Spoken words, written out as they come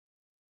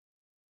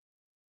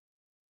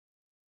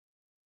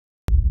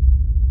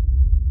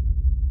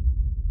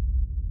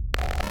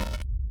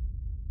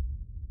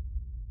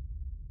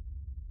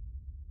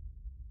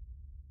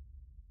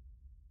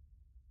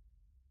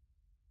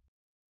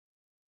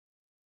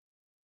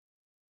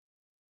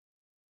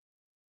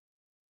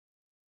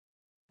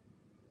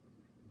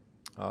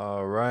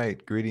All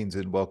right. Greetings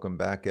and welcome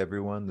back,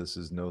 everyone. This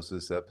is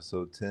Gnosis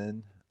episode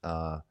 10.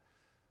 Got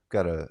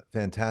a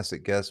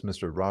fantastic guest,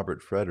 Mr.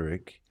 Robert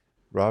Frederick.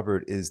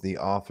 Robert is the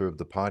author of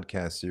the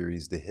podcast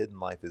series, The Hidden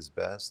Life is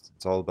Best.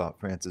 It's all about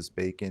Francis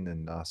Bacon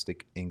and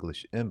Gnostic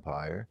English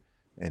Empire.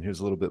 And here's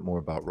a little bit more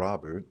about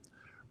Robert.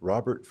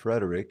 Robert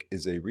Frederick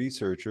is a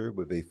researcher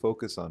with a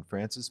focus on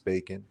Francis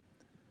Bacon,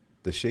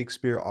 the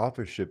Shakespeare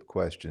authorship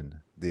question,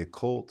 the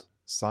occult,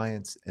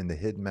 science, and the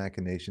hidden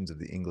machinations of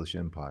the English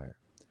Empire.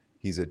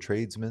 He's a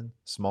tradesman,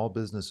 small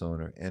business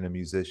owner, and a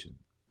musician.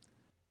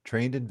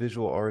 Trained in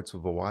visual arts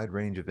with a wide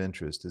range of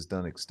interests, has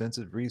done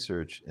extensive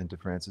research into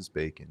Francis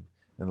Bacon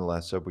in the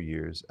last several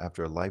years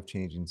after a life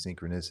changing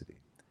synchronicity.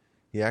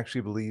 He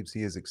actually believes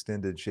he has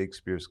extended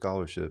Shakespeare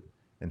scholarship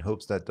and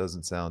hopes that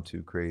doesn't sound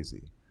too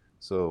crazy.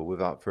 So,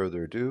 without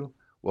further ado,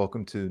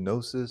 welcome to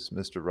Gnosis,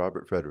 Mr.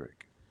 Robert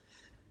Frederick.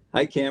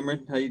 Hi,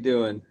 Cameron. How you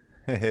doing?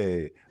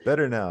 Hey,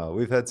 better now.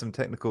 We've had some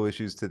technical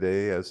issues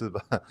today,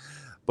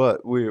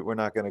 but we're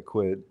not going to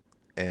quit.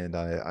 And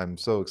I'm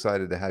so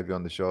excited to have you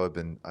on the show.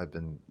 I've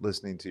been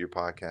listening to your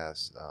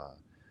podcast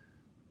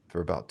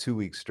for about 2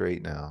 weeks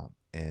straight now,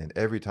 and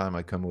every time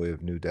I come away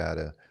with new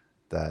data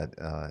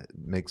that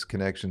makes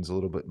connections a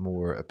little bit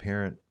more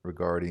apparent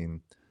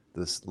regarding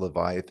this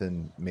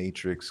Leviathan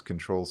matrix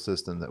control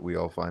system that we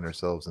all find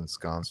ourselves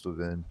ensconced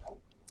within.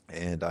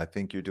 And I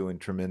think you're doing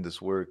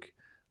tremendous work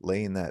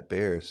laying that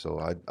bare. So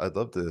I'd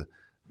love to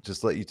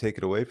just let you take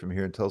it away from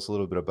here and tell us a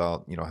little bit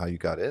about how you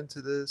got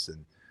into this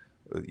and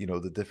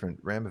the different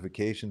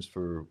ramifications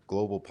for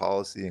global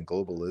policy and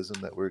globalism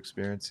that we're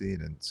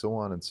experiencing and so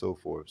on and so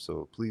forth.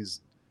 So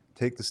please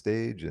take the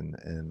stage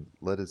and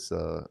let us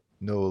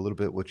know a little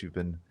bit what you've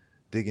been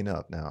digging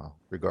up now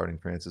regarding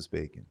Francis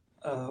Bacon.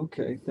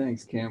 Okay,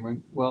 thanks,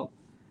 Cameron. Well,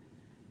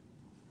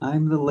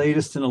 I'm the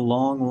latest in a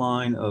long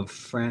line of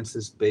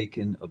Francis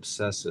Bacon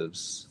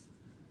obsessives.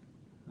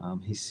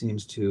 He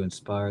seems to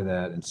inspire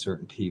that in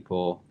certain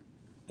people.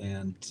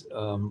 And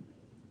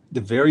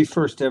the very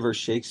first ever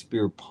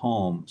Shakespeare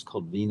poem is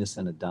called Venus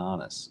and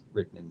Adonis,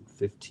 written in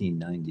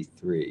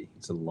 1593.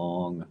 It's a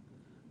long,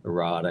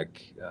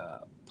 erotic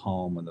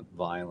poem with a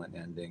violent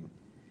ending.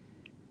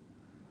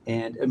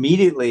 And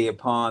immediately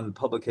upon the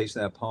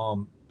publication of that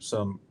poem,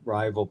 some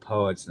rival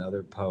poets and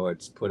other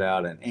poets put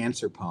out an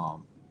answer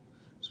poem.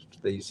 That's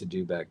what they used to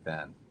do back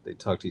then. They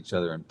talked to each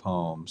other in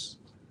poems,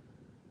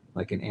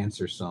 like an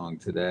answer song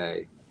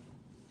today.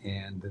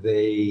 And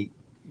they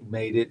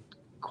made it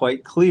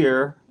quite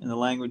clear in the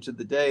language of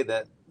the day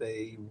that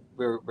they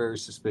were very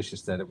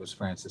suspicious that it was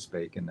Francis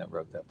Bacon that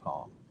wrote that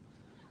poem.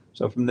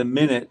 So from the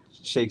minute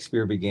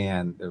Shakespeare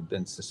began, there have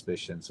been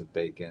suspicions of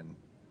Bacon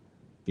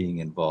being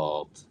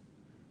involved.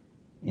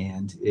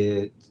 And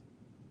it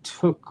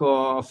took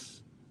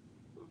off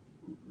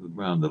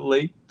around the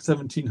late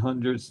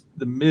 1700s,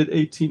 the mid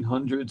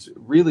 1800s.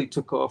 Really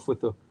took off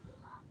with a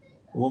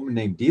woman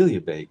named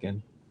Delia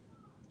Bacon,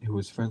 who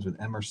was friends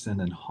with Emerson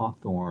and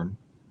Hawthorne.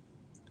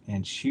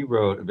 And she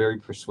wrote a very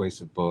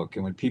persuasive book.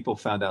 And when people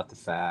found out the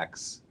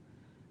facts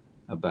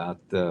about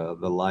the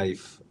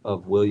life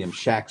of William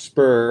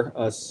Shakespeare,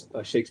 us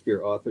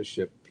Shakespeare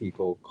authorship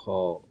people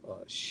call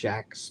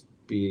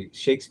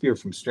Shakespeare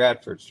from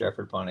Stratford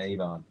upon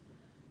Avon,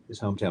 his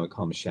hometown, we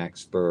call him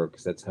Shakespeare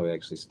because that's how he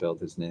actually spelled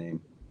his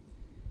name,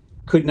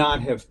 could not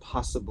have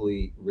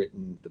possibly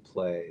written the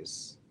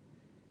plays.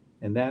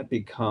 And that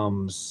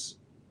becomes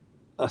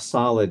a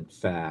solid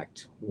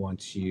fact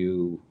once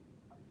you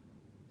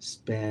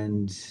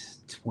spend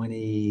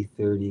 20,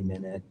 30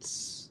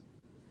 minutes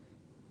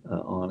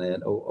on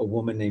it. A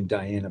woman named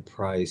Diana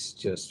Price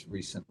just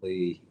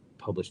recently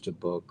published a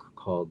book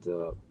called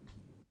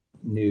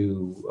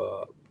New,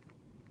 uh,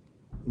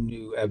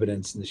 New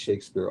Evidence in the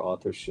Shakespeare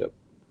Authorship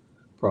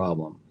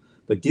Problem.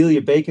 But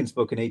Delia Bacon's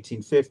book in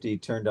 1850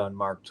 turned on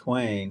Mark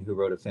Twain, who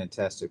wrote a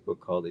fantastic book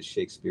called Is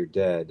Shakespeare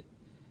Dead?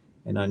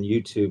 And on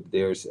YouTube,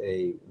 there's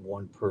a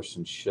one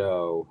person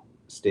show,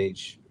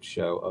 stage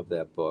show of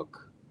that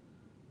book,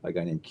 a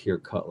guy named Keir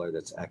Cutler,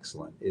 that's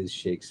excellent. Is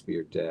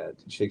Shakespeare Dead?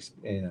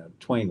 Shakespeare,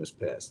 Twain was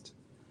pissed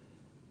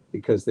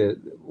because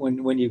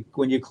when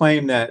you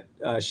claim that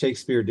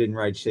Shakespeare didn't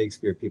write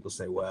Shakespeare, people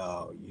say,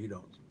 "Well, you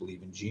don't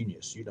believe in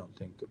genius. You don't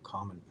think a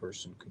common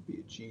person could be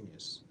a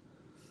genius."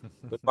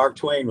 But Mark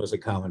Twain was a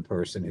common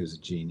person who's a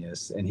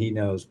genius, and he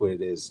knows what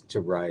it is to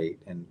write,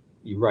 and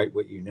you write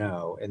what you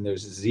know. And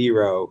there's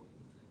zero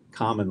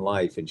common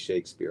life in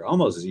Shakespeare,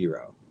 almost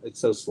zero.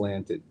 It's so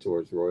slanted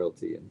towards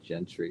royalty and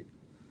gentry.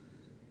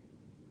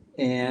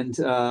 And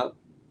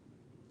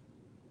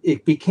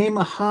it became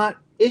a hot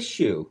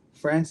issue.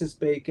 Francis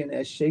Bacon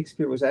as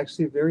Shakespeare was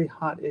actually a very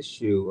hot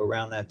issue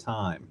around that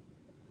time,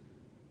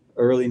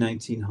 early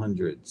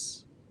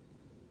 1900s.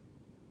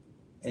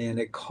 And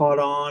it caught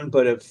on,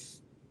 but it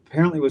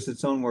apparently was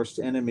its own worst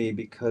enemy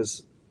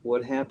because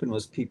what happened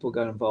was people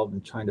got involved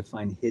in trying to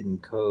find hidden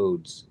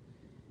codes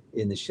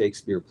in the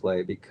Shakespeare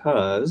play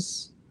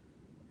because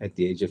at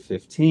the age of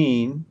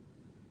 15,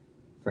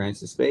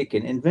 Francis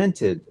Bacon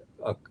invented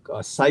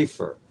a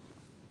cipher.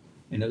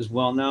 And it was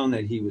well known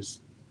that he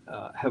was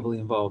heavily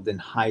involved in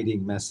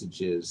hiding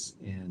messages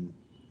in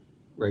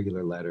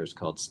regular letters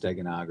called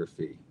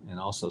steganography, and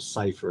also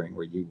ciphering,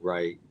 where you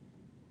write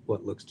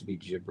what looks to be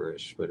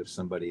gibberish, but if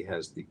somebody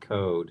has the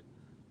code,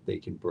 they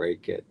can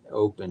break it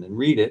open and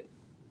read it.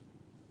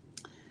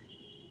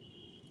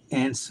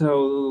 And so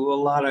a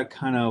lot of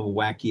kind of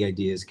wacky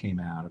ideas came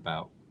out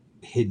about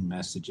hidden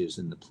messages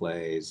in the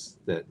plays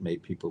that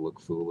made people look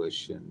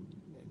foolish, and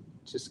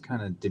just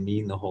kind of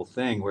demean the whole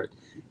thing, where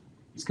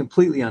it's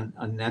completely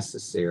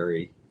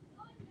unnecessary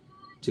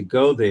to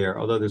go there.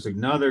 Although there's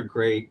another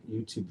great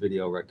YouTube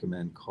video I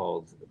recommend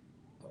called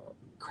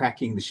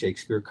Cracking the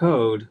Shakespeare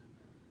Code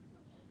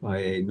by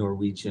a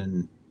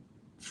Norwegian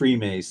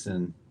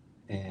Freemason,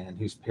 and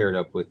who's paired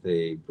up with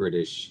a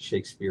British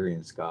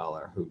Shakespearean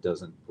scholar who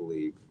doesn't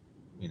believe,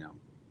 you know,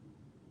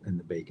 in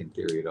the Bacon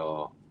theory at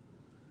all.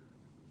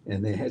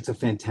 And it's a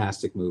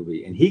fantastic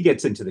movie. And he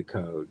gets into the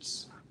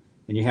codes,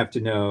 and you have to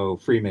know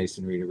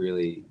Freemasonry to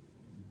really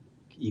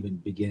even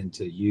begin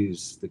to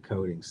use the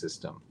coding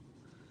system.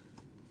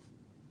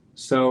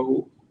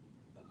 So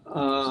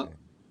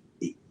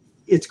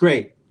it's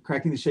great.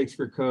 Cracking the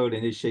Shakespeare Code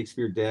and Is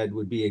Shakespeare Dead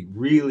would be a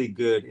really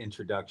good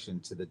introduction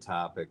to the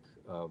topic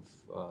of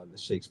the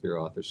Shakespeare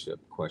authorship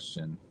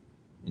question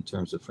in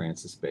terms of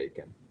Francis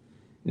Bacon.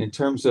 And in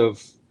terms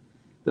of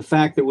the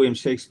fact that William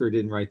Shakespeare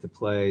didn't write the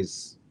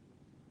plays,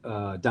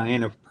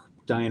 Diana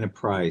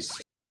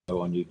Price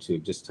on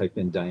YouTube, just type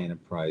in Diana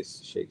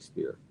Price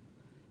Shakespeare.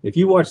 If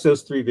you watch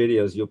those 3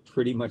 videos, you'll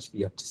pretty much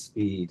be up to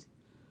speed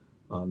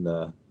on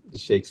the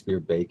Shakespeare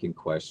Bacon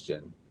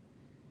question.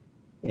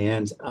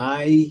 And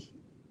I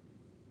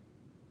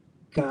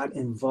got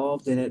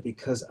involved in it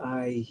because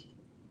I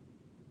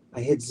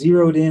had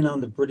zeroed in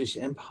on the British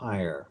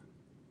Empire,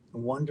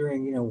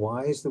 wondering, you know,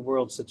 why is the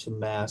world such a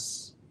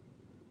mess?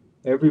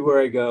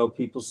 Everywhere I go,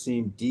 people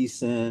seem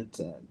decent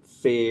and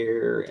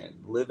fair and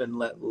live and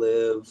let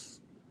live,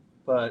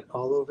 but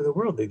all over the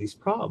world there are these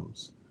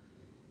problems.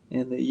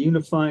 And the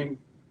unifying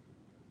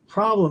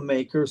problem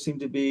maker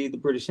seemed to be the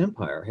British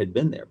Empire, had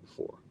been there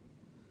before.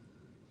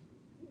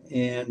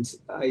 And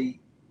I,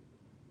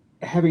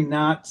 having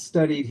not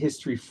studied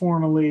history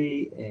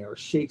formally or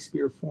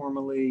Shakespeare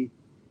formally,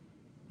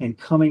 and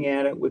coming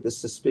at it with a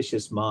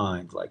suspicious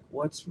mind, like,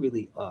 what's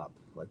really up?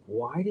 Like,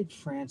 why did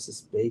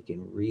Francis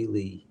Bacon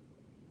really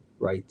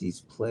write these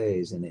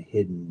plays in a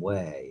hidden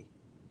way?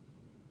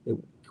 It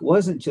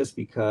wasn't just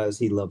because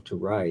he loved to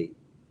write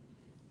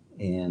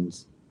and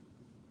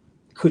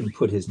couldn't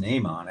put his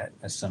name on it,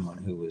 as someone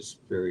who was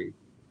very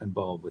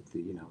involved with the,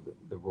 you know,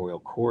 the royal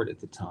court at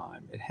the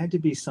time. It had to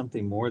be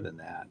something more than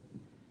that.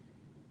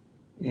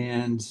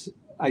 And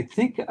I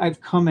think I've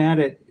come at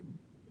it,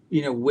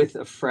 you know, with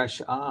a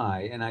fresh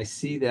eye, and I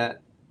see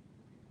that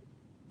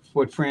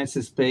what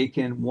Francis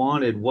Bacon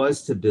wanted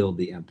was to build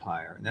the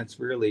empire, and that's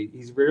really,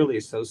 he's rarely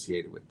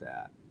associated with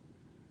that.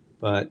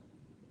 But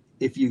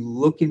if you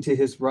look into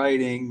his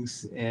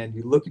writings and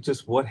you look at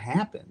just what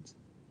happened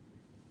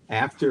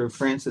after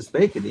Francis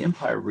Bacon, the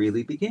empire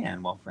really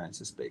began while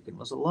Francis Bacon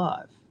was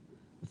alive.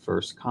 The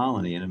first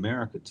colony in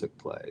America took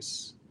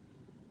place.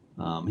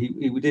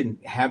 He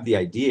didn't have the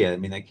idea. I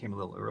mean, that came a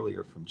little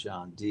earlier from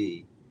John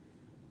Dee.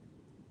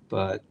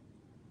 But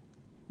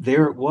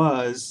there it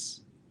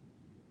was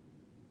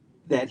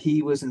that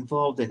he was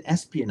involved in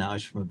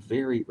espionage from a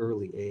very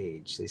early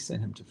age. They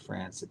sent him to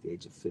France at the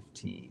age of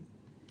 15.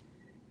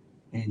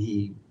 And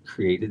he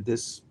created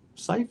this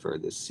cipher,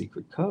 this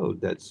secret code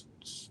that's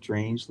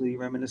strangely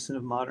reminiscent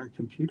of modern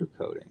computer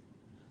coding,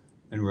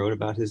 and wrote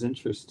about his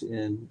interest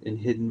in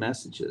hidden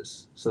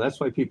messages. So that's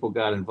why people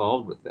got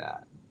involved with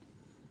that.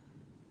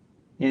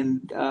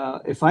 And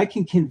if I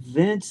can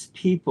convince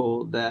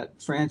people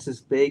that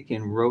Francis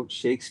Bacon wrote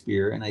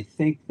Shakespeare, and I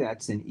think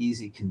that's an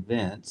easy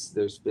convince,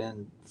 there's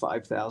been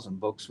 5,000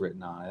 books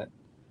written on it.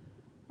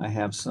 I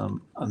have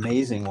some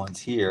amazing ones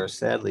here.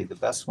 Sadly, the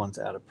best one's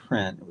out of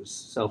print. It was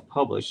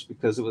self-published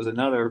because it was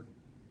another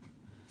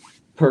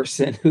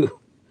person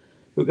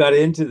who got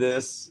into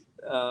this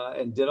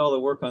and did all the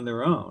work on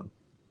their own.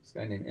 This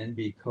guy named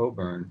N.B.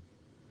 Coburn,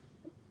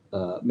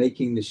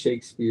 Making the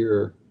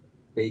Shakespeare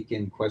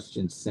Bacon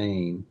Question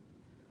Sane.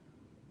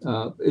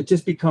 It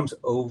just becomes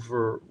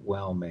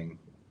overwhelming,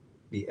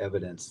 the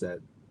evidence that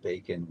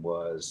Bacon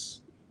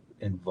was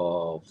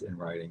involved in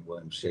writing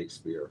William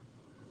Shakespeare.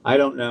 I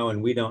don't know,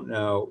 and we don't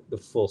know the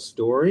full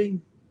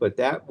story, but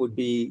that would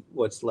be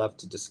what's left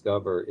to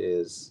discover,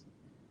 is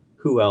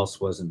who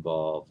else was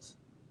involved,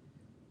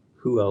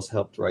 who else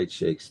helped write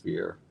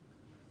Shakespeare.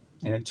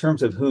 And in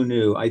terms of who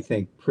knew, I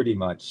think pretty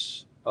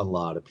much a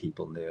lot of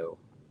people knew,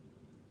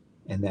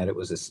 and that it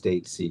was a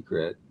state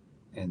secret,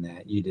 and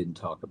that you didn't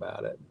talk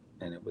about it.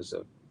 And it was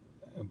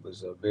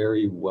a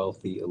very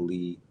wealthy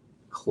elite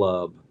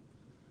club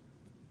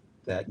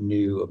that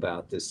knew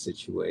about this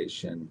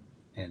situation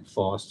and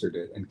fostered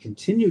it and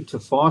continued to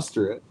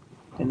foster it.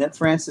 And that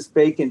Francis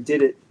Bacon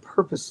did it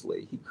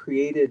purposely. He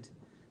created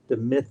the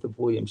myth of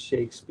William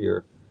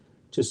Shakespeare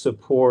to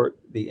support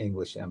the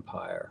English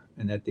Empire,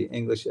 and that the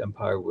English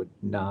Empire would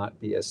not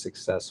be as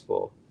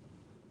successful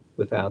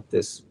without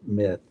this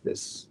myth,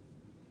 this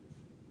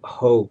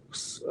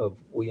hoax of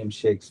William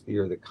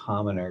Shakespeare, the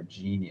commoner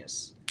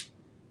genius,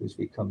 who's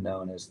become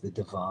known as the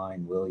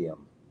Divine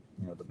William,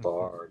 the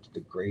bard, the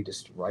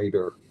greatest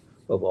writer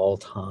of all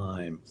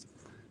time.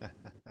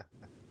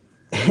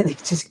 And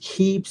it just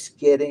keeps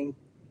getting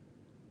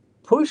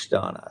pushed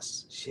on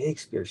us.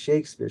 Shakespeare,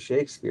 Shakespeare,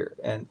 Shakespeare.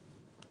 And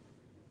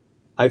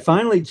I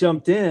finally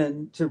jumped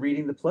in to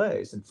reading the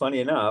plays. And funny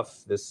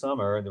enough, this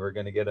summer, we're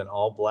going to get an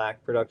all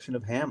black production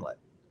of Hamlet.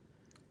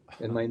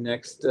 And my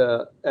next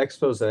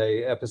expose,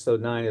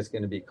 episode 9, is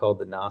going to be called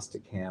The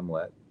Gnostic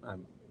Hamlet.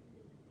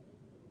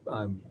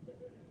 I'm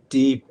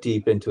deep,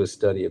 deep into a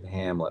study of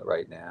Hamlet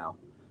right now,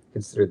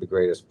 considered the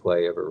greatest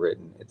play ever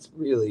written. It's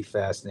really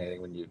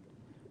fascinating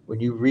when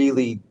you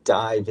really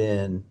dive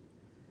in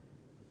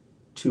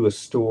to a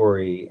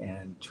story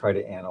and try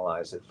to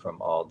analyze it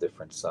from all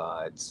different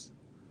sides.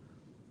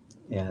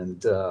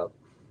 And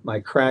my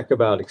crack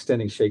about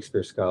extending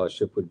Shakespeare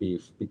scholarship would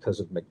be because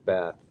of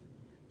Macbeth.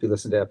 If you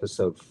listen to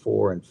episode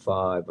 4 and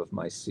 5 of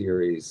my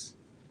series,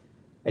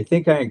 I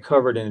think I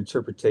uncovered an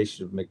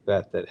interpretation of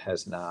Macbeth that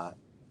has not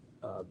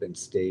been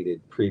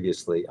stated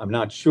previously. I'm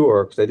not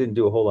sure because I didn't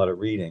do a whole lot of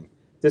reading.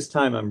 This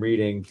time I'm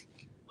reading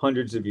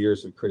hundreds of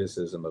years of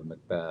criticism of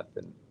Macbeth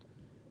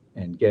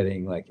and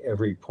getting like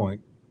every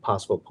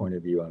possible point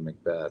of view on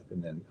Macbeth,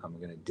 and then I'm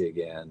going to dig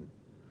in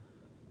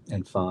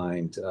and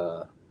find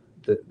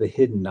the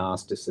hidden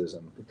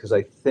Gnosticism, because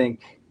I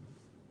think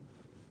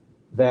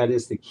that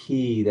is the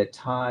key that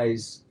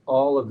ties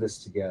all of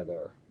this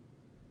together: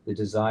 the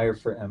desire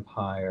for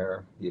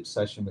empire, the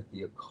obsession with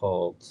the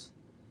occult,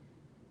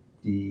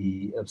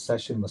 the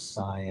obsession with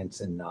science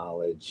and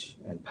knowledge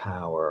and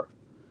power,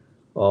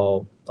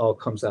 all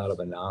comes out of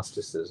a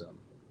Gnosticism.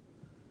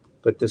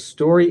 But the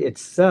story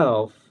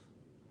itself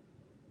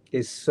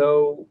is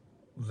so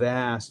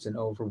vast and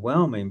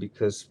overwhelming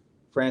because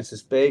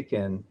Francis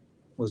Bacon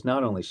was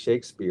not only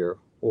Shakespeare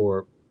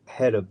or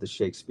head of the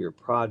Shakespeare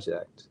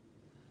Project,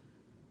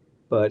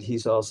 but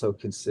he's also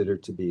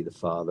considered to be the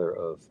father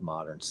of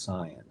modern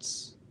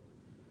science.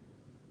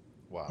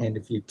 Wow. And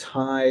if you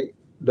tie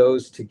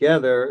those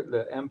together,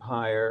 the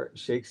empire,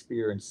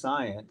 Shakespeare, and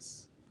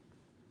science,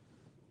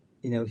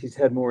 he's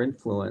had more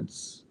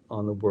influence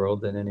on the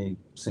world than any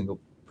single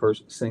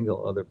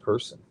other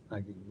person.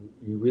 Like,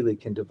 you really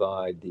can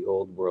divide the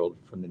old world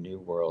from the new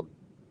world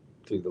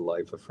through the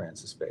life of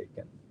Francis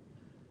Bacon.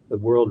 The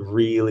world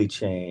really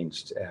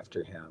changed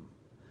after him,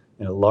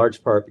 in a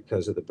large part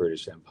because of the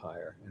British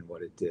Empire and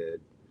what it did,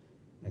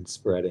 and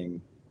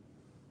spreading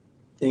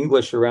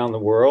English around the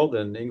world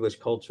and English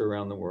culture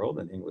around the world,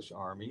 and English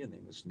army and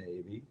English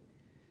navy,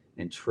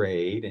 and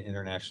trade and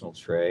international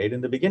trade,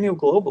 and the beginning of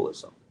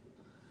globalism.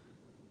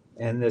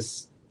 And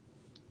this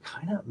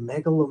kind of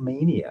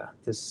megalomania,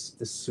 this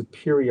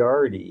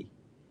superiority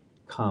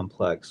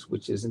complex,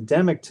 which is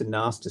endemic to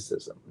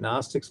Gnosticism.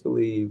 Gnostics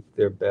believe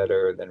they're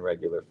better than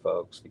regular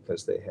folks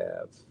because they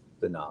have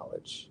the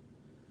knowledge.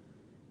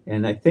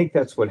 And I think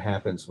that's what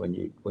happens when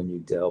you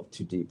delve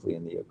too deeply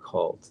in the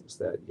occult, is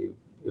that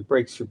it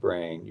breaks your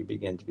brain. You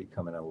begin to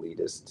become an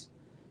elitist.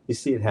 You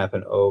see it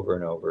happen over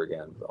and over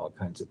again with all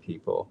kinds of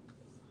people,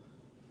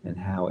 and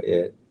how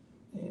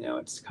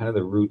it's kind of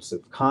the roots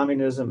of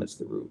communism. It's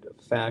the root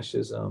of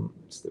fascism.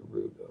 It's the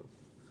root of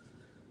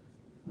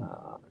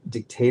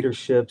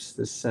dictatorships,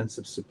 this sense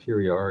of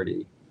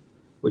superiority,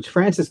 which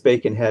Francis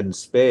Bacon had in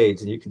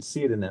spades, and you can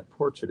see it in that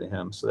portrait of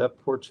him. So that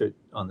portrait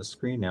on the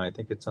screen now, I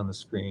think it's on the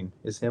screen,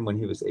 is him when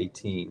he was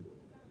 18.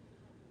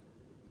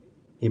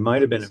 He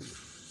might have been in See.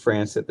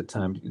 France at the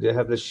time. Do they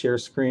have the share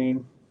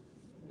screen?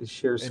 The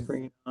share And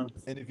screen on?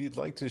 and if you'd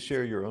like to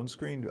share your own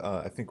screen,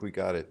 I think we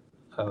got it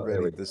Oh, there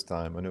ready we go. this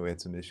time. I know we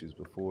had some issues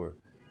before.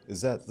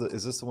 Is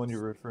this the one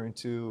you're referring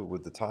to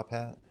with the top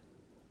hat?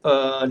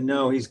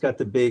 No, he's got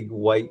the big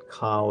white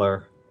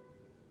collar,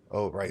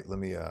 Oh, right. Let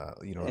me I'll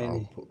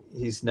and put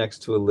he's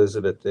next to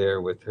Elizabeth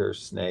there with her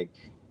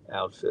snake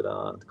outfit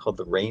on, called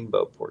the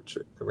rainbow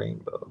portrait. The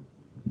rainbow.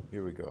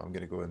 here we go. I'm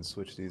gonna go ahead and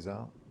switch these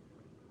out.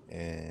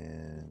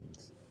 And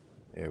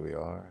there we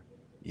are.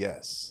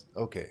 Yes.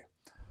 Okay.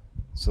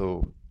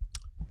 So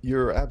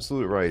you're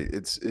absolutely right.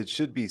 It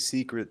should be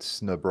secret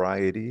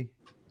snobriety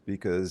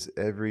because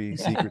every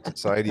secret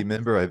society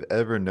member I've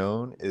ever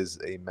known is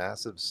a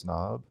massive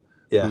snob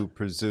Yeah, who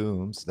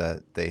presumes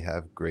that they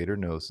have greater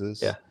yeah,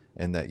 gnosis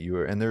and that you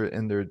are and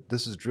they're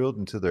this is drilled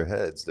into their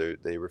heads.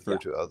 They refer yeah,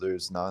 to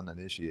others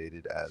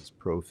non-initiated as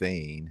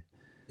profane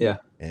yeah,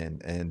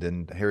 and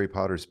in Harry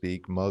Potter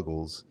speak,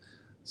 muggles.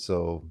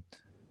 So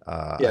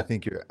I yeah.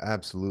 think you're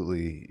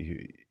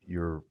absolutely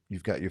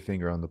you've got your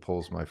finger on the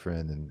pulse, my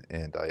friend,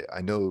 and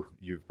I know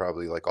you've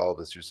probably like all of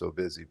us, you're so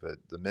busy, but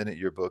the minute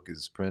your book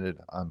is printed,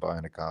 I'm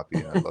buying a copy,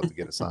 and I'd love to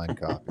get a signed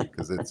copy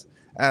because it's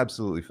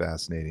absolutely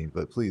fascinating.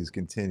 But please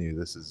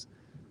continue.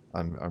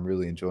 I'm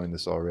really enjoying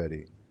this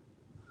already.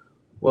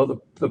 Well,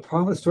 the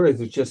problem with the story is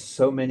there's just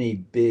so many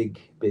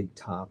big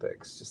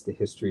topics. Just the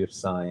history of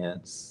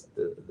science,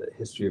 the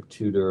history of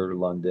Tudor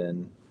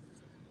London,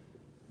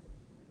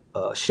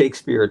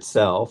 Shakespeare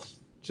itself,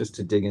 just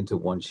to dig into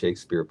one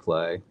Shakespeare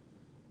play.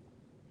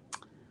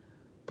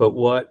 But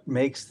what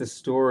makes the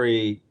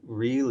story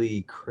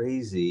really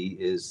crazy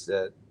is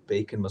that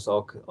Bacon was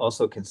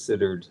also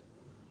considered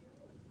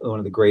one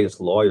of the greatest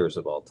lawyers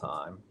of all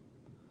time.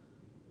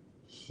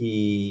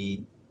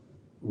 He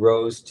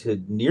rose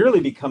to nearly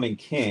becoming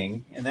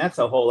king, and that's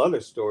a whole other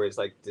story. It's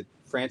like, did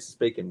Francis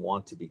Bacon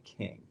want to be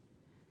king?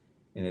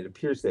 And it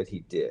appears that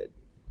he did.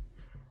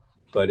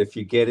 But if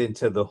you get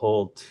into the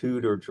whole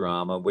Tudor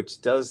drama,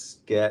 which does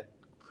get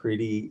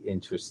pretty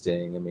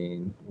interesting, I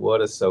mean, what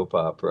a soap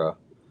opera.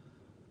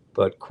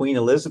 But Queen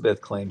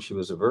Elizabeth claimed she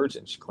was a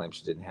virgin. She claimed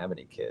she didn't have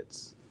any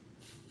kids.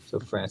 So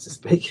Francis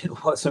Bacon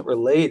wasn't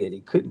related.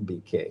 He couldn't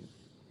be king.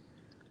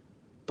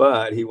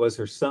 But he was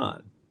her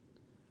son.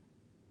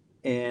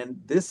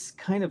 And this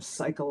kind of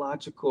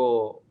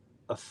psychological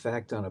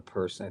effect on a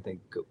person, I think,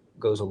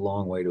 goes a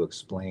long way to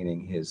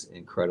explaining his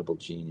incredible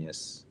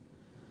genius.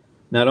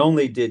 Not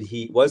only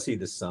was he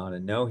the son,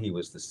 and know he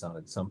was the son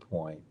at some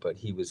point, but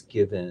he was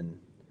given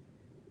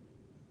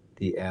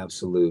the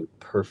absolute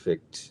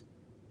perfect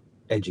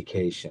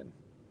education,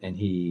 and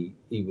he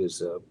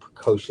was a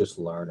precocious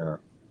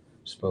learner.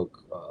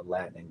 Spoke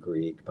Latin and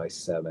Greek by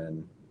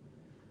 7.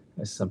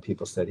 As some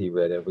people said, he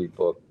read every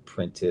book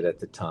printed at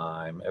the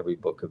time, every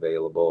book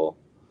available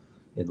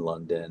in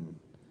London.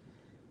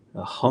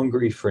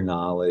 Hungry for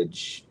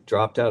knowledge,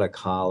 dropped out of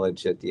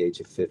college at the age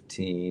of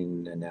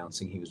 15,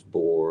 announcing he was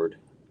bored.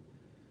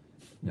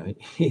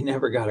 He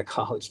never got a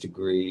college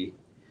degree,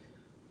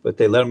 but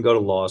they let him go to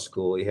law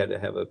school. He had to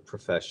have a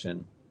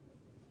profession.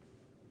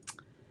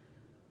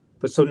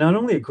 But so not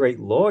only a great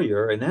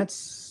lawyer, and that's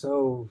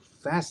so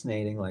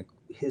fascinating, like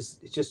his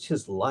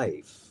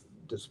life,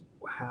 just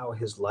how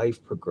his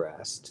life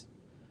progressed,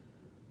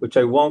 which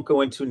I won't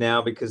go into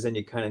now because then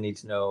you kind of need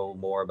to know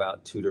more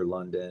about Tudor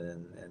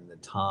London and the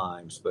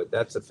times. But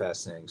that's a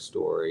fascinating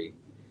story,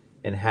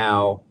 and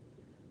how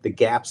the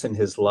gaps in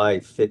his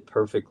life fit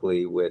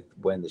perfectly with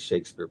when the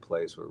Shakespeare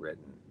plays were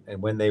written. And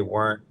when they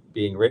weren't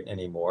being written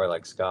anymore,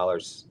 like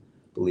scholars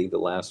believe the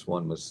last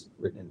one was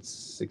written in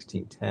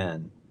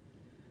 1610,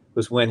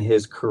 was when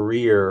his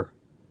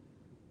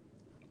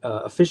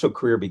official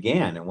career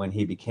began, and when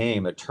he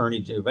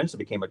eventually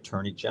became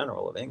Attorney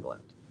General of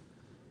England,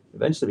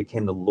 eventually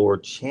became the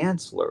Lord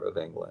Chancellor of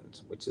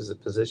England, which is a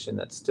position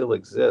that still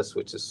exists,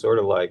 which is sort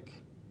of like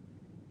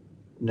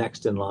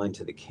next in line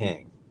to the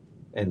king.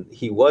 And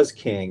he was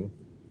king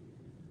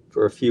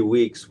for a few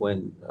weeks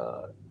when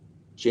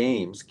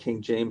King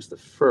James the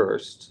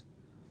First,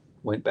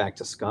 went back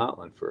to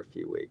Scotland for a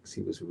few weeks.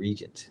 He was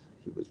regent.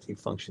 He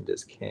functioned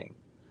as king.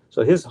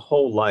 So his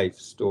whole life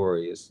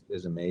story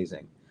is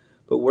amazing.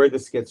 But where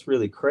this gets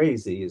really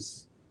crazy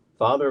is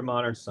father of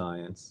modern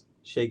science,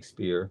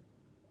 Shakespeare,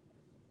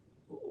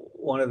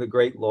 one of the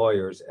great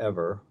lawyers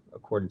ever,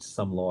 according to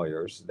some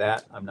lawyers.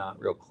 That I'm not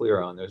real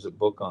clear on. There's a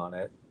book on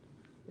it.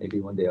 Maybe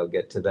one day I'll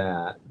get to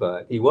that.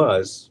 But he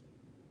was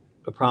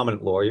a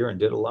prominent lawyer and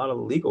did a lot of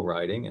legal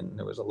writing, and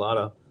there was a lot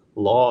of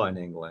law in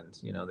England.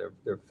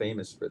 They're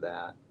famous for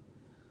that.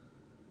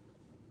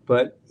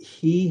 But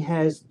he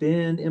has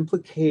been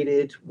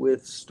implicated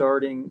with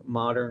starting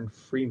modern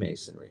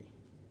Freemasonry,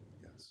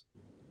 Yes.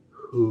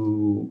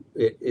 who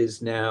it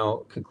is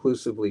now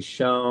conclusively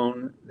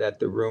shown that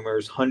the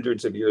rumors,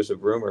 hundreds of years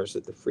of rumors,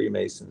 that the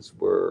Freemasons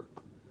were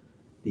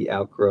the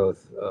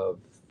outgrowth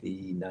of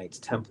the Knights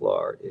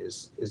Templar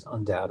is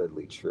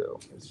undoubtedly true.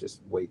 It's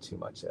just way too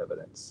much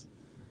evidence.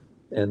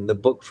 And the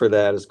book for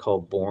that is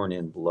called Born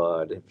in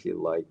Blood. If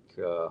you like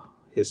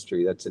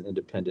history, that's an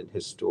independent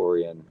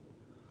historian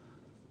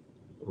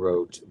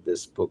wrote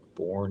this book,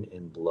 Born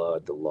in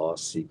Blood: The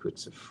Lost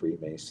Secrets of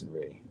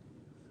Freemasonry.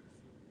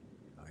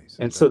 Nice.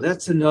 And so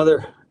that's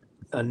another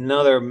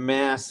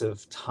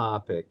massive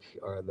topic,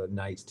 are the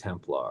Knights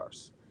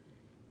Templars.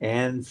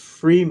 And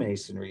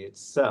Freemasonry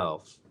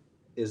itself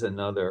is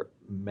another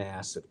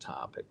massive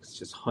topic. It's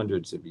just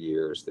hundreds of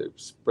years. They're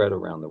spread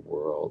around the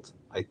world.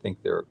 I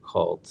think they're a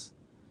cult.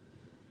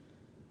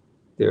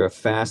 They're a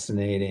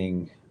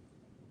fascinating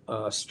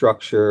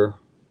structure.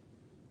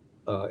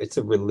 It's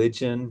a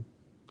religion.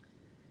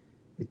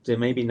 It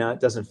maybe not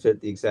doesn't fit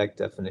the exact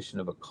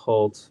definition of a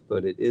cult,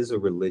 but it is a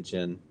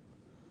religion.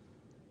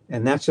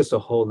 And that's just a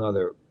whole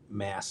nother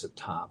massive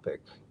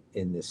topic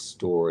in this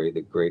story,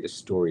 the greatest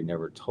story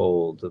never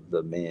told of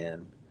the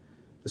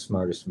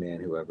smartest man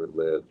who ever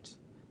lived.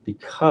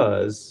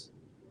 Because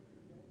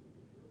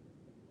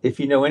if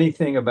you know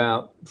anything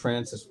about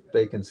Francis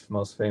Bacon's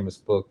most famous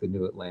book, The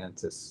New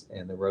Atlantis,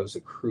 and the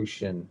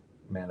Rosicrucian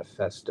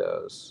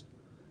manifestos,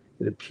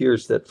 it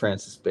appears that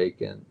Francis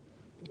Bacon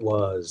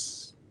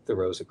was the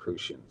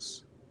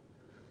Rosicrucians.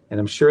 And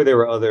I'm sure there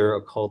were other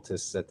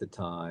occultists at the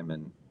time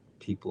and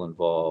people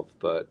involved,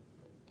 but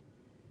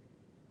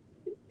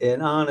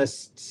an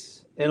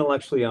honest,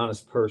 intellectually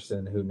honest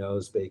person who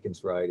knows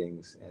Bacon's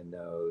writings and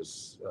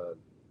knows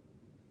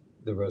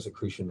the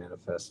Rosicrucian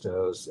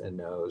manifestos and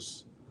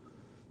knows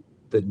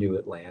the New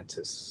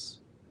Atlantis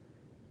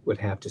would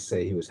have to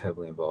say he was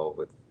heavily involved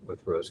with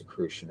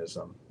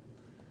Rosicrucianism.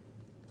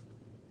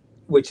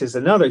 which is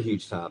another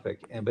huge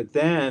topic. But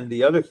then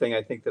the other thing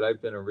I think that I've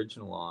been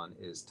original on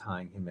is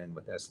tying him in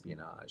with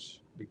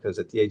espionage, because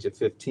at the age of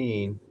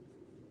 15,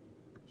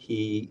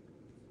 he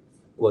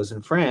was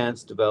in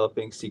France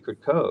developing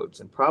secret codes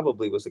and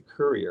probably was a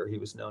courier. He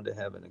was known to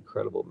have an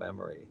incredible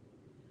memory.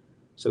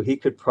 So he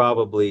could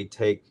probably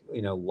take,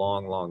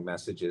 long, long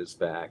messages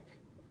back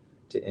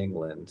to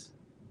England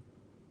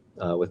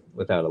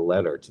without a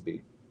letter to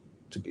be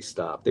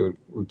stopped. They would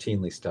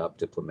routinely stop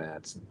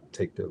diplomats and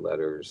take their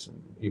letters,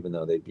 and even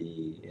though they'd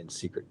be in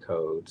secret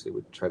codes, they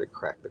would try to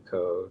crack the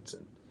codes.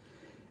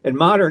 And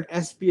modern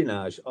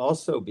espionage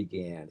also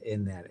began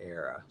in that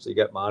era. So you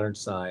got modern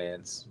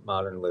science,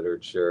 modern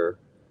literature,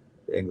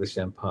 the English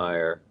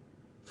Empire,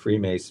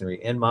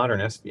 Freemasonry, and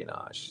modern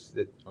espionage.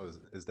 Oh,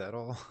 is that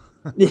all?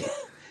 Yeah,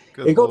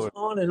 Good it goes Lord.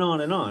 on and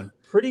on and on.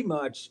 Pretty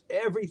much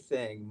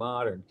everything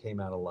modern came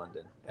out of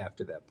London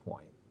after that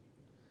point.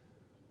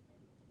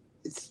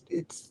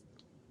 It's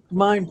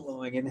mind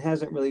blowing and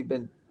hasn't really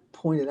been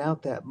pointed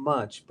out that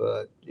much,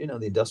 but the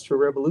Industrial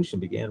Revolution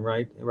began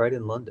right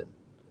in London.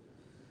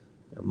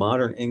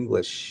 Modern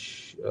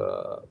English,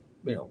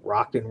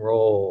 rock and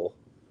roll,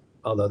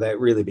 although that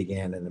really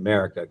began in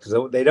America,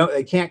 because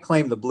they can't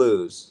claim the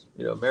blues.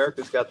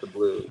 America's got the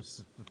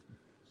blues,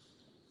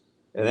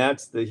 and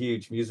that's the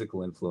huge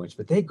musical influence.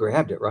 But they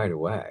grabbed it right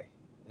away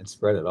and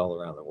spread it all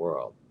around the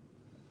world.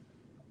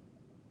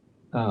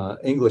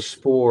 English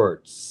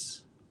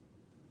sports,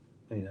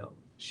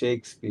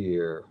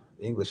 Shakespeare,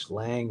 the English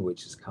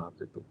language has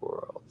conquered the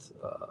world.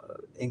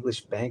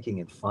 English banking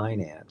and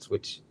finance,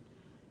 which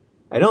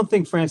I don't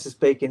think Francis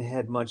Bacon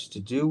had much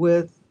to do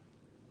with,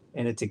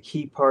 and it's a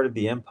key part of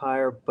the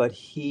empire, but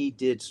he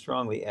did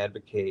strongly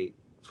advocate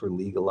for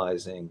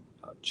legalizing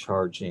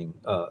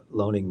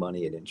loaning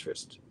money at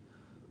interest,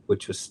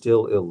 which was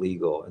still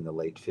illegal in the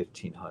late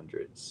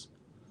 1500s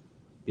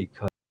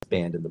because it's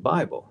banned in the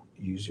Bible.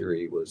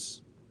 Usury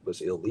was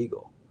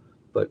illegal.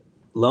 But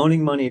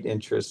loaning money at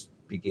interest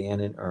began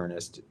in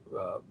earnest,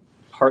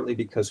 partly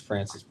because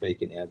Francis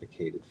Bacon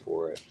advocated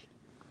for it.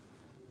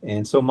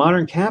 And so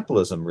modern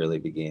capitalism really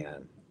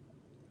began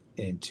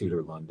in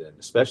Tudor London,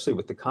 especially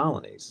with the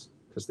colonies,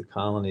 because the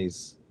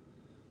colonies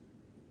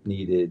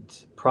needed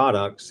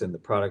products, and the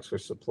products were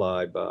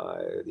supplied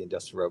by the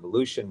Industrial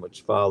Revolution,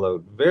 which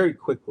followed very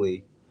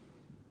quickly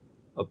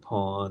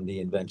upon the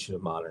invention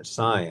of modern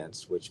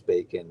science, which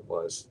Bacon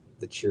was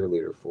the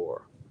cheerleader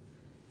for.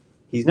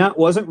 He's not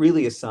wasn't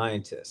really a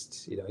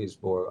scientist. He's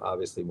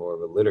obviously more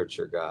of a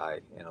literature guy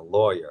and a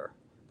lawyer,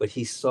 but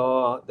he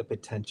saw the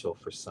potential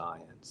for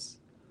science,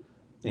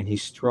 and he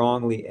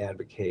strongly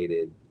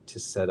advocated to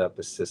set up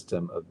a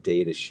system of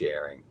data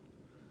sharing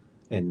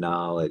and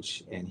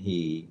knowledge, and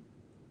he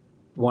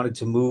wanted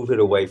to move it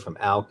away from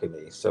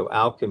alchemy. So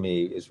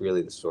alchemy is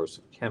really the source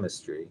of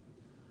chemistry,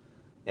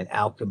 and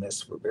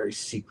alchemists were very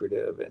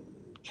secretive and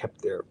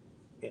kept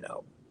you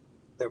know,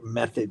 their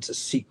methods a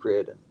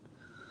secret.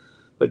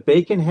 But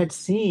Bacon had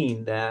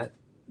seen that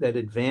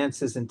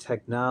advances in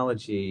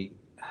technology,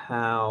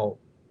 how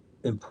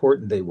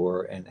important they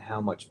were and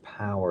how much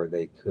power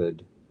they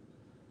could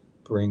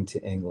bring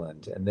to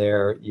England. And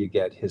there you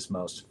get his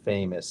most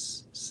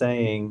famous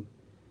saying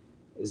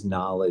is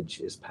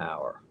knowledge is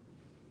power.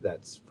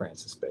 That's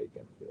Francis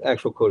Bacon. The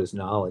actual quote is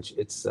knowledge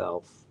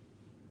itself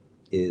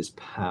is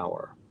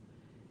power.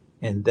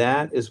 And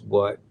that is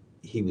what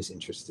he was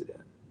interested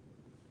in.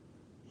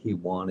 He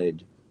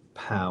wanted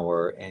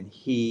power, and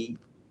he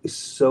is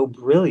so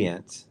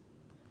brilliant.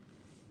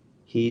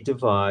 He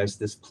devised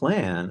this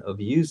plan of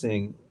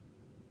using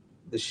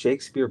the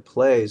Shakespeare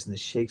plays and the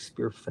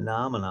Shakespeare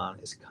phenomenon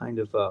as kind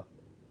of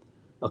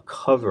a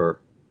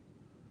cover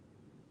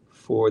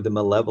for the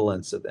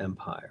malevolence of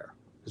empire.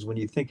 Because when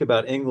you think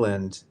about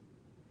England,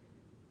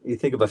 you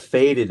think of a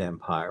faded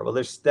empire. Well,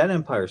 that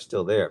empire is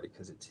still there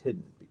because it's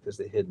hidden, because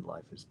the hidden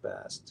life is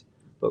best.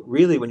 But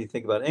really, when you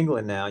think about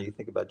England now, you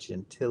think about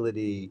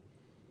gentility,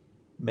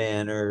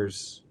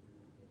 manners,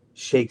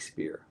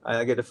 Shakespeare.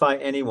 I defy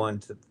anyone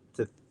to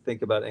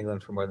think about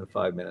England for more than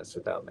 5 minutes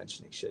without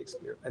mentioning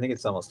Shakespeare. I think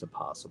it's almost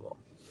impossible.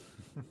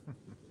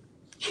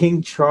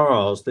 King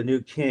Charles, the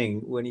new king,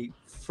 when he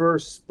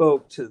first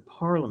spoke to the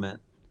Parliament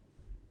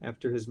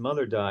after his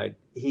mother died,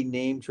 he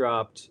name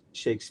dropped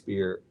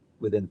Shakespeare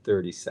within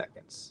 30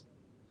 seconds.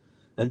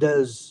 And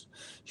as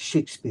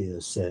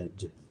Shakespeare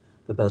said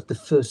about the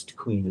first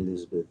Queen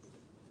Elizabeth,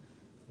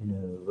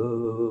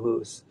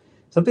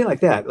 something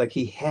like that. Like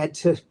he had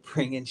to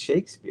bring in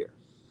Shakespeare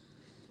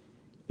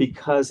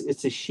because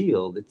it's a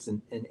shield, it's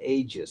an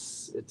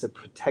aegis, it's a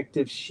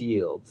protective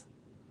shield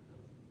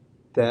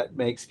that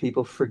makes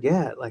people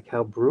forget like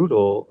how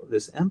brutal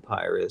this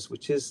empire is,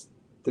 which is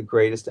the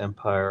greatest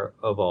empire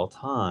of all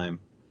time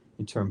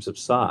in terms of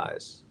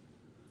size.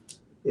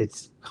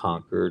 It's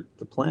conquered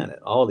the planet,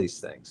 all these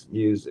things,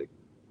 music,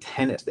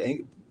 tennis,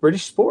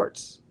 British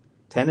sports,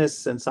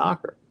 tennis and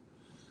soccer,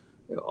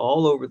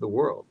 all over the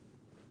world.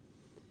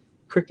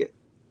 Cricket.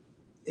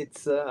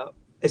 It's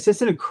it's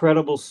just an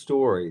incredible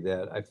story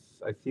that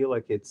I feel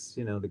like it's,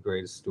 the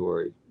greatest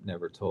story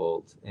never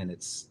told. And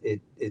its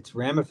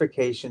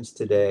ramifications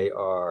today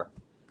are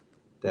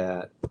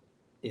that,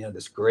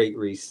 this great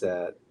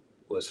reset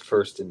was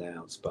first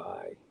announced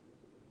by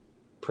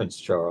Prince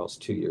Charles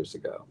 2 years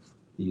ago.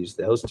 He used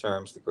those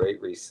terms, the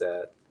great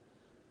reset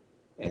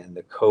and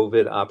the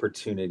COVID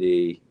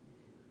opportunity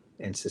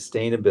and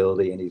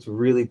sustainability. And he's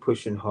really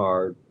pushing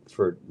hard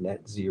for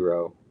net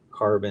zero,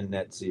 carbon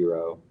net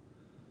zero,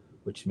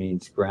 which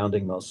means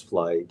grounding most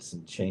flights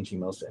and changing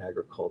most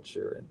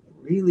agriculture, and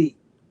really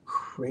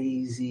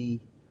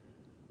crazy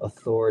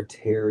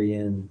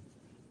authoritarian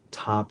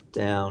top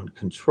down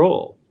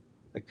control,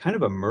 like kind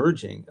of a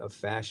merging of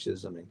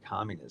fascism and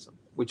communism,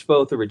 which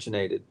both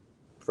originated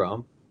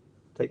from,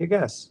 take a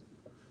guess,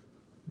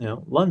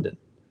 London.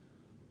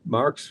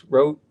 Marx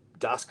wrote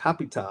Das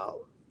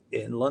Kapital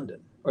in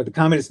London, or the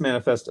Communist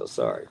Manifesto,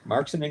 sorry.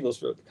 Marx and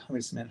Engels wrote the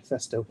Communist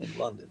Manifesto in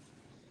London.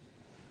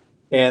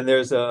 And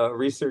there's a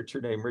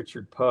researcher named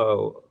Richard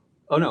Poe.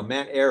 Oh no,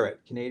 Matt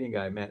Arrett, Canadian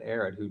guy, Matt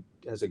Arrett, who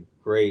has a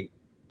great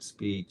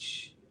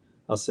speech.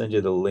 I'll send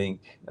you the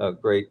link. A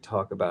great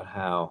talk about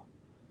how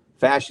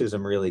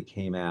fascism really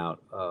came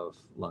out of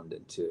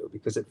London too,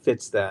 because it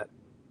fits that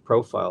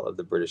profile of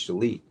the British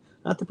elite,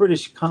 not the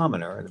British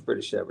commoner and the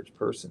British average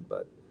person,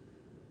 but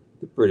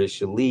the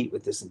British elite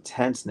with this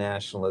intense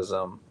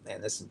nationalism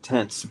and this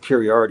intense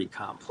superiority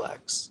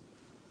complex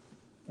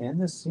and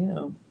this,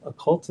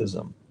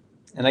 occultism.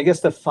 And I guess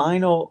the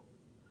final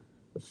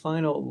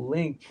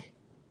link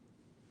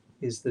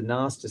is the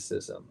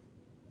Gnosticism,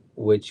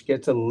 which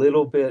gets a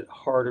little bit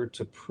harder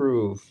to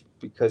prove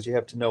because you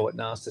have to know what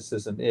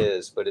Gnosticism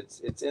is, but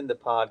it's in the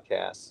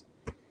podcast,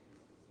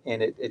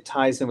 and it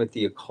ties in with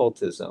the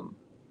occultism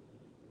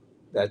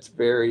that's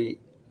very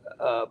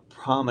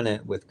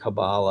prominent with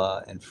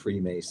Kabbalah and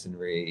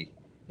Freemasonry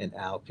and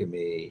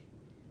alchemy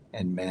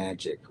and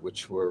magic,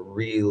 which were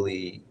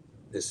really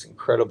this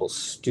incredible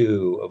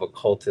stew of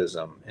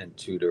occultism in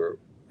Tudor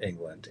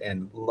England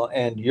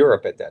and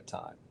Europe at that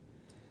time.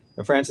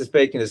 And Francis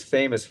Bacon is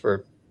famous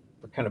for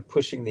kind of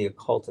pushing the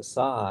occult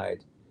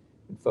aside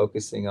and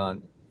focusing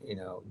on,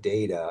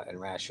 data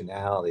and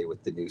rationality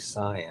with the new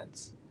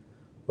science.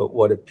 But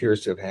what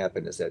appears to have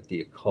happened is that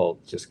the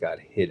occult just got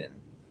hidden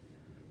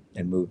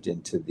and moved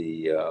into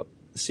the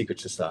secret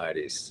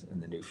societies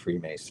and the new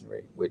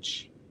Freemasonry,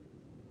 which,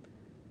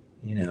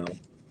 you know,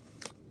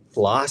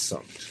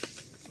 blossomed.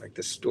 Like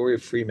the story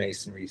of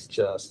Freemasonry is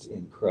just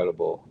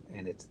incredible,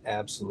 and it's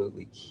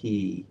absolutely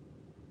key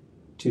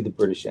to the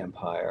British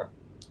Empire.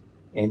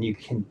 And you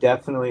can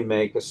definitely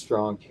make a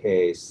strong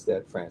case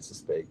that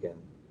Francis Bacon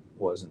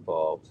was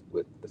involved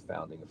with the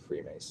founding of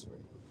Freemasonry.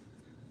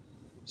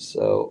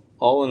 So,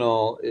 all in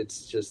all,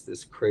 it's just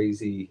this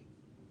crazy,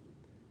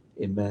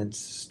 immense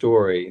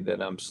story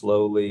that I'm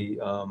slowly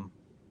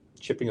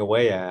chipping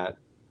away at.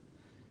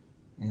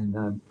 And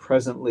I'm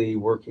presently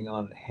working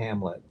on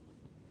Hamlet.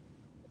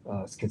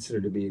 It's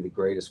considered to be the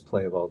greatest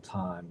play of all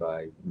time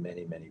by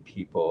many, many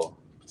people.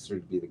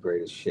 Considered to be the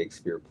greatest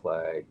Shakespeare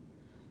play.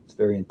 It's a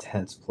very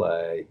intense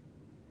play.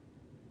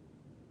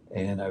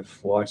 And I've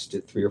watched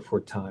it 3 or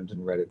 4 times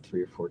and read it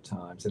 3 or 4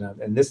 times.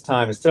 And this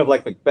time, instead of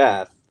like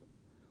Macbeth,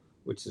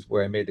 which is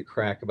where I made the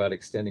crack about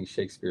extending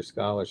Shakespeare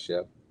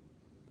scholarship,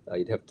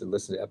 you'd have to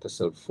listen to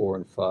episode 4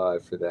 and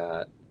 5 for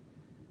that.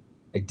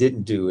 I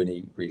didn't do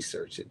any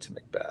research into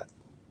Macbeth.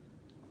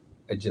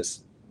 I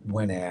just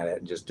went at it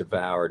and just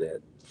devoured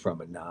it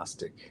from a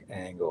Gnostic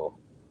angle.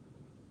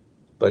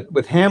 But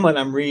with Hamlet,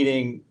 I'm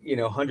reading,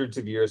 hundreds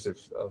of years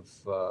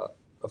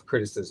of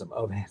criticism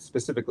of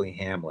specifically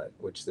Hamlet,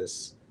 which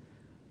this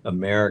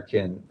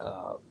American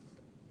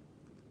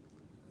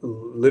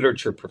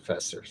literature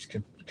professor is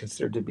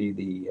considered to be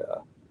the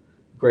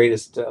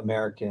greatest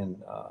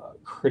American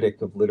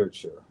critic of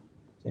literature.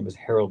 His name is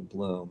Harold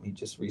Bloom. He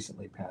just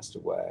recently passed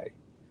away.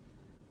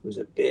 He was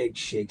a big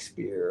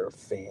Shakespeare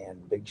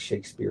fan, big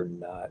Shakespeare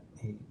nut.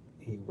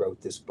 He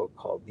wrote this book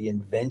called The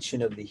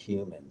Invention of the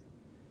Human.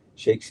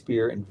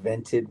 Shakespeare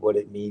invented what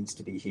it means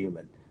to be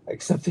human.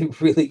 Like something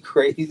really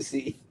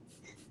crazy.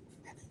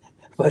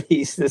 But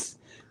he's this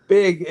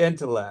big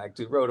intellect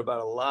who wrote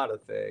about a lot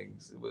of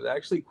things. It was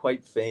actually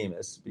quite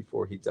famous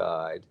before he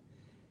died.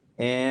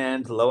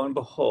 And lo and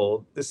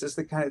behold, this is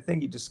the kind of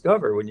thing you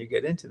discover when you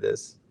get into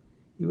this.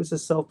 He was a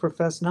self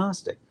professed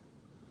Gnostic,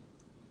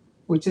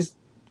 which is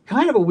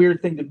kind of a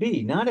weird thing to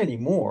be. Not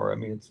anymore. I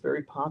mean, it's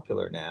very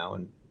popular now,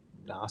 and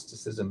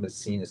Gnosticism is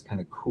seen as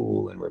kind of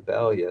cool and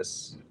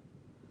rebellious.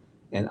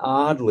 And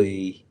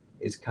oddly,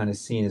 it's kind of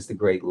seen as the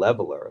great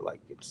leveler,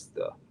 like it's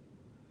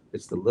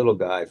the little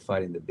guy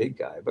fighting the big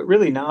guy. But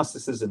really,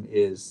 Gnosticism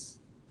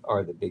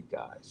are the big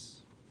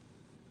guys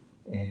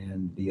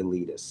and the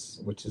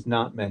elitists, which is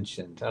not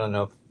mentioned. I don't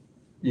know if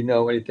you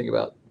know anything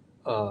about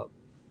uh,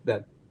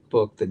 that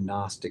book, The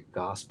Gnostic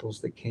Gospels,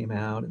 that came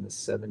out in the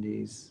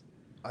 70s.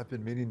 I've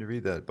been meaning to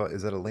read that, but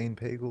is that Elaine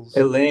Pagels?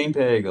 Elaine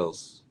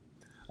Pagels.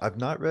 I've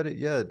not read it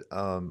yet.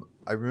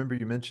 I remember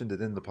you mentioned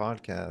it in the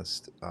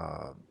podcast,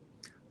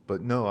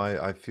 but no,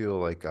 I feel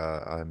like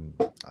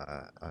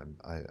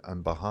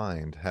I'm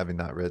behind, having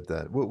not read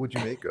that. What would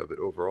you make of it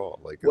overall?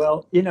 Like, is it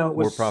Well, you know, it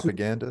more was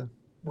propaganda?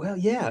 well,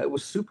 yeah, it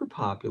was super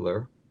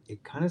popular.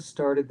 It kind of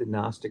started the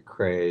Gnostic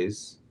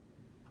craze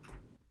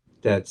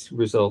that's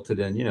resulted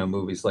in, you know,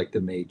 movies like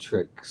The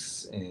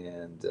Matrix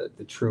and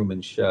The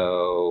Truman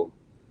Show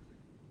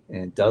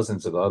and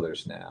dozens of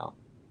others now.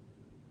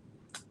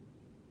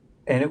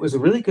 And it was a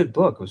really good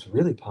book. It was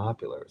really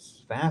popular.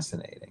 It's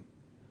fascinating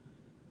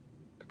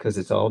because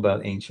it's all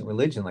about ancient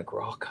religion. Like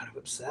we're all kind of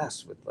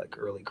obsessed with like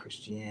early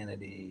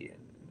Christianity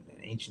and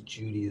ancient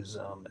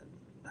Judaism and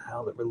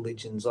how the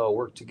religions all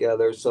work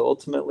together. So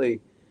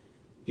ultimately,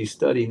 if you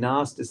study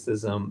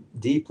Gnosticism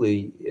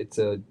deeply, it's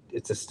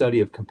a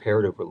study of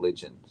comparative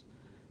religions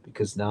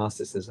because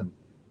Gnosticism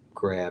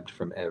grabbed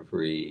from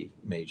every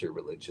major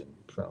religion,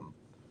 from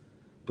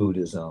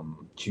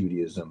Buddhism,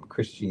 Judaism,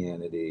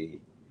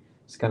 Christianity.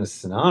 It's kind of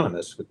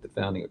synonymous with the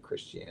founding of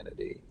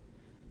Christianity,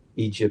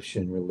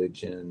 Egyptian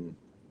religion,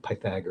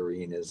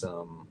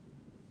 Pythagoreanism,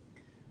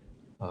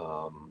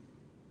 um,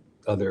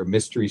 other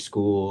mystery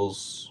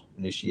schools,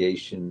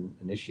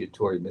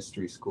 initiatory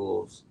mystery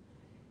schools.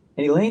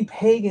 And Elaine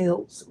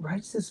Pagel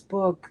writes this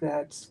book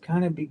that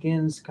kind of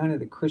begins kind of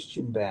the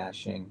Christian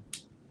bashing.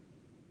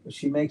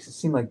 She makes it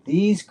seem like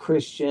these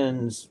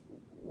Christians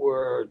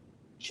were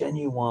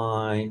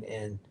genuine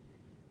and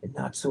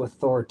not so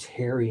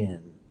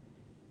authoritarian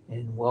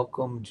and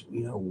welcomed,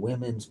 you know,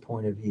 women's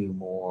point of view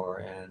more,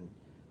 and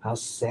how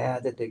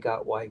sad that they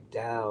got wiped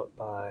out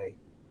by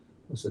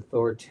those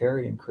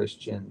authoritarian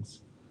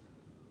Christians.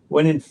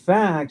 When in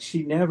fact,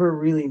 she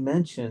barely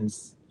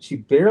mentions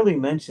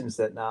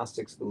that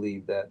Gnostics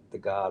believe that the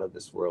God of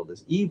this world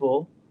is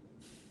evil.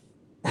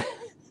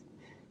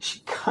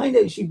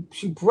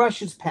 She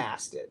brushes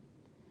past it,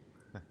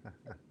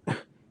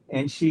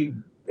 and she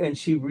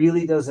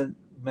really doesn't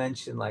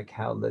mention like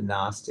how the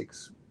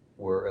Gnostics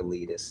were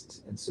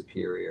elitist and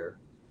superior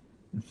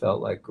and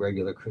felt like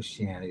regular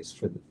Christianity is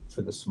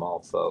for the small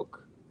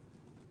folk,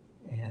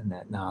 and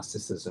that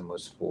Gnosticism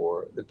was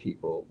for the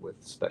people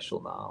with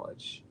special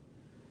knowledge.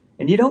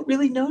 And you don't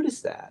really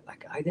notice that.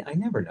 Like I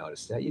never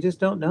noticed that. You just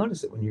don't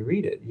notice it when you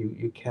read it.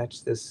 You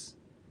catch this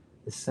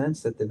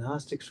sense that the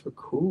Gnostics were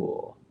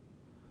cool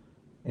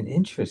and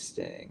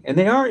interesting, and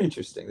they are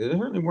interesting. They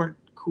certainly weren't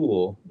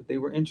cool, but they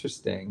were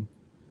interesting,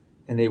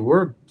 and they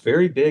were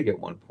very big at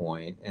one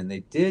point, and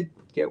they did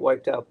get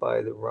wiped out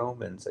by the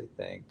Romans, I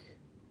think.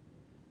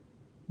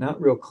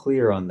 Not real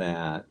clear on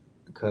that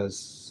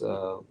because,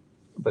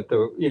 but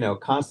the you know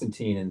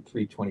Constantine in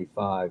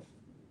 325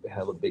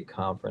 held a big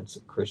conference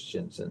of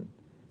Christians and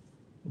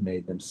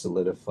made them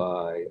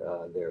solidify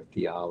their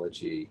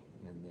theology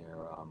and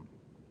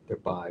their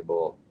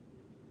Bible,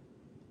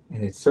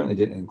 and it certainly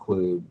didn't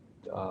include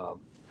uh,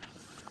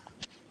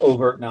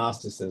 overt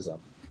Gnosticism.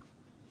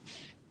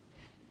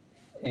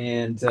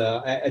 And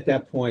at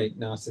that point,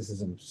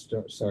 Gnosticism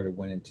started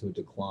went into a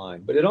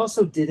decline, but it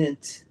also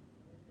didn't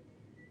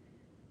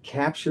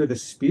capture the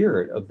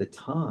spirit of the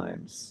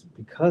times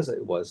because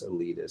it was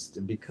elitist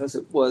and because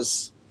it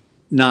was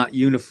not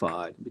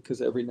unified,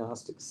 because every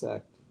Gnostic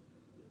sect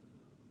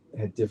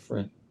had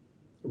different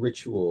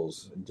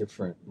rituals and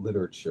different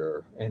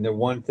literature. And the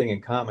one thing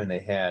in common they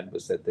had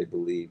was that they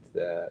believed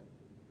that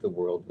the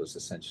world was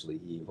essentially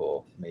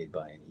evil, made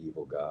by an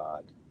evil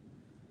God,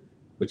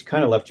 which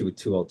kind of left you with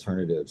two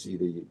alternatives.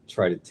 Either you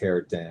try to tear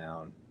it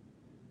down,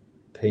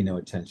 pay no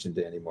attention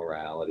to any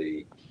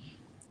morality,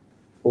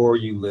 or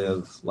you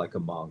live like a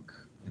monk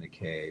in a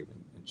cave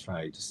and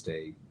try to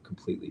stay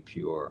completely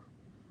pure,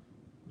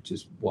 which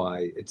is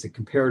why it's a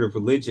comparative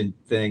religion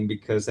thing,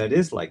 because that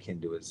is like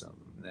Hinduism,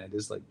 that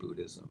is like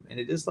Buddhism, and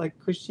it is like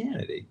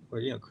Christianity,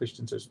 where you know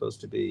Christians are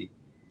supposed to be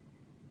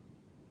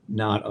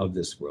not of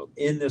this world,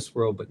 in this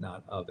world, but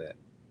not of it.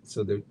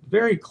 So they're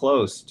very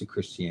close to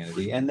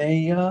Christianity, and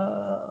they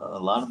a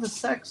lot of the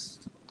sects,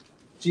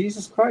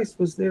 Jesus Christ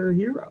was their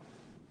hero.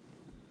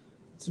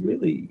 It's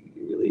really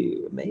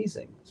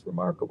amazing. It's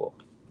remarkable.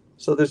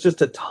 So there's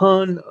just a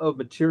ton of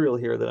material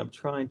here that I'm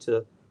trying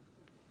to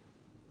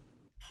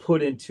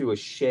put into a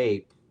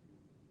shape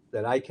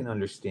that I can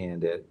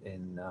understand it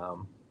and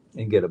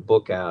get a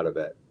book out of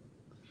it.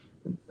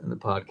 And the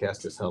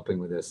podcast is helping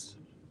with this.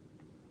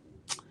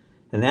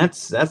 And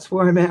that's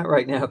where I'm at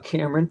right now,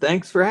 Cameron.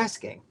 Thanks for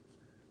asking.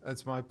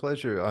 That's my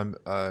pleasure.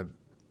 I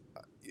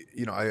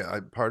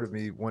part of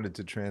me wanted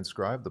to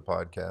transcribe the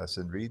podcast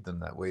and read them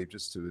that way,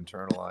 just to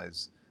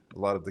internalize a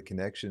lot of the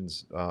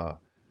connections.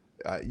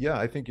 Yeah,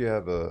 I think you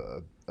have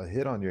a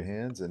hit on your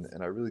hands,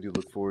 and I really do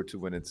look forward to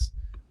when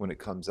it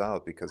comes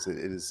out, because it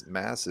is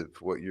massive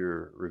what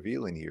you're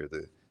revealing here.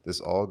 This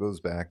all goes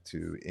back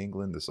to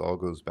England. This all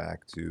goes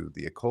back to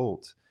the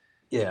occult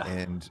Yeah,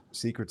 and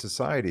secret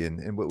society,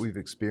 and what we've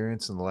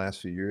experienced in the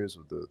last few years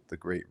with the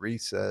Great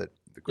Reset,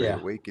 the Great yeah,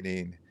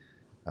 Awakening,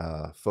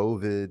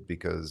 FOVID,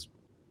 because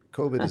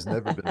COVID has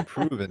never been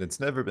proven. It's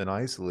never been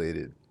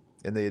isolated.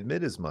 And they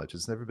admit as much.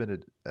 It's never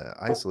been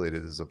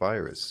isolated as a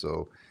virus.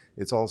 So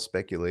it's all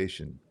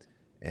speculation.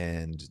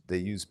 And they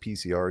use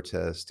PCR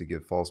tests to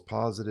give false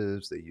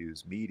positives. They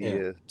use yeah,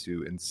 media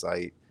to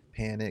incite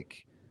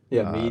panic.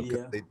 Yeah, 'Cause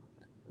media. they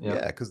Yep.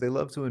 yeah, because they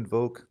love to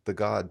invoke the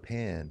god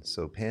Pan.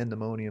 So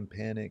pandemonium,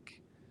 panic,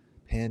 Good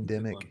one.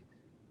 pandemic.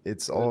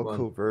 It's Good all one.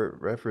 covert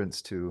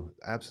reference to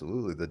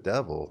absolutely the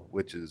devil,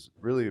 which is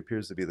really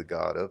appears to be the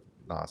god of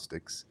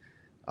Gnostics,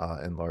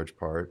 in large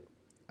part.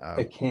 Uh,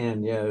 It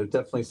can, yeah, there's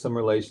definitely some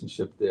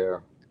relationship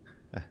there.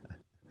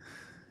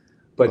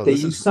 But well, they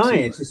this use is super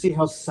science. You see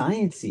how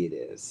sciencey it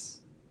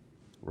is.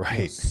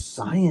 right.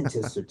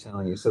 Scientists are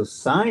telling you. So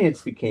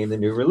science became the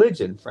new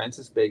religion.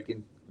 Francis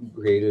Bacon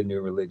created a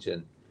new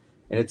religion,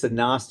 and it's a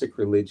Gnostic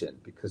religion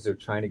because they're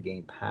trying to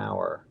gain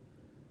power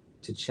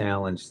to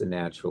challenge the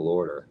natural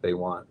order. They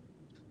want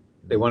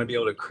to be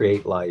able to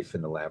create life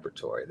in the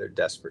laboratory. They're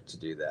desperate to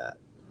do that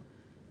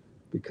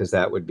because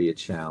that would be a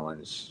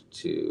challenge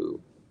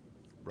to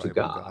Rival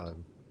God.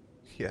 god.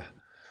 Yeah.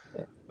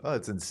 Oh,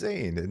 it's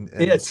insane, and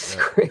It's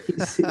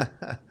crazy.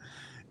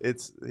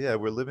 it's yeah,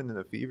 we're living in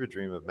a fever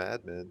dream of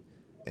madmen,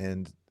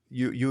 and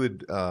you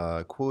had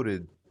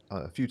quoted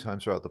a few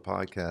times throughout the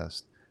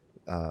podcast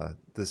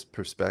this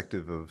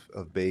perspective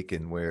of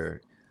Bacon,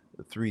 where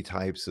three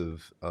types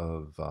of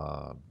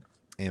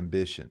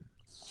ambition.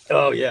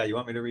 Oh yeah, you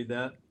want me to read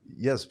that?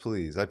 Yes,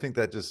 please. I think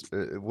that just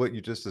what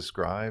you just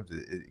described,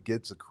 it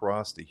gets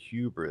across the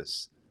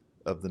hubris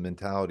of the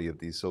mentality of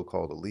these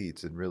so-called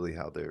elites, and really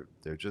how they're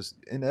just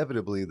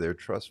inevitably they're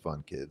trust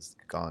fund kids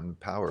gone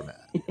power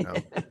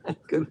mad.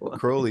 Good one.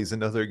 Crowley's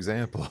another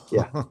example.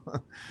 Yeah,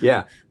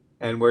 yeah.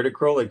 And where did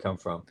Crowley come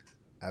from?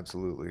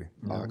 Absolutely.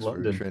 Oxford,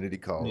 London. Trinity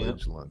Yeah.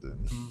 College, London.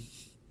 Mhm.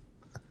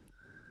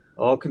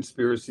 All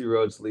conspiracy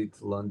roads lead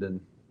to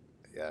London.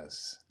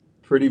 Yes.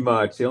 Pretty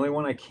much. The only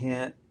one I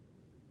can't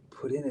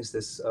put in is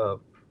this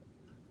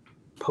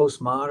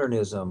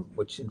postmodernism,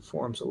 which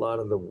informs a lot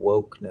of the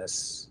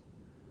wokeness.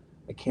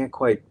 I can't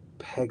quite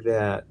peg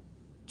that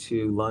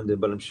to London,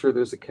 but I'm sure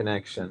there's a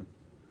connection.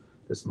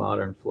 This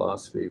modern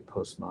philosophy,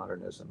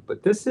 postmodernism.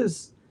 But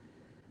this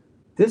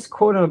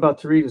quote I'm about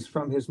to read is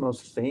from his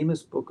most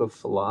famous book of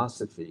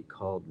philosophy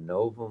called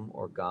Novum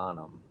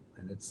Organum.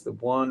 And it's the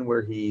one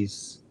where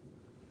he's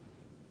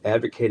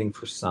advocating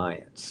for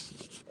science.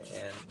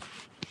 And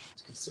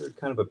it's considered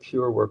kind of a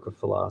pure work of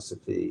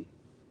philosophy.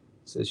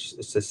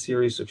 It's a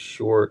series of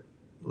short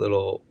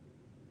little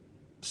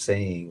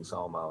sayings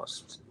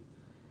almost.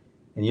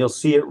 And you'll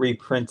see it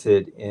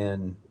reprinted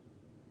in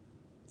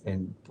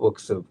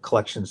books of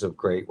collections of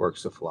great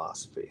works of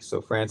philosophy.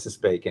 So Francis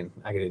Bacon,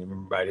 I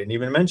didn't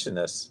even mention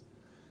this,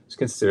 is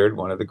considered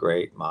one of the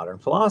great modern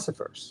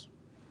philosophers.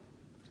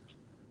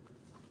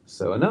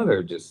 So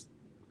another just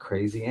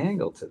crazy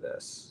angle to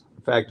this.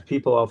 In fact,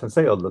 people often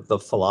say, "Oh, the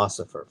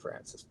philosopher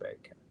Francis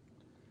Bacon."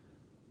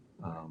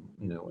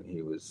 When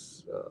he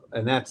was,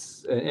 and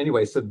that's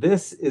anyway. So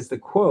this is the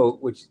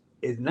quote, which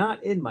is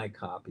not in my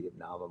copy of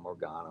Novum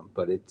Organum,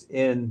 but it's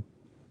in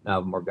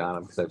Novum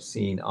Organum because I've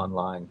seen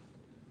online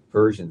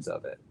versions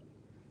of it.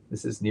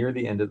 This is near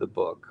the end of the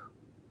book,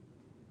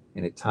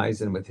 and it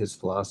ties in with his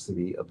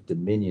philosophy of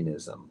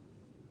dominionism.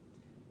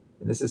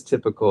 And this is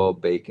typical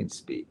Bacon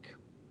speak.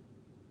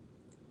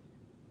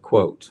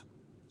 Quote,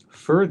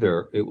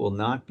 further, it will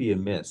not be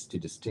amiss to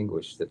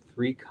distinguish the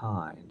three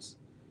kinds,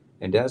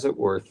 and as it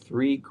were,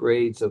 three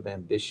grades of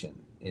ambition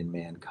in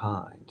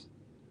mankind.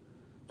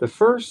 The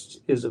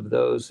first is of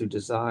those who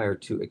desire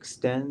to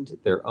extend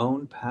their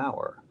own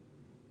power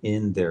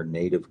in their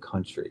native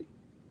country,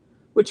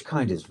 which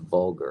kind is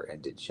vulgar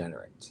and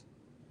degenerate.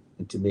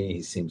 And to me,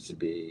 he seems to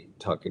be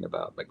talking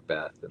about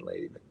Macbeth and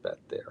Lady Macbeth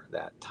there,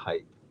 that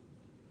type.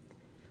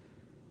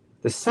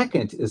 The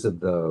second is of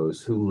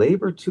those who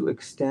labor to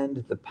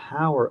extend the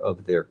power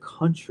of their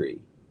country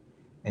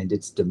and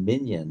its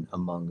dominion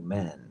among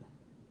men.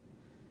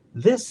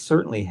 This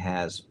certainly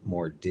has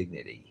more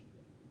dignity.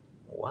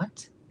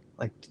 What?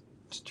 Like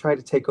to try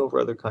to take over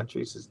other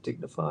countries is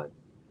dignified?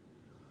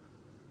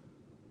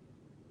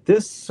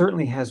 This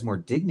certainly has more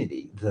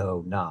dignity,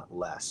 though not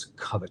less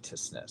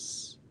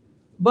covetousness.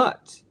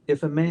 But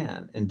if a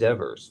man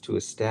endeavors to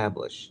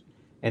establish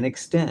and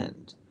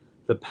extend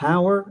the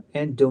power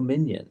and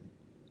dominion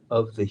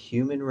of the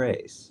human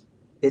race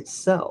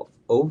itself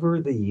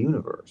over the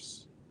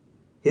universe,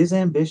 his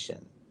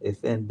ambition,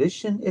 if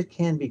ambition it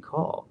can be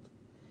called,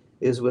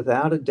 is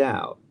without a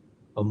doubt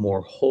a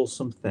more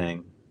wholesome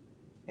thing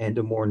and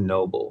a more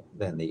noble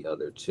than the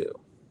other two.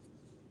 Wow.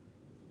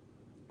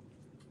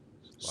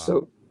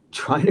 So,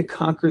 trying to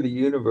conquer the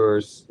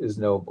universe is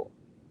noble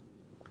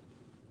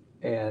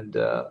and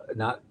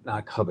not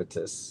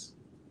covetous.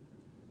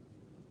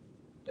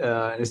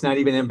 And it's not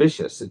even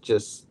ambitious. It's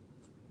just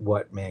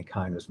what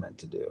mankind was meant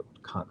to do: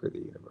 conquer the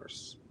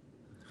universe.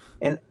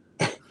 And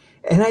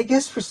and I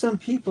guess for some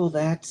people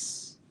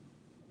that's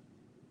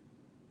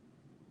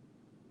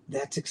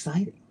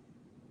exciting,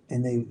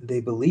 and they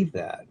believe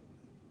that.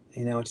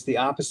 It's the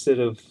opposite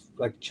of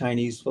like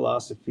Chinese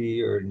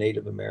philosophy or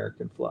Native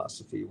American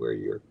philosophy, where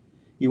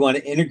you want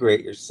to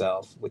integrate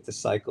yourself with the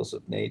cycles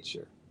of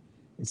nature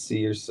and see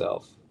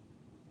yourself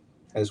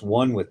as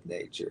one with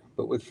nature.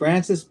 But with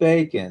Francis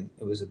Bacon,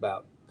 it was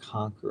about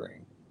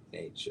conquering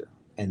nature,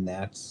 and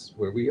that's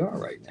where we are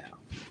right now.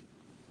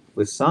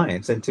 with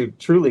science. And to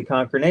truly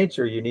conquer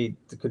nature, you need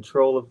the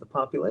control of the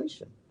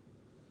population.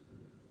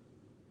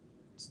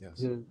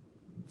 Yes. To,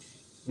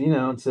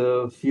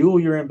 to fuel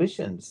your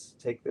ambitions,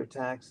 take their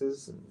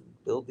taxes and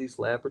build these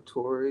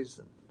laboratories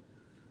and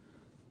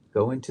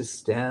go into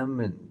STEM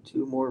and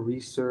do more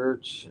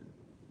research. And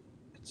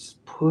it's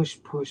push,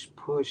 push,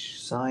 push,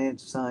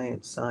 science,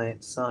 science,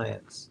 science,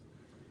 science.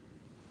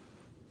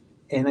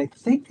 And I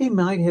think they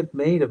might have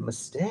made a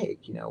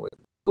mistake, with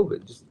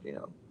COVID. Just,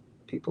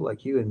 people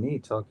like you and me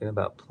talking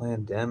about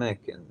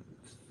pandemic and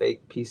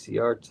fake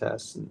PCR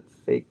tests and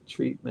fake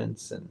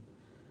treatments and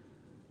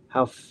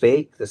how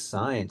fake the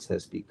science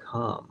has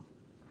become.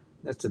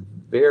 That's a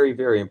very,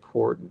 very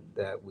important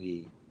that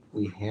we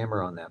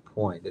hammer on that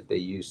point, that they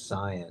use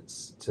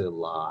science to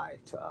lie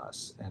to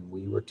us. And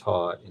we were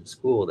taught in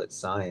school that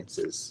science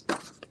is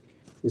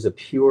a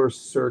pure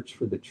search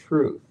for the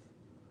truth.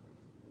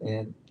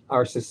 And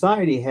our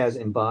society has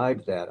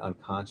imbibed that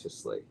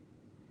unconsciously.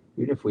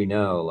 Even if we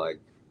know, like,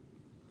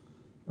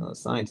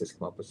 scientists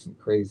come up with some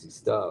crazy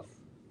stuff,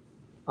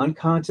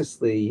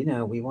 unconsciously,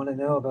 we want to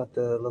know about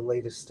the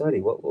latest study.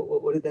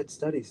 What did that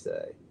study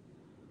say?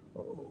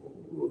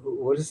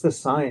 What does the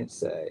science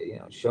say?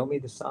 Show me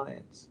the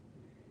science.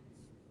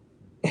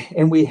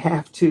 And we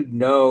have to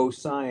know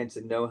science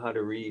and know how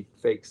to read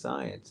fake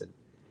science,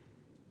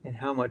 and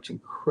how much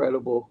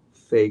incredible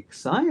fake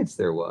science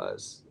there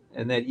was.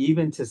 And that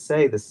even to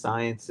say the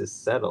science is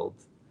settled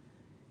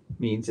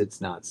means it's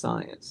not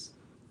science,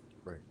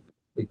 Right.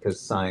 because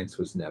science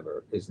is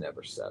never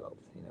settled.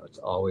 It's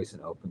always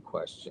an open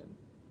question.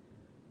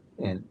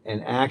 And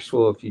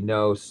actual, if you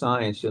know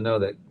science, you'll know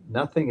that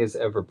nothing is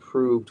ever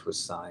proved with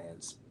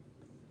science.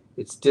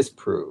 It's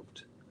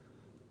disproved.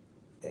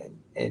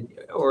 And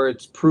or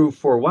it's proved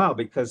for a while,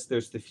 because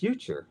there's the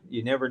future.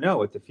 You never know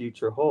what the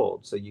future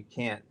holds, so you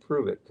can't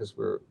prove it, because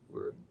we're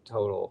in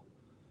total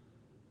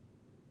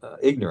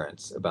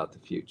ignorance about the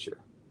future.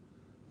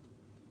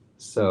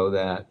 So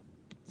that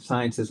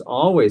science is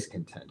always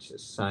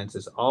contentious. Science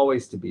is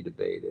always to be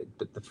debated.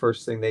 But the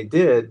first thing they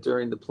did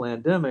during the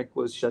pandemic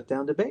was shut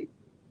down debate,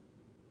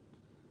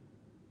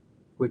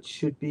 which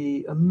should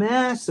be a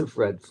massive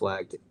red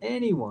flag to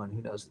anyone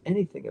who knows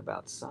anything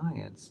about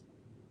science.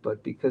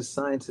 But because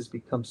science has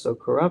become so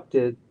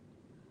corrupted,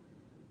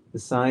 the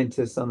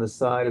scientists on the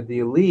side of the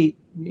elite,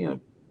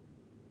 didn't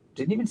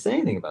even say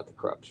anything about the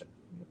corruption.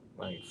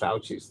 I mean,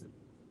 Fauci's the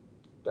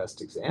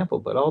best example,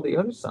 but all the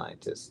other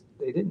scientists,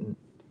 they didn't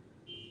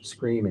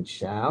scream and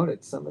shout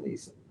at some of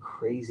these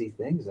crazy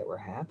things that were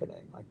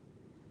happening, like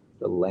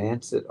the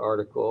Lancet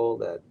article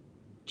that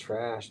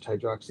trashed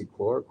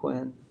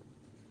hydroxychloroquine,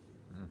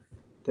 Mm.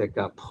 that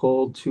got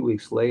pulled 2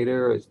 weeks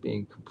later as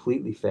being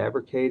completely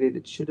fabricated.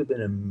 It should have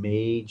been a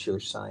major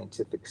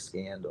scientific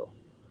scandal.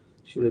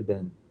 Should have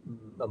been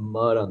a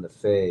mud on the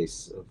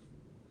face of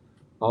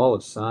all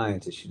of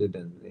science. It should have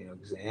been,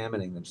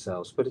 examining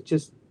themselves. But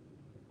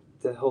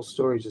the whole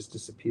story just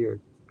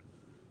disappeared.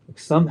 Like,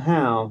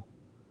 somehow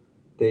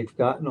they've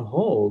gotten a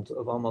hold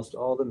of almost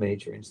all the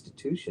major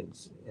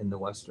institutions in the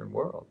Western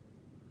world.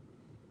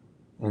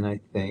 And I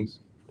think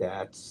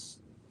Yes.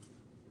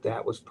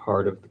 that was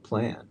part of the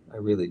plan. I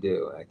really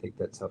do. I think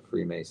that's how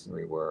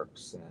Freemasonry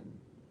works,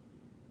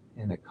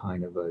 and a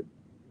kind of a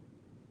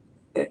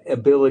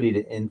ability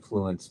to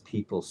influence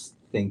people's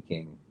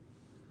thinking,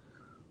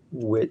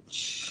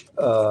 which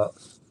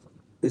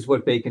is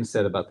what Bacon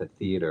said about the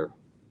theater.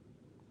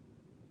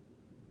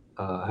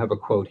 I have a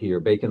quote here.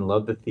 Bacon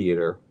loved the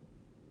theater,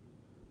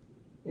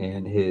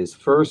 and his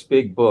first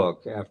big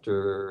book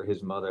after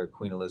his mother,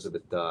 Queen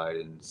Elizabeth, died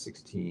in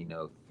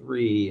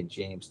 1603 and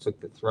James took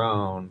the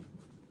throne,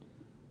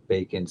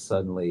 Bacon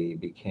suddenly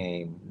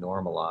became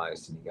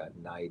normalized and he got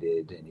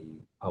knighted, and he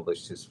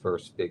published his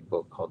first big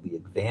book called The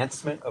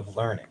Advancement of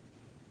Learning.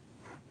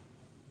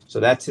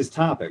 So that's his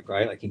topic,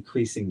 right? Like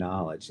increasing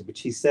knowledge,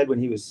 which he said when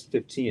he was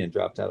 15 and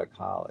dropped out of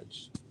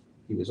college.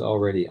 He was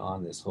already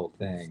on this whole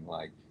thing,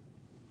 like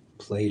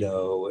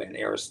Plato and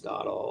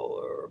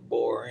Aristotle are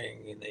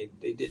boring and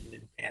they didn't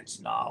advance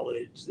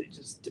knowledge, they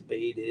just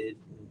debated.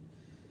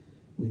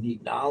 We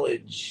need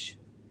knowledge.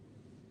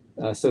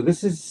 So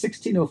this is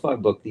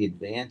 1605 book, The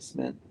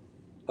Advancement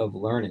of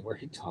Learning, where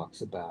he talks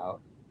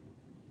about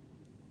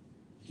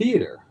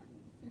theater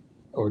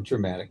or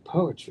dramatic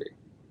poetry.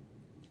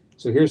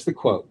 So here's the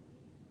quote: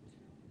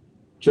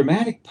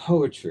 dramatic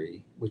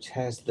poetry, which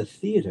has the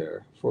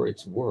theater for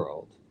its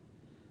world,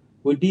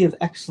 would be of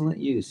excellent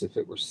use if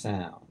it were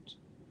sound,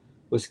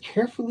 was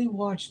carefully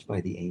watched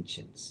by the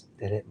ancients,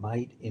 that it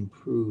might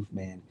improve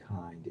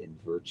mankind in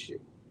virtue.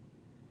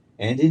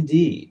 And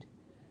indeed,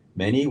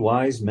 many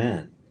wise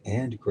men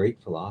and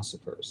great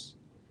philosophers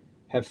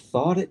have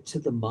thought it to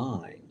the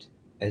mind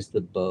as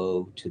the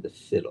bow to the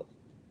fiddle.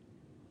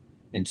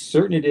 And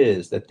certain it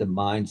is that the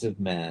minds of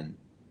men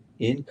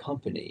in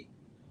company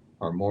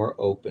are more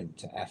open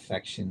to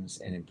affections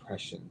and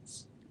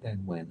impressions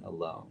than when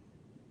alone.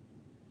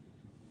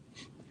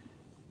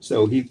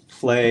 So he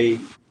play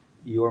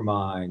your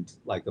mind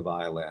like a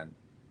violin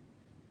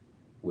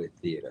with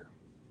theater.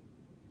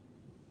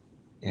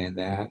 And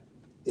that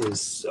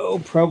is so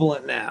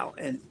prevalent now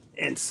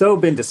and so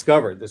been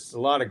discovered. There's a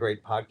lot of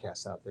great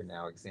podcasts out there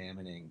now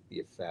examining the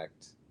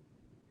effect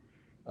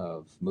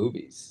of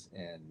movies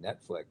and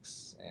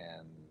Netflix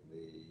and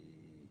the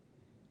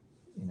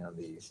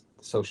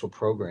social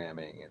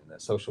programming and the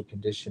social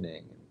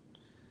conditioning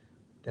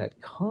that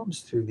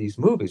comes through these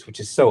movies, which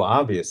is so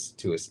obvious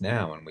to us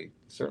now. And we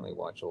certainly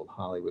watch old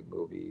Hollywood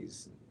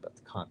movies about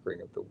the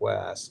conquering of the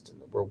West and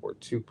the World War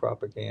II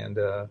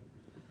propaganda.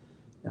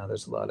 Now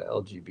there's a lot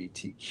of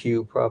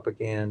LGBTQ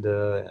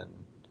propaganda and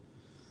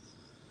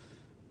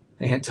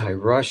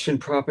anti-Russian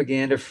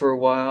propaganda for a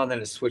while. And then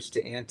it switched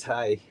to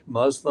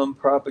anti-Muslim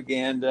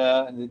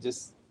propaganda, and then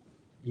just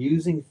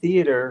using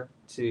theater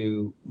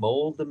to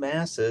mold the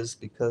masses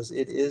because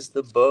it is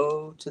the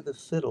bow to the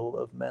fiddle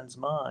of men's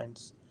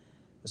minds,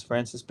 as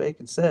Francis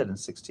Bacon said in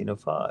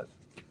 1605.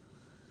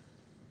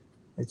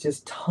 It's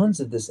just tons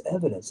of this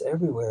evidence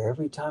everywhere.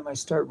 Every time I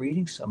start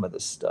reading some of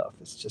this stuff,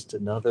 it's just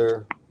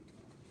another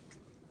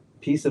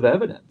piece of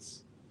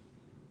evidence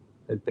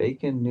that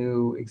Bacon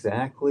knew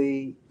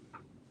exactly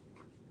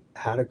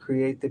how to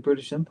create the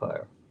British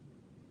Empire.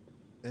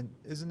 And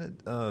isn't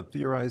it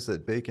theorized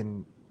that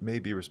Bacon may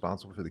be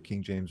responsible for the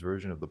King James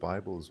version of the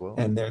Bible as well?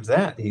 And there's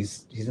that.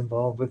 He's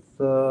involved with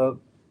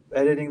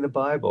editing the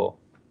Bible.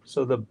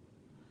 So the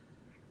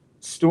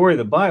story of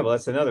the Bible,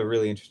 that's another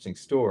really interesting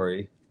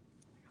story.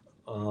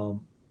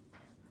 Um,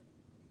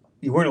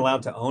 you weren't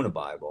allowed to own a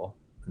Bible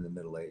in the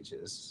Middle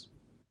Ages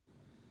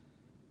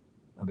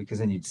because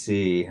then you'd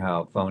see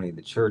how phony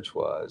the church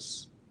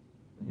was.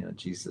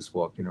 Jesus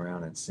walking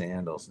around in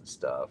sandals and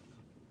stuff.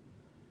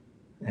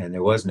 And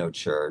there was no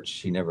church.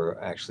 He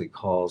never actually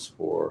calls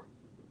for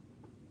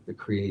the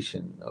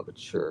creation of a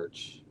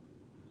church.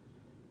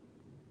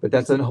 But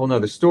that's a whole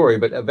nother story.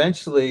 But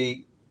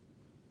eventually,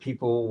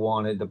 people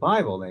wanted the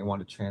Bible. They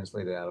wanted to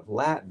translate it out of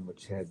Latin,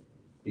 which had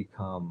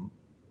become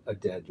a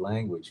dead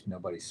language.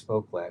 Nobody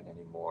spoke Latin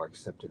anymore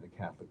except in the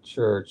Catholic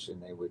Church.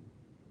 And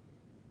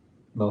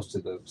most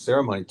of the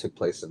ceremony took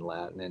place in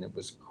Latin, and it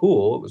was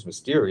cool. It was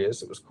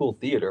mysterious. It was cool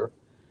theater.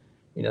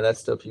 That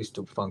stuff used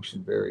to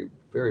function very,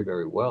 very,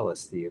 very well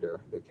as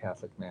theater, the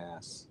Catholic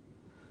Mass.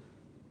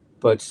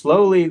 But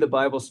slowly the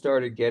Bible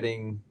started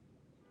getting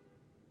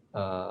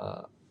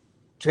uh,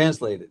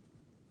 translated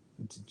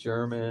into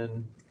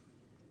German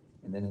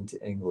and then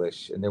into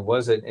English. And there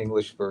was an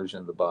English version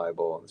of the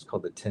Bible. It's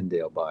called the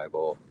Tyndale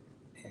Bible.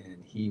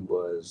 And he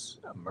was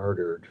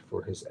murdered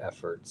for his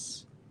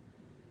efforts.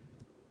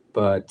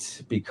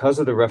 But because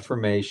of the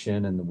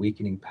Reformation and the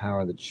weakening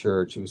power of the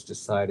church, it was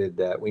decided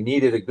that we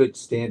needed a good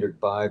standard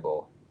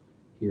Bible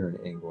here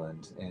in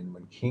England. And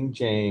when King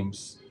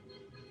James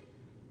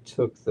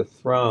took the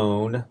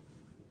throne,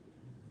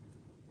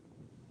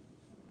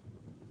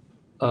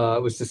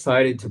 it was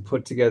decided to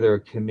put together a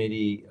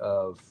committee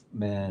of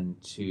men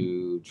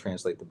to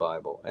translate the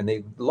Bible. And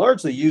they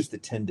largely used the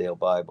Tyndale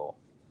Bible.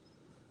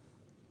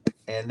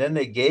 And then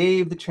they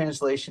gave the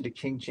translation to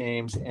King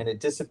James, and it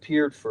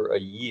disappeared for a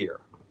year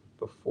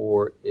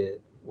before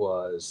it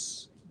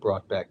was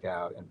brought back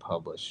out and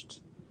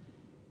published.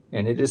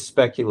 And it is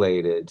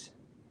speculated,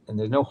 and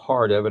there's no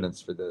hard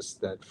evidence for this,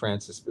 that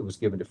it was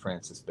given to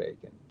Francis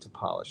Bacon to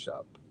polish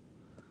up.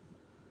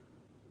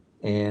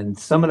 And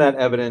some of that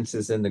evidence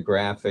is in the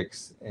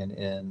graphics and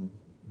in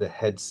the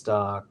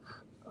headstock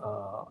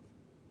uh,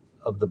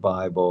 of the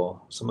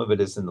Bible. Some of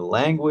it is in the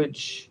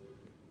language,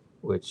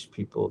 which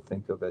people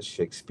think of as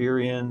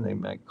Shakespearean. They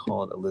might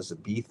call it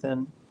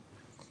Elizabethan.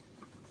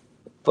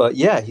 But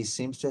yeah, he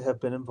seems to have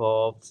been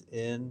involved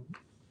in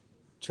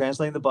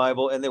translating the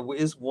Bible. And there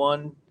is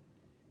one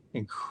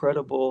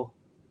incredible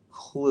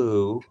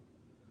clue,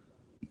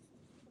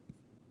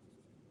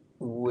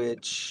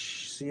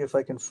 which, see if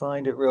I can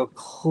find it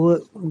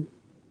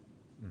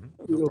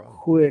No real problem.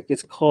 quick.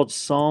 It's called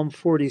Psalm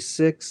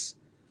 46.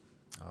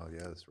 Oh,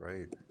 yes,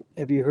 right.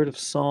 Have you heard of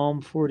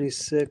Psalm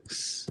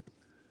 46?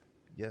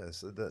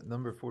 Yes, that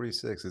number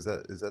 46, is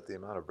that the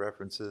amount of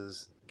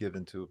references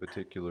given to a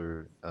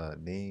particular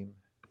name?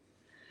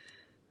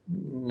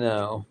 No,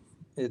 No,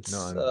 it's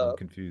I'm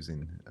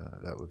confusing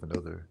that with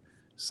another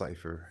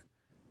cipher.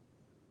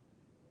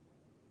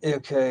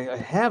 okay. I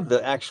have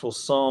the actual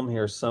psalm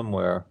here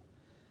somewhere.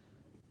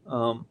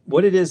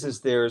 What it is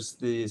there's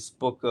this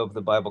book of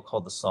the Bible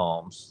called the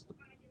Psalms,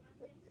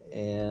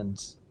 and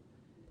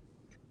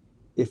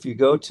if you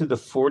go to the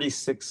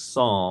 46th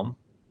Psalm,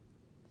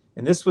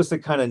 and this was the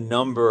kind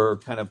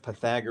of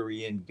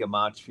Pythagorean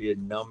gematria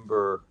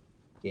number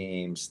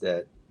games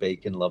that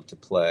Bacon loved to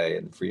play,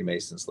 and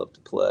Freemasons loved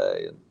to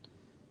play, and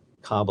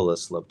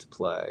Kabbalists loved to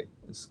play.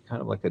 It's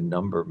kind of like a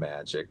number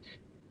magic.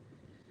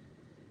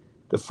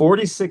 The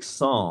 46th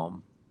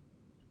Psalm,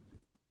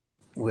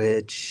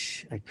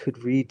 which I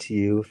could read to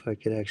you if I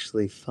could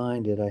actually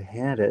find it. I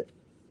had it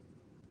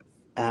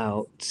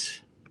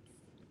out.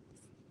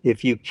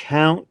 If you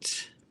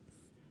count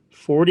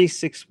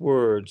 46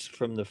 words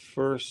from the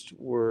first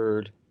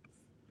word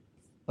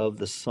of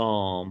the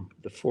psalm,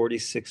 the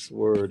 46th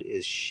word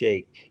is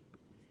shake.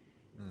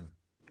 Mm.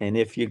 And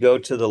if you go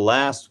to the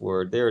last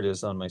word, there it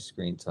is on my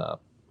screen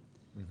top.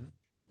 Hmm.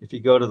 If you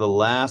go to the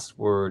last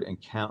word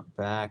and count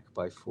back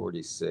by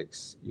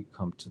 46, you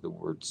come to the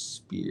word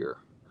spear.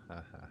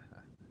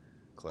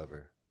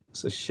 Clever.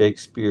 So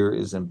Shakespeare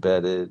is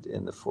embedded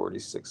in the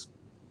 46th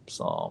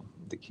Psalm,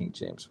 the King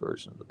James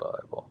Version of the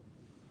Bible.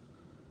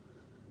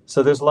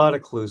 So there's a lot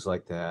of clues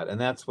like that,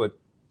 and that's what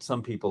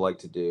some people like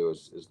to do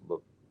is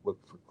look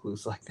for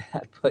clues like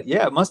that. But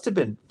yeah, it must have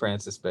been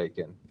Francis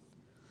Bacon.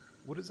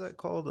 What is that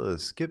called? A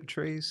skip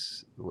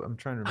trace? I'm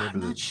trying to I'm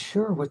remember not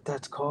sure what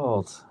that's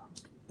called.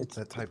 It's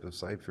that type of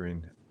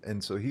ciphering.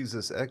 And so he's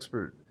this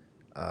expert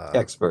uh,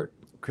 expert.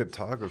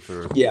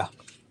 cryptographer Yeah.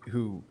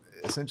 who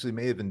essentially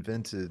may have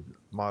invented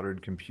modern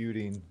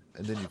computing.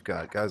 And then you've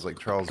got guys like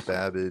Charles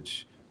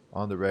Babbage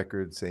on the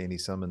record saying he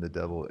summoned the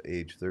devil at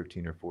age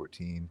 13 or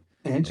 14.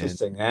 And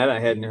Interesting. That I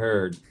hadn't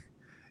heard.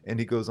 and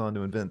he goes on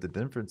to invent the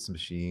difference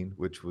machine,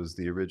 which was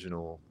the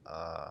original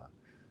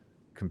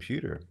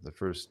computer, the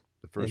first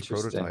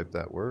Interesting. prototype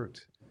that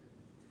worked.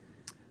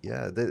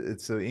 Yeah,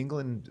 it's so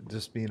England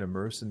just being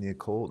immersed in the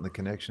occult and the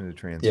connection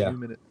to Yeah.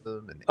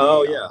 transhumanism and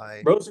Oh yeah. AI. Oh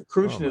my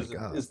Rosicrucianism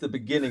God. is the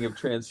beginning of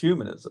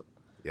transhumanism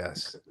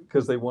Yes.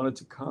 because they wanted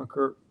to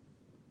conquer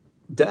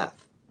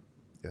death.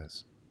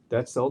 Yes.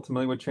 That's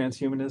ultimately what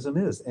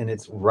transhumanism is. And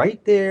it's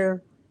right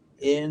there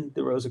in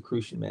the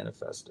Rosicrucian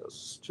manifestos,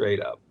 straight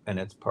up. And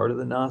it's part of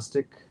the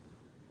Gnostic,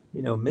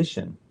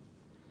 mission.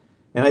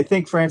 And I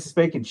think Francis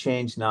Bacon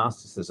changed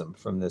Gnosticism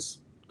from this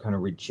kind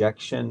of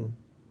rejection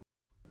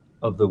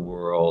of the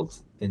world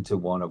into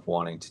one of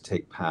wanting to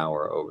take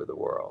power over the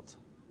world.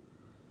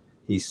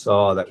 He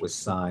saw that with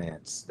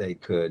science they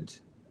could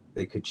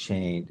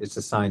change. It's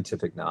a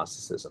scientific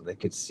Gnosticism. They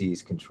could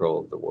seize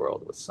control of the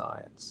world with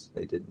science.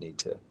 They didn't need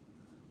to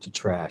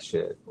trash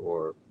it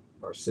or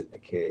sit in a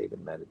cave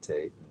and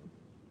meditate and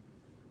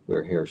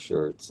wear hair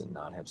shirts and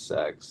not have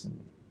sex and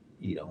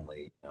eat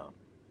only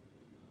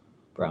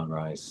brown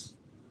rice.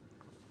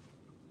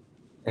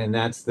 And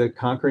that's the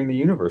conquering the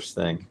universe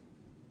thing.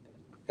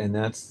 And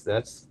that's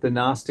the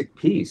Gnostic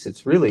piece.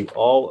 It's really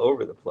all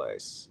over the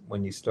place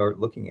when you start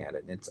looking at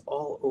it, and it's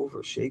all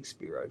over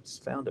Shakespeare. I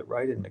just found it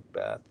right in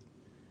Macbeth.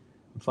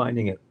 I'm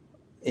finding it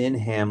in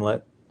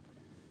Hamlet,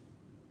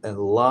 and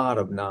a lot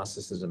of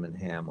Gnosticism in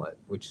Hamlet,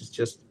 which is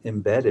just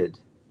embedded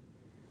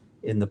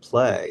in the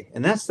play.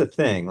 And that's the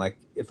thing. Like,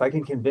 if I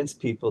can convince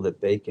people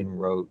that Bacon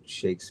wrote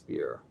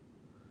Shakespeare,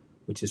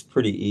 which is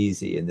pretty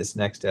easy, and this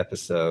next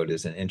episode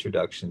is an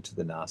introduction to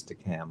the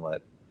Gnostic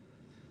Hamlet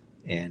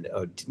and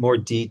a more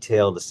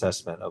detailed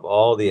assessment of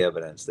all the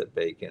evidence that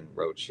Bacon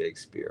wrote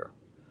Shakespeare.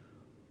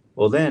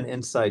 Well, then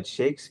inside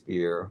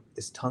Shakespeare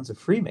is tons of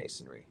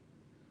Freemasonry.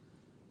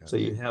 So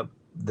Yes. you have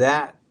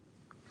that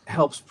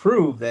helps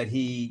prove that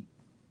he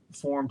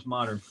formed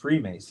modern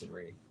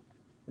Freemasonry.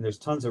 And there's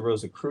tons of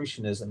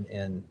Rosicrucianism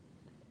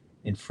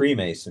in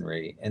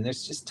Freemasonry, and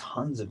there's just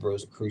tons of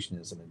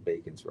Rosicrucianism in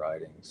Bacon's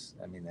writings.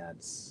 I mean,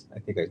 I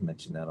think I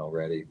mentioned that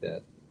already.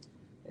 That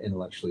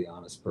intellectually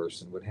honest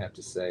person would have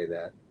to say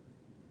that.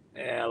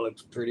 Yeah, it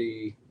looks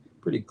pretty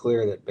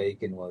clear that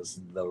Bacon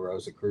was the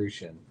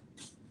Rosicrucian.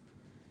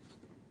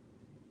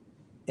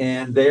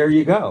 And there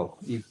you go.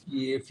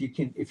 If you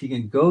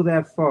can go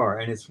that far,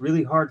 and it's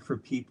really hard for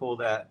people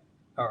that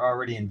are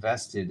already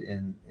invested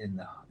in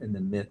the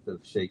myth of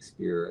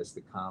Shakespeare as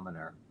the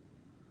commoner,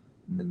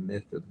 in the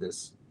myth of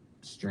this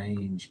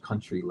strange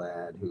country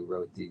lad who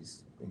wrote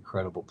these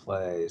incredible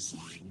plays.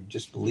 And you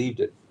just believed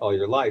it all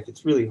your life.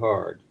 It's really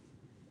hard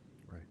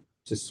Right.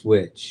 to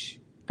switch.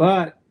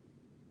 But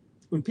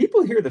when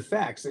people hear the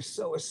facts, they're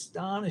so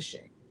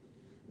astonishing.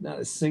 Not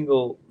a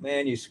single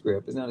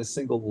manuscript, there's not a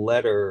single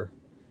letter.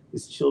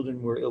 His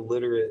children were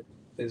illiterate.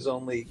 There's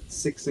only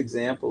 6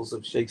 examples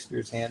of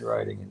Shakespeare's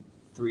handwriting, and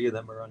 3 of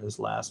them are on his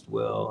last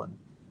will, and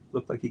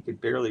looked like he could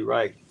barely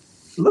write.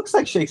 It looks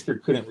like Shakespeare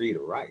couldn't read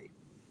or write,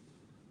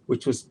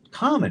 which was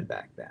common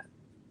back then.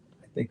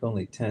 I think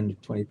only 10 to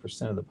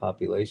 20% of the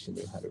population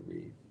knew how to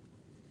read.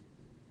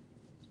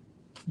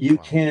 You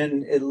Wow.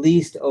 can at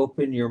least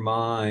open your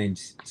mind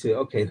to,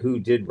 okay, who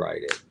did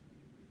write it?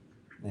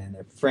 And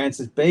if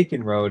Francis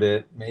Bacon wrote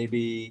it,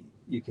 maybe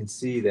you can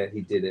see that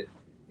he did it.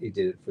 He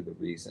did it for the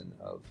reason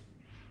of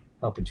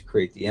helping to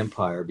create the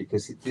empire,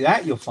 because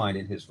that you'll find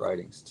in his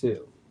writings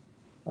too,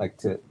 like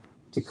to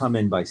come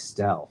in by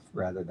stealth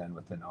rather than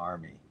with an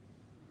army.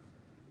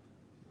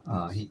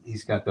 Yes.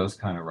 He's got those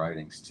kind of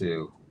writings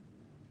too,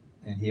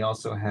 and he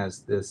also has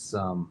this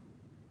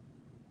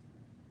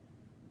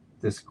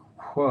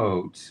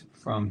quote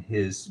from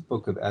his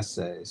book of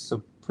essays.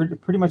 So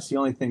pretty much the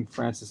only thing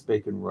Francis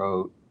Bacon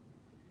wrote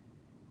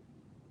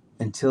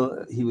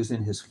until he was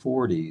in his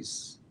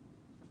 40s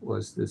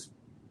was this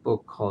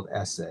book called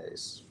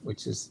Essays,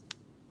 which is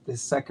the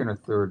second or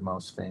third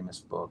most famous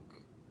book.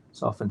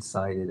 It's often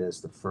cited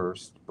as the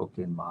first book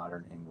in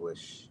modern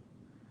English.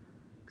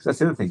 Because that's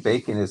the other thing.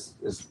 Bacon is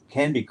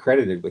can be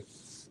credited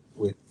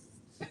with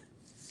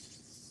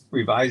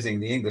revising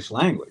the English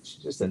language.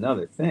 Just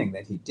another thing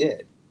that he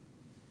did.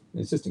 And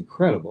it's just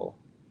incredible.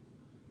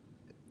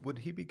 Would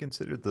he be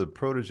considered the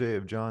protege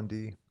of John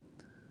Dee?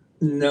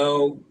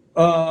 No,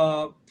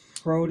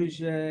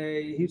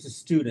 protege. He was a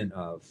student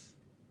of.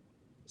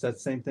 Is that the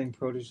same thing,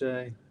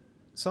 protege?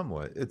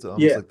 Somewhat. It's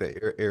almost Yeah. like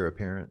the heir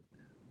apparent.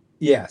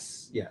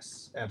 Yes,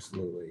 yes,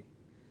 absolutely.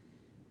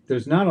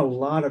 There's not a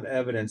lot of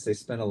evidence they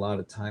spent a lot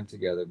of time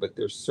together, but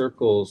there's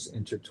circles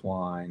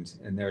intertwined,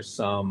 and there's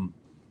some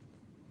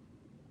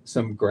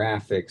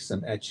graphics,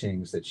 some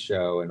etchings that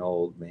show an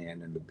old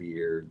man in the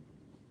beard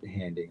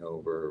handing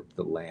over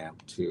the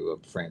lamp to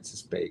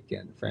Francis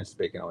Bacon. Francis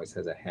Bacon always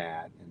has a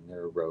hat, and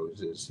there are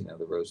roses,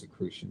 the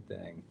Rosicrucian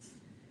thing.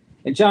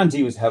 And John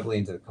Dee was heavily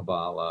into the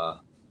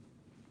Kabbalah,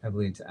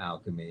 heavily into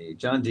alchemy.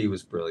 John Dee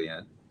was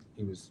brilliant.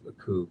 He was a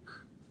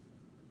kook,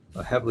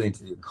 heavily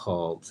into the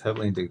occult,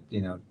 heavily into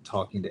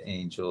talking to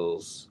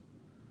angels.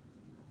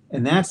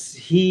 And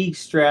he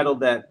straddled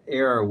that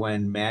era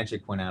when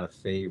magic went out of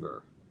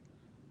favor,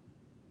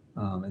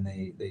 and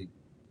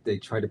they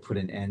tried to put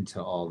an end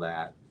to all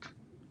that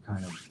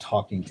kind of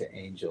talking to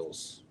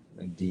angels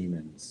and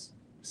demons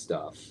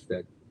stuff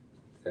that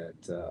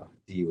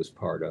Dee was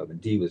part of, and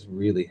Dee was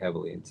really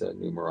heavily into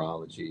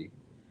numerology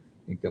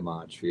and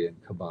gematria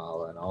and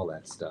Kabbalah and all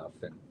that stuff,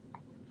 and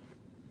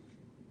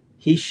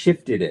he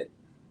shifted it,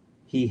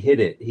 he hit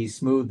it, he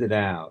smoothed it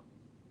out,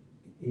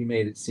 he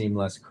made it seem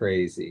less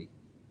crazy,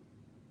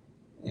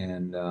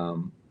 and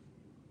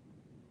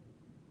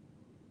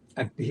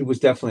he was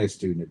definitely a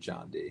student of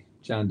John Dee.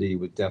 John Dee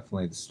was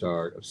definitely the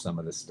start of some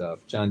of this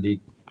stuff. John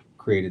Dee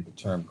created the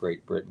term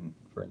Great Britain,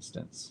 for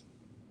instance,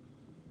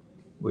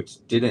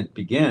 which didn't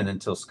begin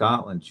until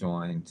Scotland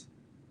joined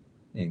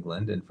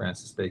England, and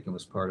Francis Bacon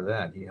was part of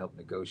that. He helped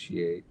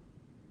negotiate,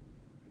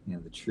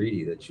 the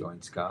treaty that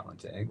joined Scotland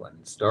to England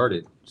and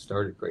started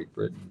Great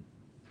Britain.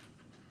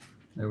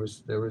 There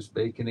was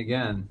Bacon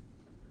again,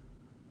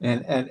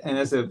 and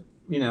as a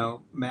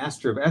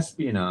master of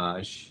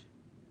espionage,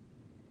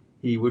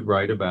 he would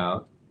write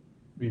about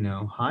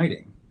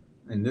hiding.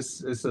 And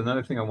this is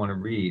another thing I want to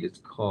read.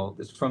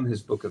 It's from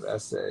his book of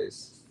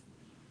essays.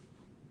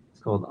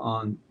 It's called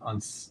on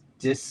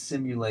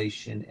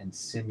Dissimulation and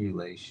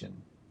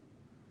Simulation.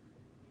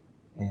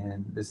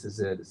 And this is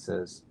it. It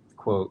says,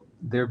 quote,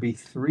 "There be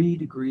 3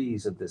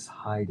 degrees of this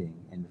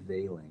hiding and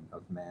veiling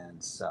of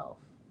man's self.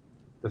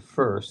 The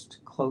first,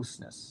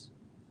 closeness,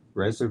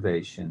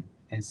 reservation,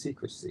 and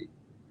secrecy,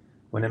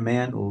 when a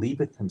man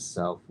leaveth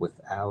himself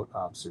without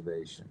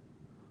observation,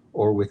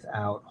 or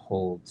without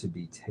hold to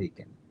be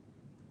taken,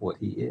 what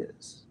he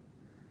is.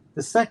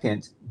 The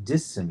second,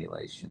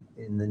 dissimulation,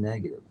 in the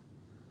negative,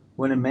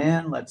 when a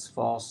man lets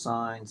fall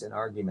signs and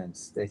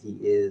arguments that he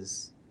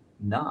is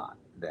not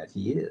that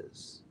he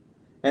is.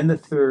 And the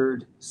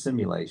third,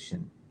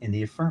 simulation, in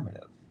the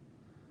affirmative,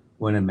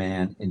 when a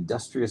man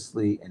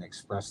industriously and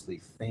expressly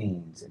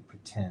feigns and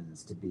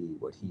pretends to be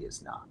what he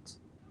is not."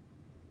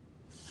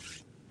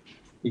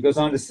 He goes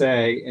on to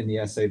say in the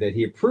essay that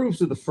he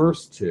approves of the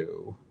first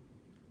two,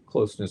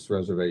 closeness,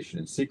 reservation,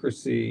 and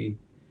secrecy,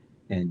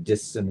 and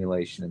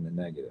dissimulation in the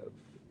negative.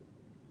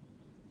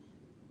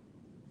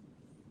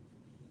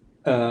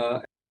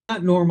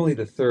 Not normally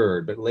the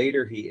third, but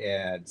later he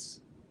adds,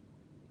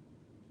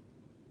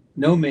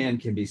 "No man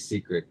can be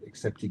secret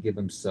except to give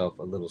himself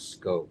a little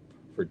scope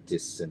for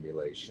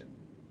dissimulation,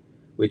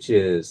 which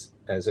is,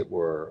 as it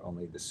were,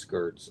 only the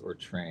skirts or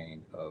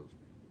train of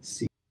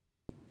secret."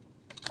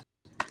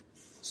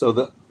 So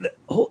the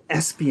whole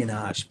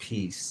espionage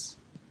piece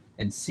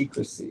and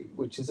secrecy,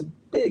 which is a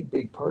big,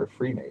 big part of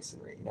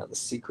Freemasonry, the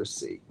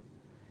secrecy.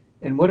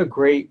 And what a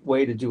great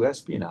way to do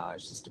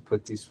espionage is to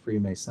put these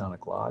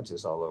Freemasonic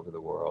lodges all over the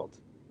world,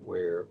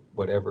 where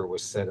whatever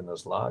was said in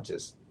those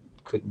lodges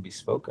couldn't be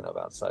spoken of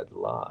outside the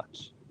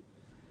lodge.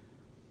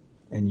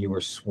 And you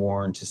were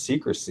sworn to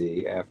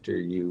secrecy after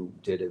you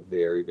did a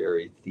very,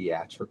 very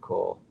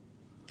theatrical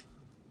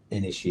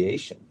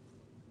initiation,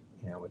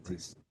 with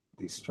these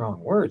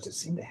strong words that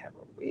seem to have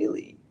a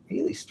really,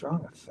 really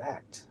strong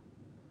effect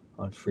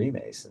on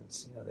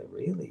Freemasons. That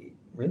really,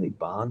 really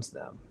bonds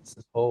them. It's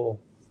this whole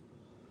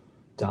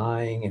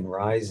dying and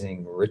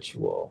rising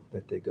ritual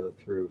that they go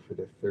through for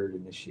their third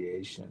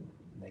initiation.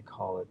 And they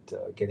call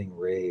it getting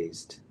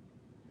raised,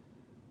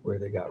 where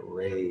they got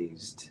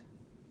raised.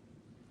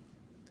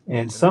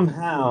 And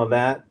somehow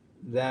that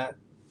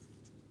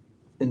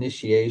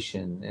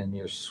initiation, and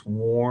you're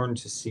sworn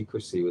to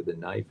secrecy with a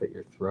knife at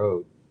your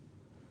throat,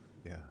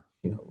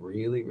 Yeah.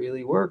 really,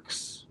 really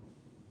works.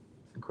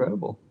 It's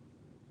incredible.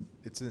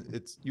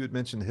 It's you had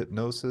mentioned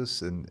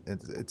hypnosis, and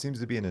it seems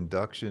to be an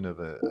induction of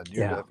a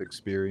near Yeah. death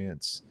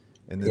experience,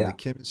 and then the Yeah.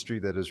 chemistry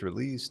that is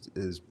released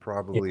is Yeah.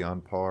 probably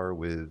on par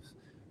with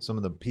some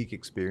of the peak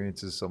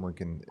experiences someone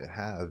can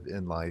have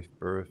in life: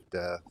 birth,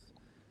 death,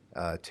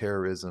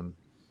 terrorism,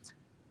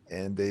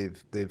 and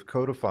they've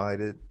codified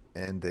it,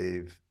 and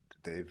they've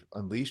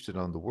unleashed it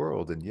on the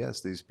world. And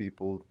yes, these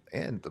people,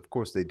 and of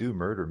course they do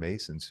murder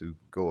Masons who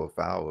go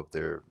afoul of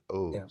their Yeah.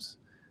 oaths.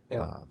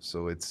 Yeah.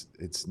 So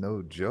it's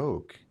no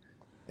joke,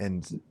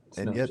 and It's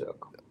and no yet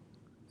joke.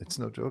 it's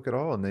no joke at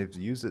all, and they've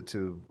used it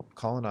to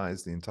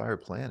colonize the entire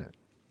planet.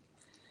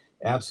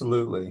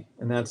 Absolutely.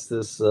 And that's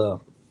this,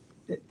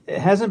 it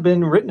hasn't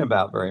been written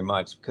about very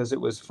much because it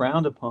was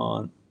frowned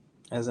upon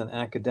as an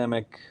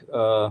academic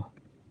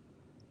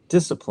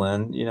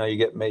discipline, you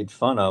get made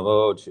fun of.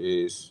 Oh,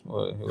 geez,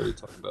 what are you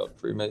talking about?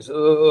 Freemasons?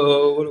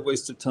 Oh, what a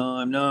waste of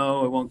time.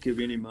 No, I won't give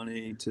you any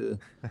money to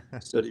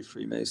study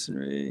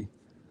Freemasonry.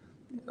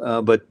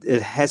 But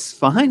it has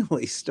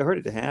finally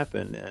started to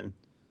happen. And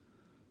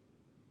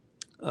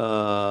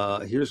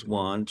here's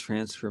one: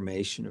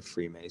 Transformation of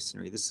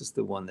Freemasonry. This is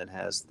the one that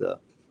has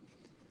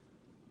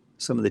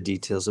some of the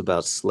details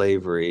about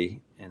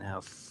slavery and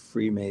how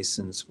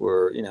Freemasons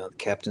were, the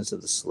captains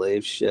of the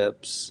slave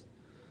ships.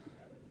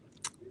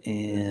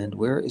 And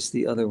where is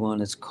the other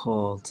one? It's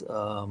called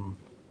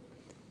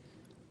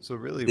So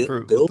really,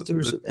 for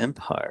Builders of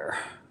Empire.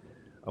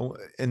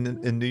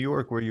 in New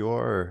York, where you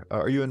are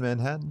you in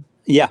Manhattan?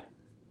 Yeah,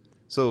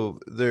 So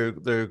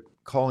they're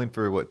calling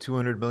for what,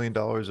 $200 million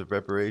of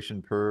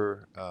reparation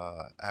per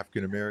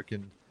African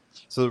American.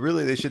 So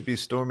really, they should be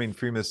storming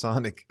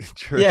Freemasonic yeah.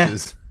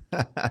 churches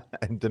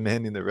and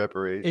demanding the It's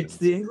reparations.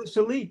 the English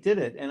elite did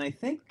it, and I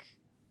think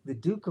the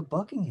Duke of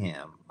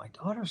Buckingham. My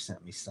daughter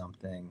sent me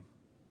something.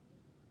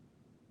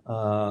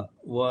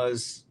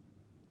 Was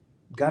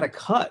got a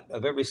cut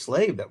of every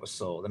slave that was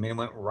sold. I mean, it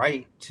went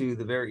right to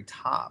the very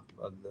top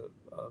of the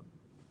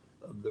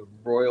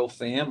royal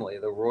family,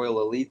 the royal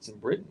elites in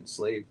Britain.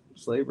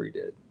 Slavery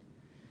did.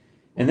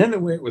 And then the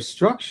way it was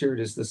structured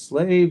is the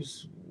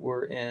slaves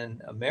were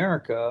in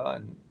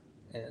America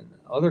and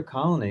other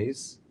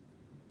colonies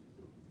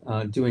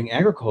doing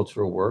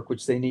agricultural work,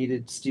 which they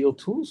needed steel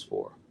tools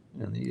for.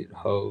 They needed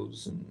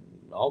hoes and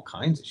all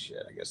kinds of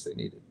shit. I guess they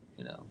needed,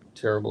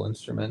 terrible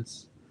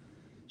instruments,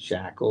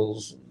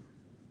 shackles.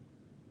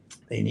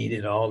 They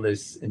needed all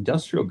this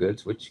industrial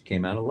goods, which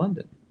came out of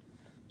London.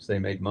 So they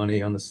made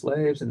money on the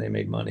slaves and they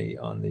made money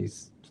on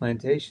these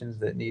plantations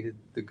that needed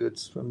the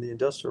goods from the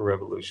Industrial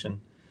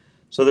Revolution.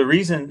 So the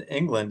reason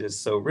England is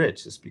so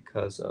rich is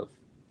because of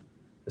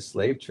the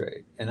slave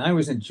trade. And I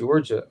was in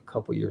Georgia a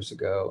couple years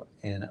ago,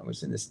 and I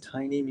was in this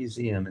tiny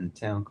museum in a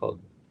town called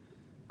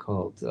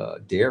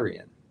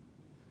Darien.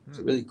 It's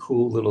a Hmm. really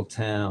cool little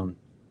town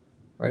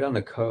right on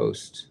the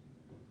coast,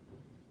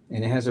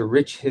 and it has a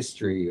rich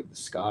history of the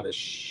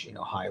Scottish,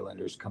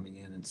 Highlanders coming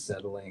in and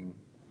settling.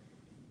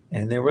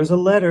 And there was a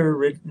letter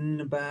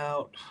written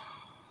about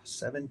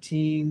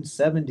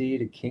 1770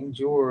 to King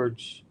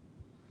George.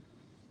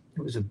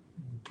 It was a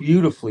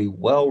beautifully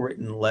well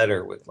written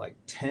letter with like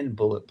 10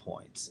 bullet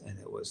points. And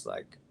it was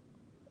like,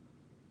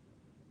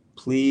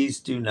 please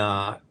do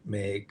not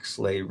make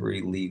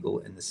slavery legal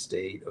in the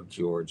state of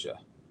Georgia.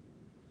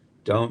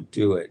 Don't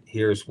do it.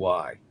 Here's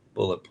why.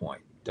 Bullet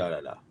point, da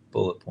da da,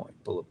 bullet point,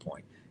 bullet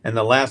point. And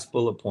the last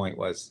bullet point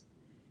was,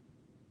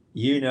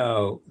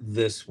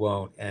 this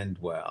won't end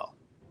well.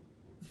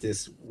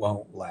 This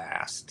won't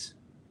last.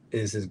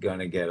 This is going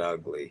to get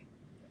ugly.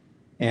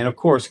 And of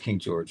course, King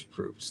George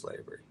approved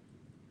slavery.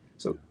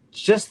 So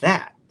just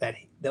that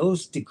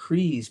those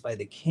decrees by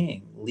the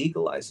king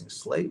legalizing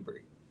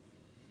slavery.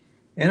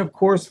 And of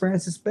course,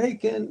 Francis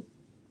Bacon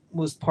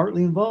was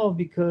partly involved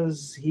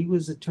because he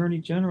was Attorney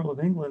General of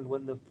England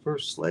when the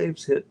first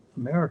slaves hit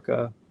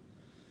America.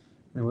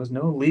 There was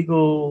no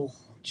legal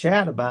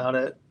chat about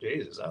it.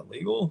 Jesus, is that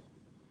legal?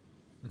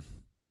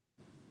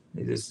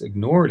 They just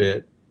ignored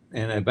it.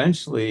 And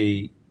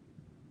eventually,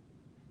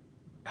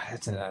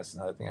 that's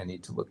another thing I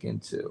need to look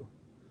into.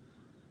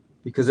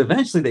 Because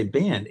eventually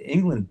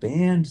England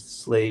banned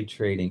slave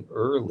trading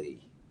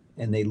early.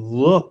 And they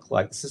look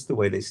like this is the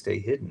way they stay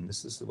hidden.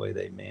 This is the way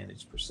they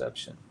manage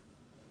perception.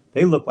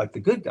 They look like the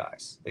good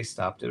guys. They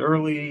stopped it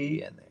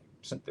early and they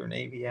sent their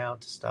navy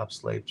out to stop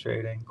slave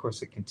trading. Of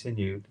course, it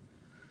continued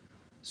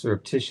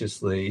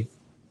surreptitiously.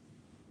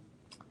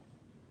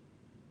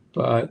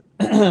 But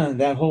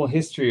that whole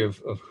history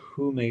of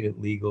who made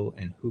it legal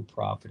and who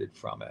profited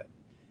from it.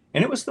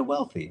 And it was the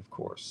wealthy, of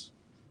course.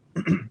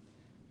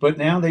 But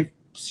now they've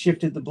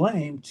shifted the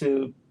blame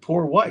to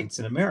poor whites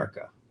in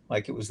America,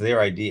 like it was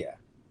their idea.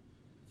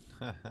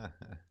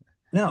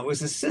 No, it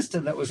was a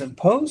system that was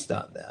imposed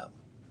on them.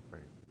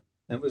 Right.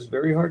 And it was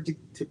very hard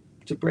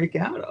to break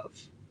out of,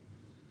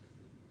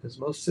 as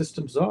most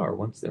systems are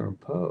once they're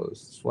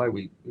imposed. That's why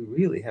we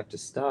really have to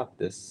stop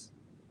this,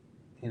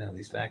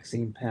 these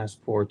vaccine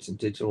passports and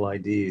digital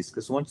IDs,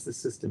 because once the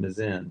system is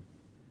in,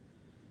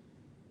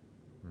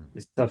 Hmm.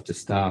 it's tough to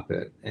stop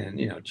it. And,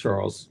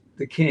 Charles,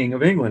 the King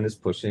of England, is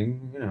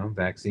pushing,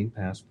 vaccine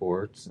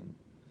passports and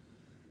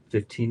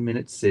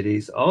 15-minute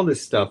cities. All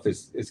this stuff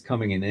is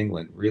coming in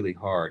England really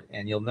hard.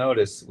 And you'll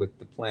notice with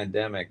the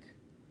pandemic,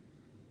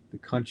 the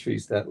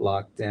countries that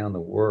locked down the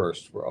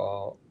worst were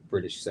all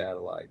British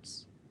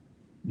satellites.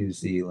 New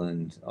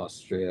Zealand,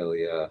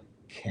 Australia,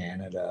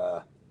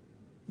 Canada.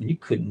 And you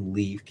couldn't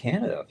leave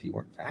Canada if you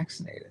weren't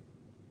vaccinated.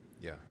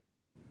 Yeah.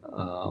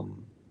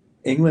 Um,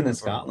 England and Or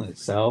Scotland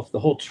itself, the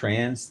whole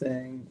trans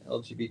thing, yeah.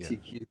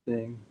 LGBTQ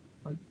thing,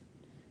 like,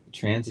 the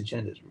trans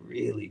agenda is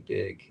really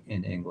big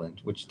in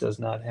England, which does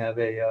not have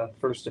a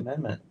First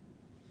Amendment.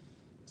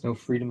 There's no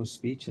freedom of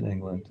speech in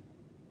England.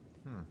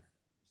 Hmm.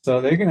 So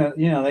they're gonna,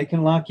 they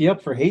can lock you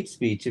up for hate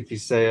speech if you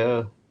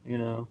say, you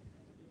know,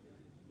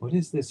 what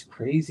is this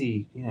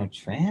crazy,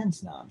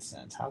 trans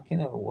nonsense? How can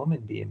a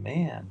woman be a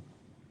man?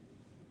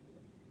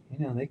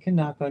 They can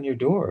knock on your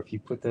door if you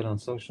put that on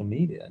social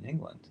media in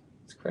England.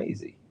 It's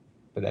crazy,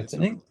 but that's It's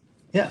in a England.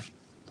 Yeah,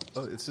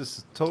 it's just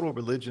a total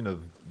religion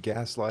of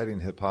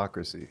gaslighting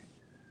hypocrisy.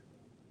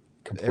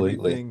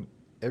 completely. Everything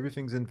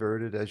everything's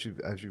inverted as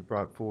you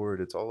brought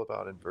forward. It's all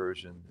about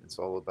inversion. It's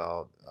all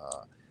about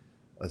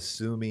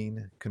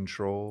assuming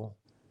control,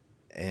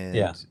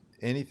 Yeah, and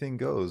anything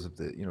goes.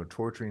 If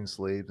torturing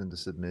slaves into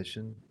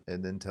submission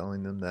and then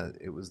telling them that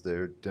it was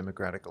their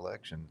democratic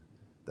election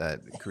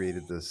that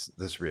created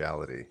this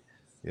reality,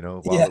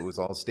 while yeah. it was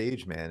all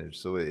stage managed.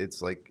 So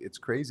it's like it's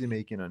crazy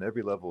making on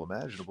every level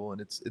imaginable,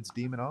 and it's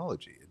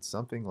demonology. It's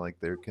something like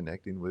they're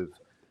connecting with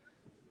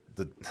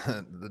the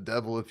the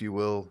devil, if you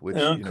will, which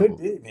It could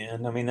be,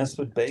 man. I mean, that's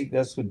what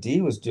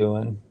Dee was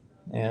doing,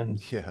 and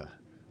yeah,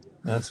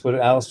 that's what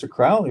Aleister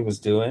Crowley was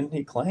doing.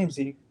 He claims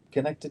he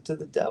connected to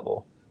the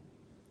devil.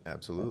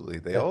 absolutely,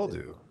 they That, all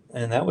do.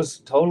 and that was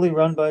totally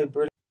run by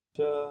British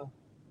uh,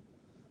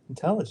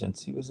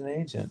 intelligence. He was an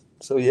agent.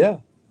 So yeah,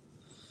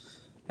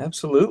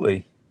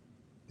 absolutely.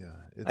 Yeah,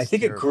 I it's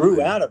think it grew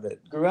terrifying. out of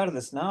it. Grew out of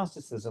this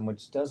Gnosticism,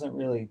 which doesn't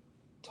really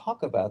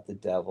talk about the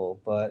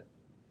devil, but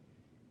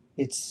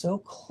it's so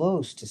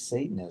close to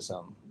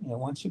Satanism.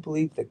 Once you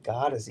believe that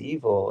God is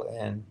evil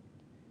and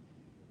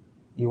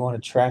you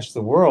want to trash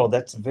the world,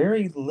 that's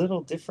very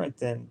little different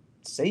than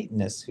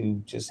Satanists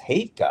who just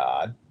hate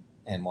God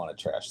and want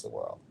to trash the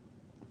world.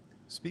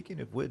 Speaking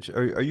of which,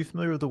 are you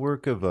familiar with the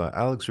work of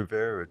Alex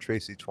Rivera or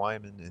Tracy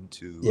Twyman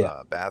into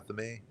Yeah,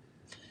 Baphomet?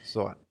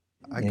 So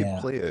I could yeah,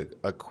 play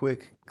a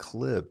quick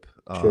clip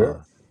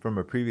sure. from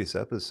a previous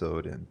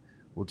episode, and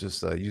we'll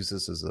just use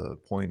this as a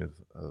point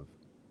of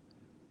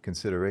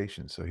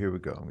consideration. So here we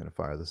go. I'm going to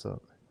fire this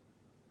up.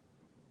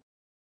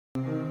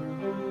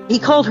 He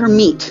called her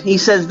meat. He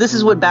says this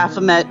is what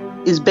Baphomet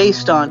is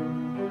based on.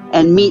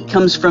 And meat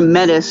comes from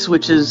metis,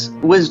 which is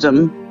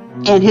wisdom.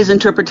 And his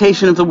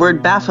interpretation of the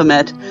word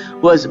Baphomet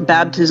was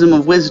baptism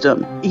of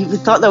wisdom. He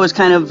thought that was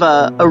kind of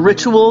a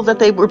ritual that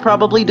they were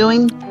probably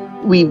doing.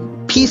 We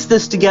pieced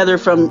this together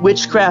from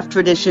witchcraft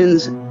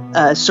traditions,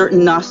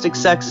 certain Gnostic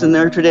sects and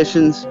their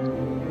traditions.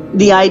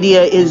 The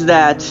idea is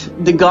that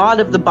the God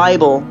of the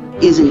Bible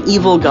is an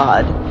evil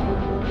God.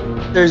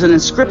 There's an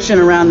inscription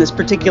around this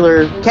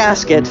particular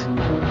casket.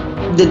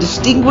 The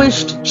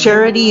distinguished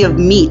charity of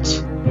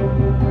meat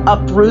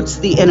uproots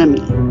the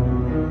enemy.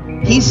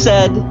 He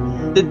said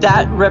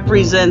that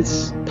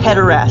represents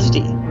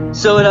pederasty.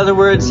 So in other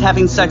words,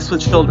 having sex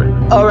with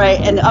children. All right,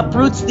 and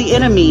uproots the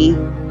enemy.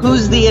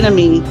 Who's the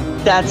enemy?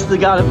 That's the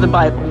God of the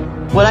Bible.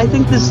 What I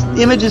think this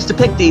image is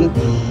depicting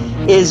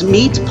is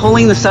meat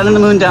pulling the sun and the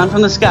moon down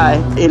from the sky,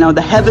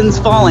 the heavens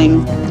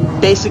falling,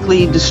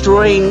 basically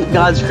destroying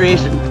God's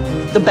creation.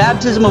 The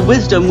baptism of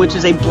wisdom, which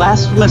is a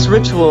blasphemous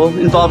ritual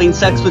involving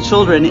sex with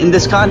children in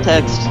this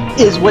context,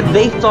 is what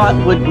they thought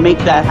would make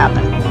that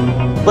happen.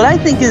 What I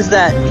think is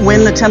that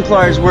when the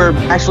Templars were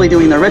actually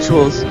doing their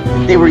rituals,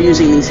 they were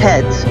using these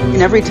heads.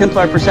 In every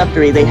Templar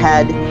preceptory, they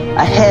had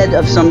a head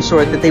of some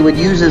sort that they would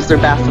use as their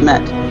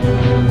Baphomet.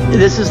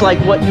 This is like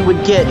what you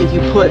would get if you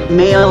put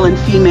male and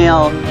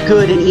female,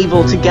 good and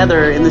evil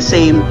together in the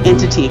same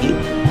entity.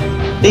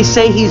 They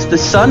say he's the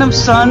sun of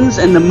suns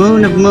and the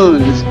moon of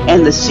moons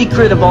and the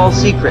secret of all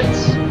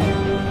secrets.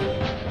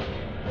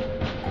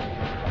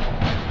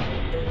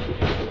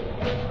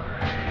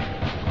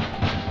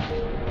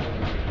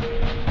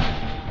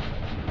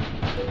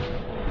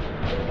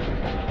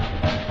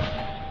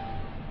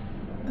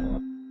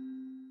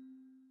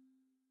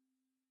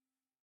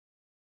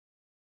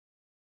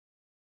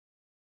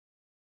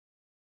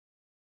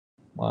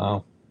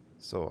 Wow.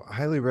 So I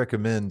highly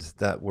recommend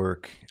that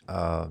work.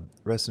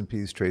 Rest in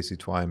peace, Tracy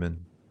Twyman.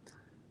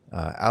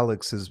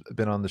 Alex has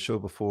been on the show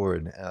before,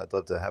 and I'd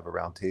love to have a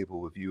round table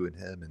with you and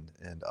him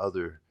and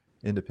other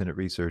independent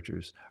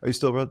researchers. Are you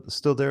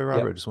still there,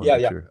 Robert? Yep. I just want to Yeah,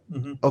 make yeah. sure.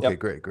 Okay, Yep.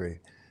 great, great.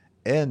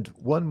 And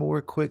one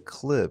more quick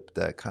clip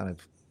that kind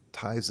of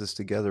ties this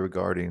together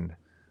regarding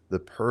the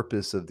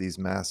purpose of these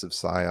massive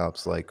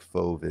psyops like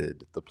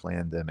FOVID, the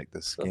plandemic, the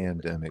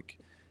scandemic,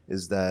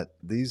 is that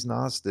these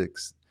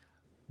Gnostics,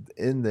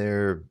 in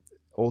their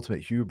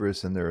ultimate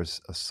hubris and their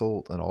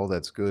assault on all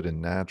that's good and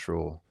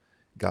natural,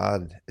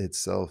 God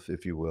itself,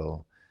 if you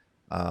will,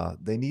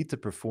 they need to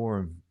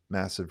perform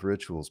massive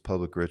rituals,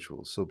 public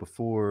rituals. So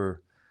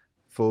before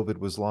FOVID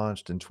was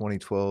launched in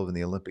 2012 in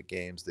the Olympic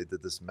Games, they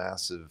did this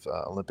massive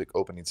Olympic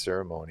opening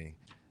ceremony.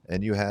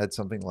 And you had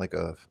something like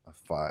a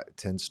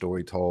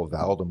 10-story tall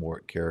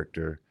Voldemort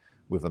character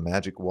with a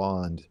magic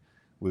wand,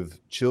 with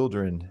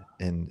children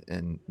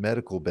in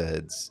medical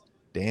beds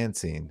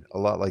dancing, a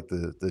lot like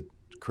the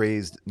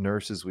crazed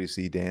nurses we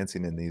see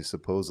dancing in these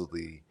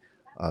supposedly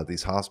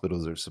these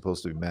hospitals are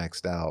supposed to be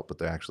maxed out, but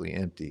they're actually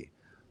empty.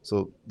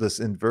 So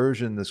this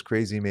inversion, this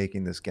crazy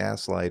making, this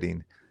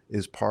gaslighting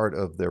is part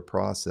of their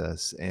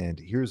process. And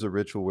here's a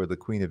ritual where the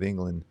Queen of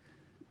England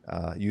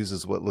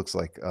uses what looks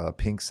like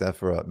pink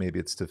Sephiroth, maybe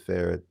it's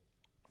Teferet,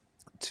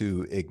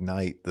 to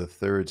ignite the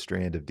third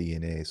strand of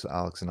DNA. So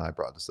Alex and I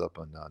brought this up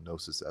on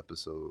Gnosis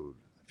episode,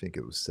 I think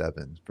it was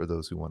 7, for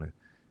those who want to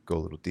go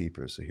a little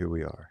deeper. So here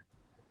we are.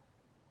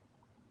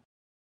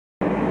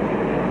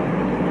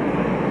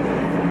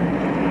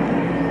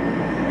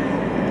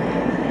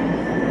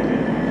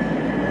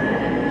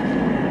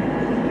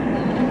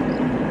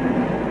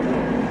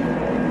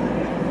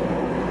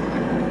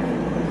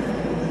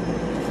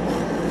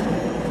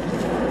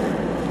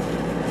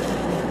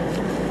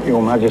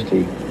 Your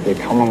Majesty, the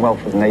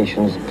Commonwealth of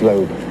Nations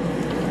globe.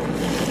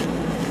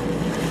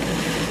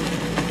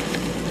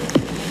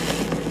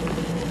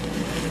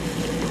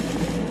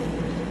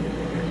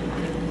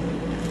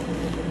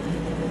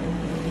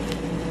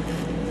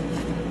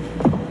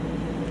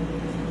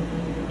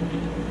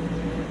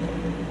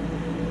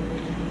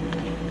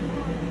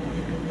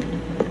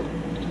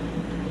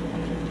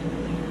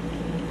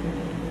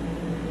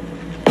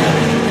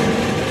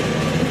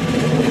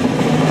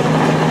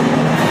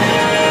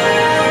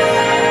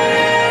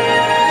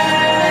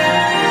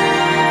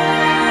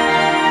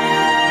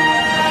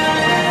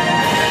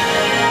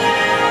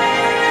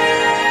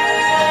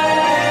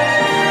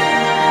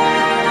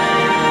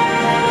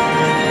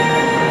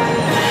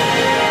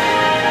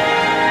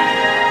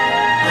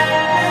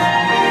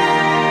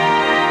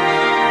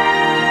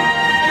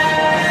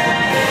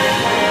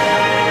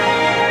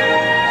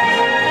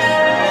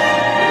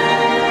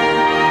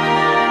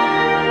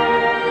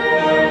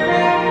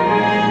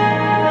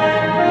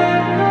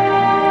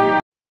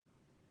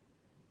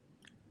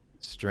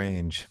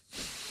 Strange.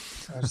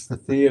 That's the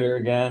theater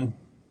again.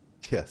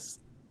 Yes.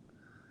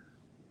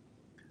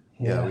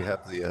 Yeah, we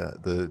have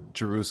the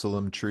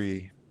Jerusalem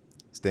tree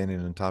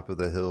standing on top of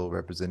the hill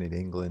representing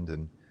England,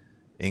 and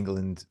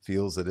England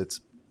feels that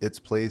it's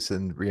place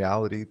in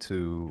reality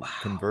to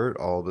convert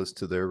all of us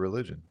to their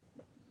religion.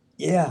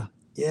 Yeah,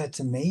 yeah, it's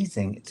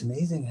amazing. It's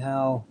amazing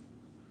how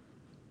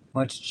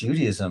much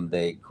Judaism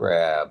they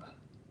grab.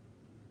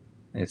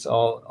 It's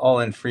all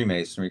in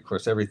Freemasonry. Of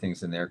course,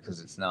 everything's in there because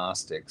it's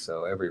Gnostic,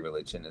 so every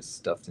religion is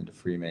stuffed into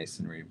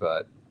Freemasonry.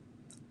 But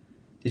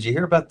did you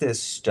hear about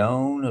this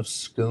stone of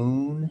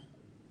Scone?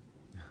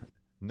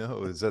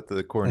 No, is that the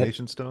That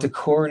coronation the stone?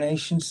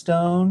 coronation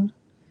stone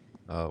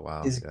Oh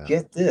wow, is, yeah.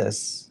 get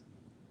this,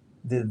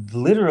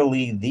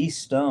 literally the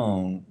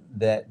stone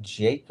that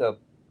Jacob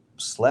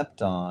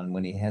slept on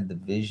when he had the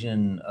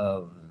vision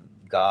of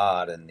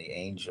God and the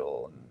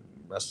angel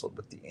and wrestled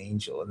with the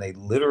angel. And they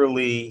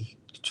literally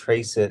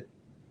trace it,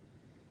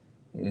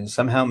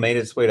 somehow made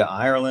its way to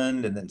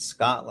Ireland and then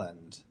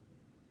Scotland.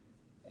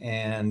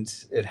 And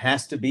it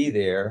has to be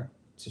there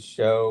to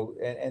show.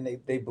 And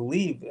they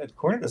believe,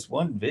 according to this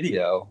one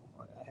video,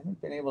 I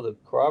haven't been able to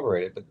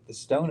corroborate it, but the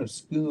stone of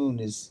Scone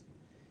is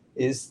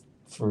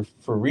for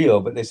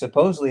real. But they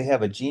supposedly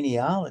have a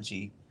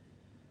genealogy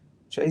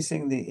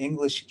tracing the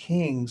English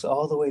kings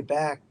all the way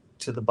back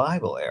to the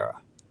Bible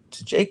era,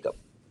 to Jacob,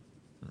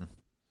 Hmm.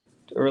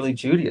 to early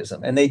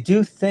Judaism. And they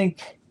do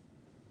think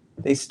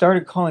they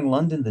started calling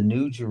London the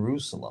New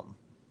Jerusalem.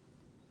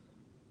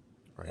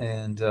 Right.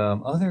 And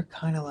other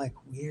kind of like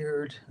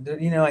weird,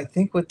 I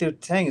think what they're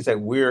saying is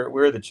that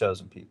we're the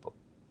chosen people.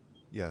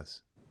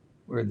 Yes,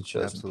 We're the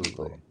chosen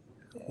people. absolutely.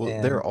 Well,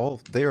 And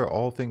they are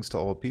all things to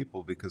all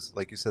people because,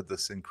 like you said, the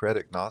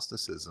syncretic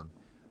Gnosticism,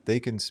 they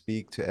can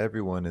speak to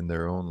everyone in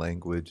their own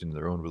language and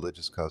their own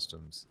religious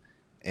customs,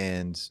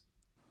 and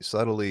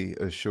subtly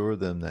assure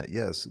them that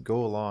yes,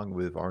 go along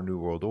with our new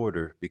world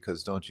order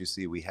because don't you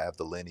see we have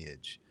the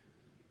lineage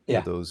for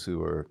yeah, those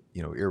who are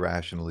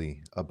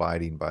irrationally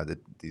abiding by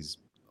these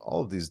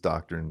all of these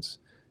doctrines.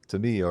 To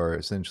me, are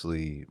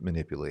essentially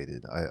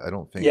manipulated. I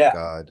don't think yeah,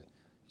 God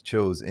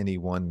chose any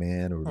one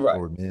man right.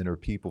 or men or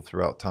people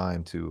throughout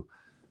time to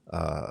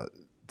uh,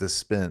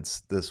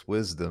 dispense this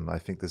wisdom. I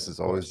think this Of has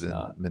always course been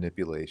not.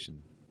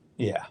 manipulation.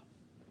 Yeah.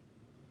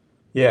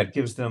 Yeah, it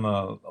gives them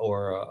a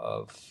aura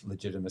of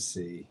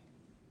legitimacy.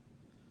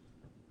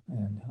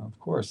 And of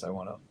course, I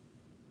want to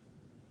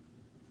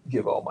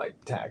give all my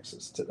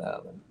taxes to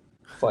them and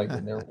fight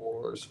in their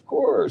wars. Of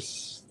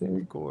course,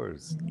 Of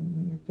course,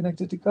 they're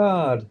connected to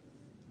God.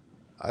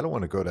 I don't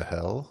want to go to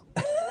hell.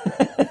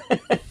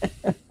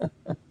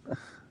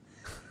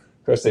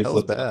 Of course, they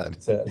Hell's flipped it on bad.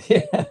 its head.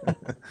 Yeah,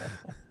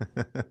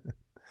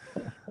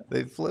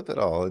 They flip it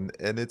all, and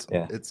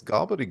yeah, it's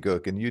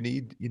gobbledygook, and you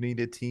need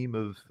a team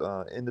of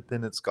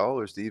independent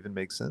scholars to even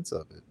make sense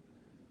of it,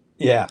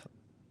 yeah.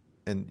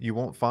 and you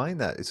won't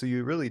find that. So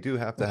you really do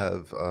have to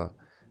have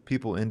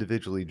people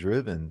individually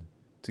driven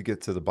to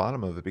get to the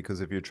bottom of it,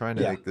 because if you're trying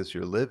to Yeah, make this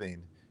your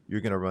living,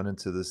 you're going to run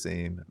into the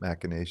same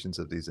machinations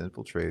of these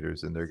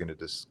infiltrators, and they're going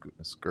to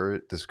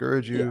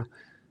discourage yeah.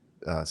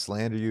 you,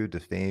 slander you,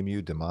 defame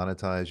you,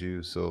 demonetize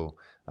you. So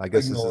I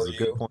guess this Ignore is a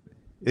good you. point.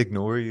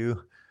 Ignore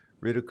you,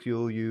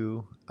 ridicule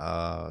you.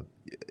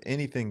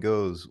 Anything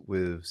goes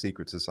with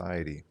secret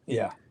society.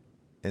 Yeah.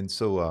 And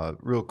so,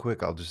 real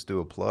quick, I'll just do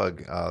a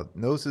plug.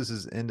 Gnosis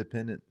is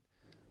independent.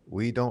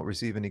 We don't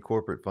receive any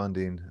corporate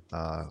funding.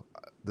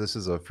 This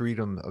is a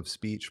freedom of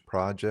speech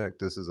project.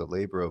 This is a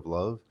labor of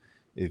love.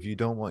 If you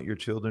don't want your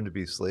children to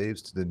be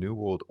slaves to the New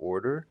World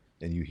Order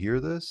and you hear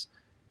this,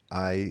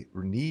 I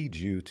need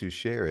you to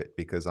share it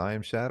because I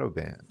am shadow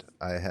banned.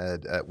 I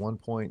had at one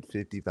point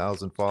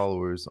 50,000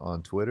 followers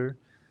on Twitter.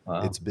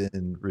 Wow. It's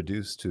been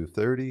reduced to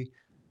 30.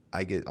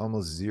 I get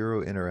almost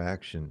zero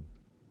interaction.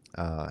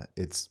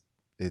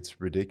 It's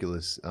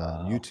ridiculous.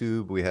 Wow.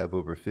 YouTube, we have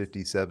over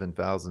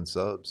 57,000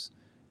 subs.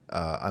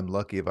 I'm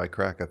lucky if I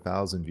crack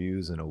 1,000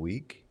 views in a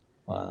week.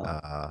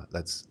 Wow.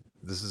 That's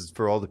this is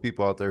for all the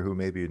people out there who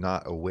maybe are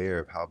not aware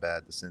of how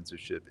bad the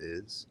censorship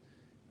is.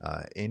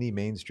 Any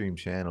mainstream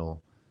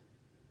channel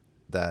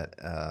that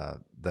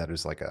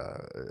is like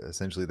a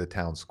essentially the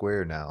town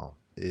square now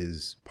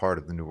is part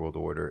of the New World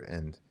Order.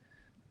 And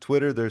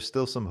Twitter, there's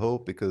still some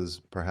hope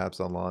because perhaps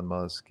Elon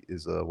Musk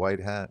is a white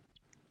hat.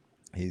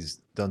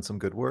 He's done some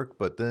good work,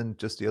 but then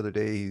just the other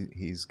day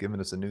he's given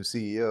us a new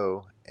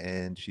CEO,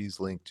 and she's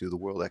linked to the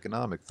World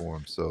Economic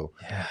Forum. So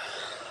Yeah.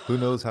 who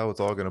knows how it's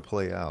all going to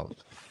play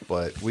out.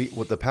 But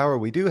what the power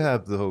we do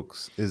have, the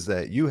hoax, is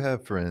that you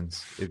have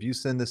friends. If you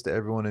send this to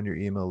everyone on your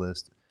email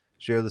list,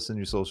 share this in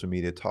your social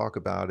media, talk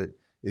about it.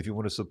 If you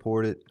want to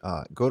support it,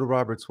 go to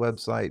Robert's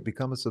website,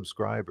 become a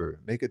subscriber,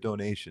 make a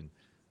donation.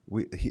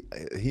 We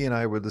he and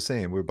I were the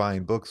same. We're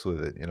buying books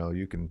with it. You know,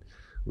 you can.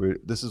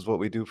 This is what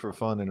we do for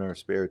fun in our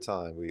spare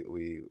time.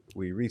 We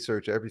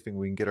research everything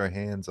we can get our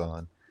hands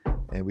on,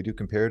 and we do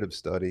comparative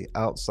study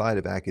outside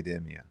of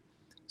academia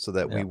so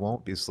that Yeah. we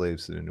won't be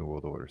slaves to the New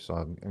World Order. So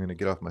I'm going to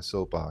get off my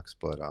soapbox,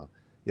 but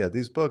yeah,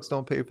 these books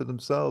don't pay for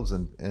themselves,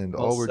 and Well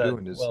all we're said.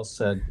 doing is Well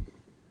said.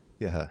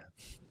 yeah.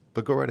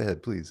 But go right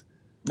ahead, please.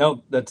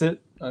 No, that's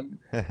it.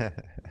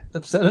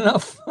 I've said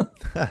enough.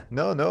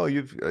 No, no,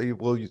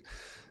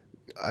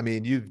 I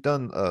mean, you've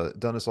done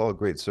us all a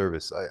great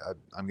service.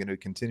 I'm going to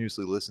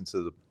continuously listen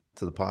to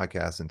the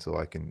podcast until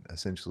I can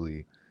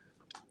essentially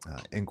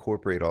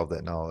incorporate all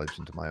that knowledge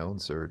into my own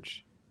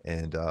search.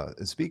 And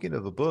speaking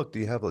of a book, do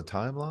you have a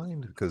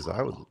timeline? Because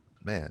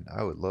man,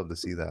 I would love to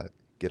see that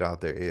get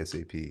out there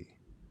ASAP.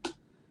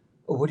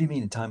 What do you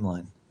mean a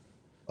timeline?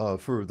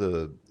 For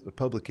the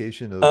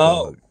publication of,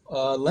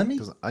 Oh, let me.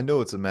 because I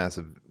know it's a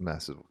massive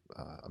amount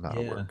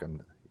of Yeah. work.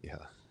 And yeah,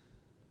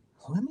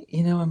 Let me.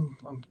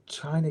 I'm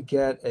trying to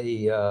get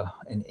a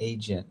an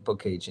agent,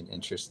 book agent,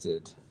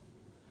 interested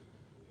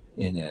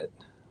in it,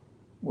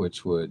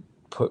 which would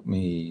put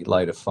me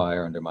light a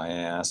fire under my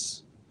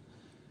ass.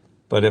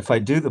 But if I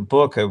do the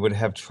book, I would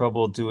have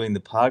trouble doing the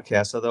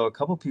podcast. Although a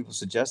couple people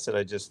suggested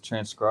I just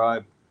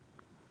transcribe,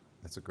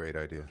 that's a great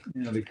idea.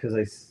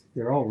 because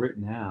they're all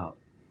written out.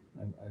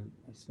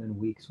 I spend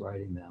weeks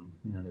writing them.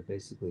 They're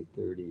basically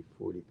 30,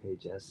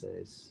 40-page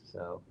essays.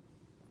 So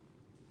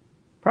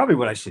probably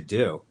what I should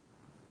do,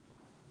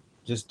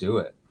 just do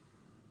it.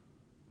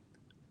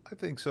 I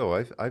think so.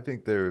 I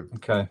think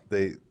Okay.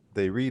 they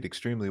they read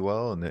extremely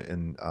well, and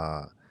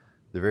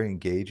they're very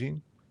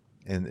engaging.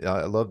 And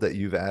I love that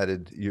you've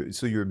added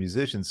so you're a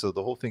musician, so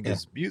the whole thing Yeah.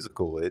 is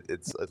musical.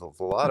 It's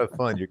a lot of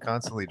fun. You're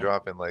constantly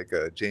dropping like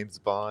James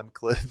Bond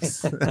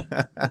clips.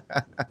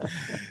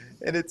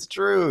 And it's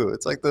true.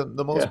 It's like the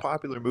most Yeah.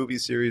 popular movie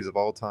series of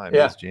all time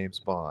Yeah. is James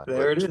Bond. There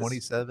What, it is.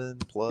 27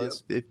 Yep.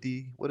 plus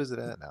 50? What is it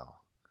at now?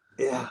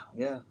 Yeah.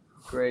 Yeah.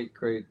 Great,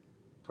 great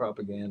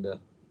propaganda.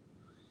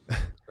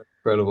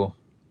 Incredible.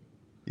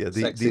 Yeah,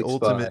 the Sexy spy.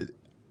 ultimate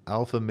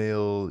alpha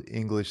male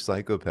English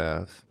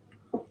psychopath.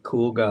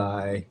 Cool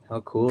guy.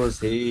 How cool is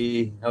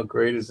he? How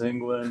great is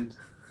England?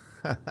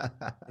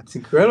 It's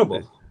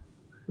incredible.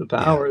 The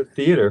Yeah, power of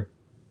theater.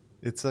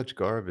 it's such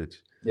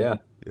garbage. Yeah.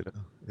 You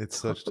know, it's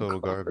such total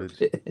garbage.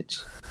 Garbage.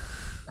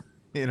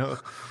 You know,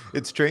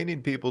 it's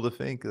training people to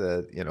think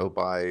that,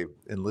 by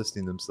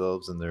enlisting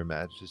themselves in their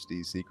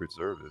Majesty's Secret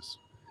Service,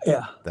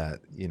 Yeah. that,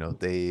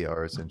 they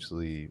are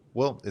essentially,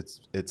 well,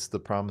 it's the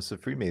promise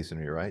of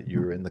Freemasonry, right?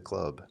 You're in the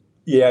club.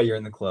 Yeah, you're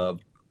in the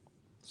club.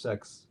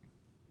 Sex.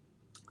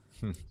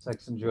 Hmm.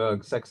 Sex and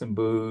drugs, sex and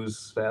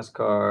booze, fast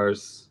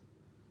cars,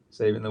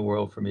 saving the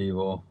world from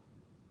evil.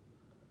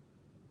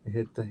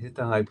 Hit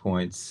the high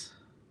points.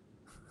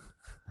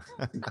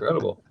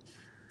 Incredible.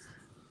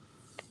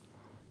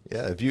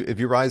 Yeah, if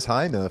you rise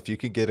high enough, you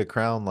can get a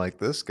crown like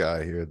this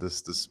guy here,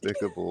 this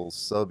despicable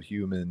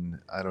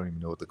subhuman, I don't even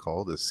know what to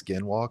call this,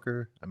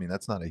 skinwalker. I mean,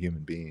 that's not a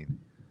human being,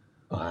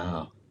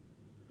 Wow.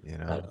 you I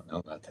know. don't know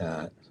about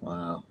that.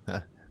 Wow.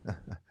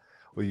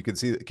 Well,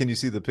 can you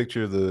see the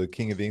picture of the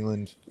King of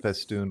England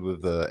festooned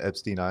with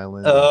Epstein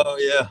Island? And Oh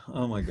yeah.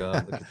 Oh my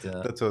God. Look at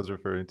that. that's what I was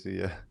referring to.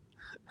 Yeah,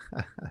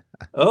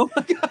 Oh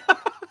my God.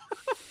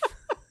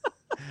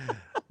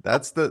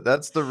 that's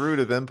the root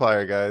of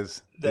empire,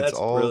 guys. It's That's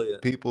all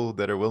brilliant. people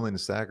that are willing to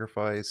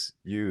sacrifice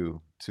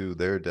you to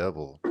their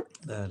devil.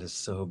 That is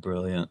so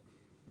brilliant.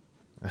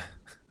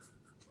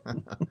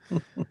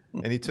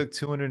 And he took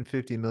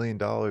 $250 million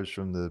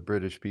from the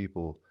British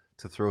people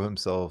to throw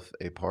himself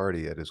a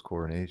party at his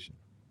coronation.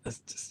 That's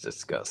just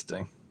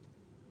disgusting.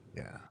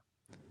 Yeah.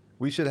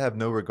 We should have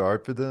no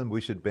regard for them.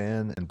 We should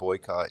ban and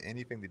boycott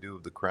anything to do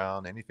with the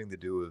crown, anything to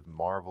do with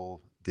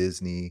Marvel,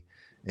 Disney,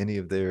 any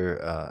of their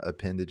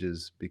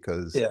appendages,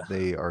 because Yeah.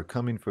 they are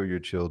coming for your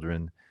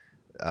children.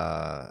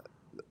 Uh,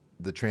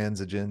 the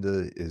trans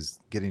agenda is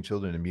getting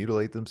children to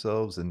mutilate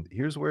themselves. And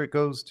here's where it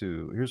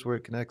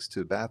connects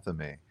to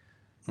Baphomet.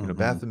 Hmm.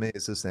 Baphomet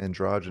is this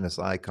androgynous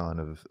icon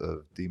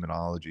of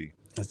demonology.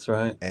 That's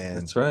right. And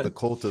That's right. the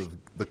cult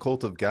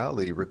of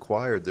Gali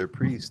required their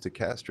priests to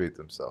castrate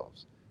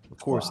themselves. Of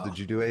course, the Wow.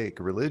 Judaic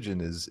religion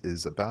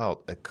is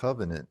about a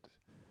covenant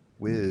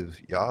with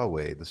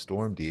Yahweh, the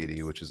storm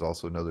deity, which is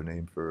also another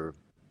name for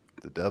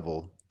the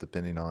devil,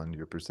 depending on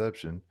your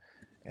perception.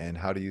 And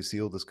how do you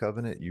seal this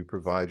covenant? You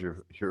provide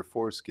your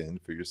foreskin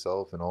for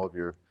yourself and all of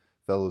your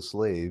fellow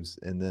slaves,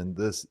 and then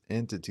this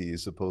entity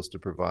is supposed to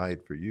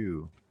provide for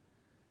you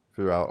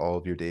throughout all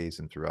of your days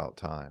and throughout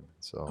time.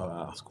 So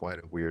Wow. it's quite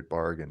a weird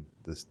bargain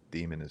this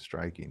demon is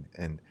striking.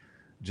 And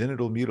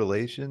genital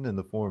mutilation in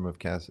the form of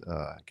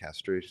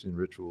castration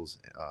rituals,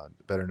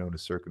 better known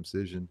as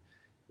circumcision,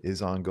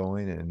 is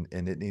ongoing,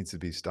 and it needs to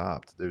be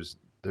stopped.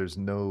 There's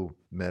no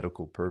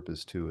medical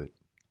purpose to it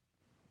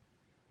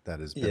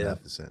that is Yeah.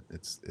 beneficent.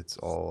 It's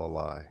all a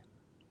lie.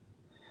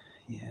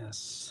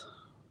 Yes.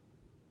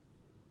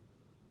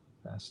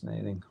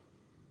 Fascinating.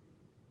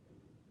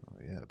 Oh,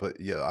 yeah, but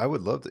yeah, I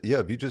would love to. Yeah,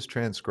 if you just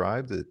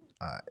transcribed it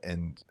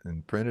and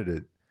printed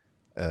it.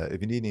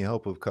 If you need any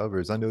help with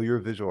covers, I know you're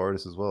a visual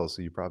artist as well,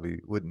 so you probably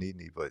wouldn't need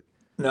me, but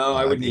No,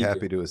 I I'd would be need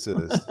happy you. to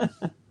assist.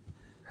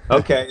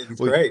 Okay, it's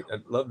well, great. I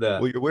love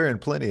that. well, you're wearing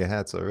plenty of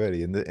hats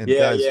already, and Yeah,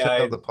 guys, yeah,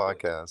 check out the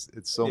podcast.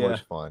 It's so yeah,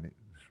 much fun.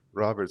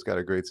 Robert's got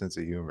a great sense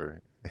of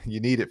humor.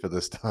 You need it for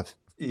this stuff.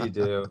 you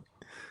do.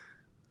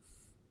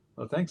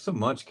 Well, thanks so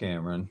much,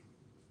 Cameron.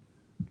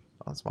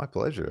 Oh, it's my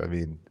pleasure. I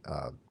mean,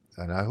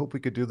 and I hope we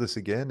could do this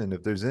again. And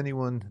if there's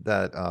anyone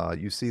that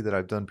you see that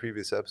I've done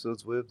previous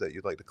episodes with that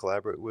you'd like to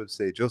collaborate with,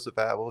 say Joseph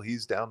Atwell,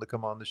 he's down to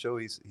come on the show.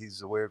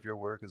 He's aware of your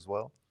work as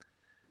well.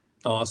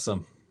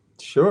 Awesome.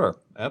 Sure,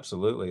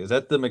 absolutely. Is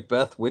that the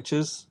Macbeth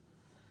witches?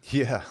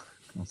 Yeah,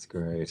 That's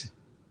great.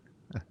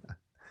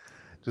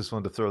 just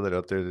wanted to throw that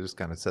up there to just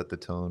kind of set the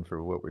tone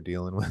for what we're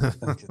dealing Look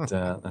with. at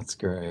that. That's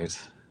great.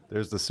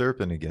 There's the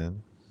serpent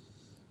again.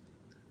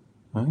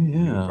 Oh You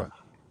would yeah.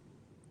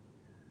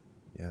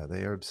 yeah,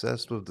 they are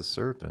obsessed with the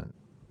serpent.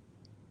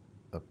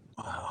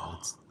 Wow.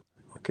 It's,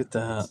 Look at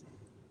that.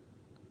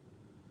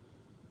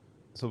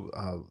 it's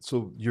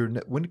so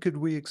when could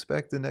we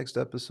expect the next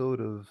episode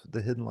of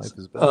The Hidden Life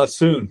is Best?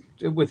 Soon,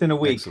 within a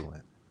week.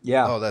 Excellent.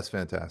 Yeah, Oh, that's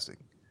fantastic.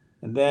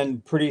 and then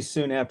pretty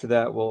soon after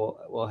that,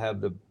 we'll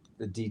have the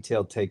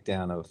detailed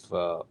takedown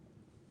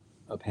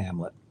of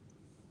Hamlet,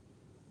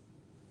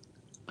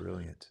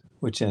 Brilliant.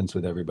 which ends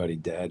with everybody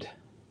dead.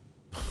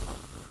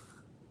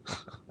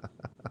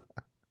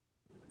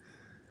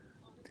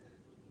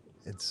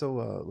 And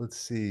so let's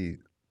see.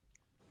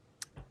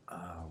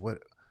 What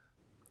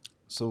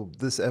so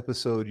this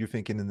episode you're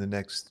thinking in the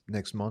next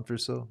month or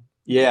so?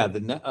 Yeah,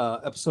 the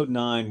episode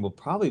 9 will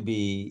probably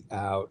be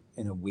out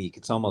in a week.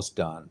 It's almost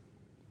done,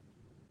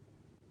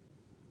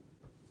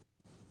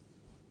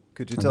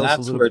 Could you and tell us a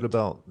that's little where bit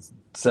about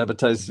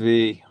Sabotage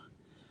V.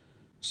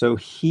 So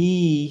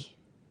he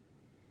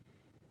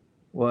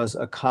was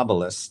a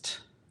Kabbalist.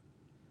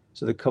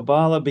 So the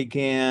Kabbalah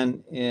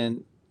began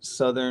in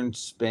southern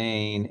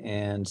Spain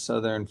and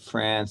southern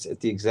France at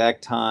the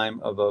exact time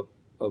of a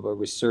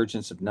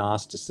resurgence of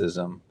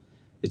Gnosticism.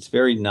 It's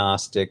very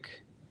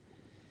Gnostic.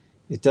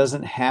 It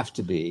doesn't have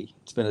to be.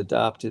 It's been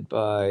adopted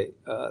by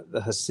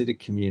the Hasidic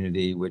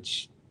community,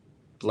 which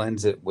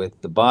blends it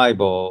with the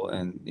Bible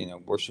and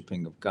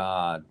worshiping of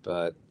God.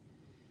 But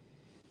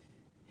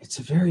it's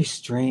a very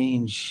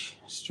strange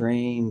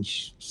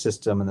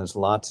system, and there's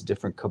lots of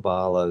different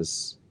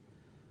Kabbalahs.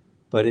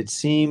 But it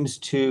seems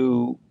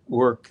to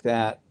work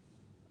that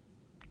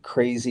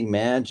crazy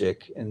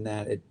magic in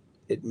that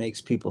it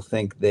makes people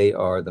think they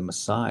are the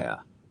Messiah.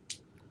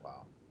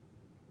 wow.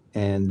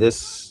 And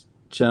this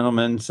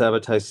gentleman,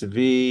 Sabbatai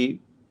Sevi,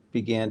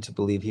 began to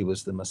believe he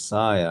was the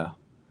Messiah.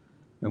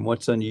 And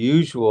what's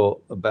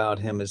unusual about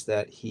him is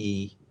that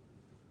he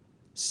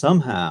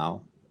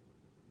somehow,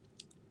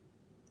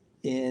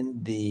 in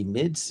the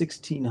mid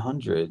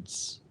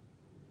 1600s,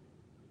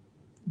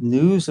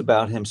 news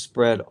about him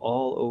spread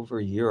all over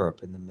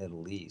Europe and the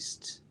Middle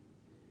East.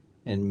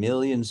 And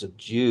millions of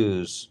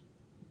Jews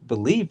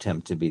believed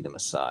him to be the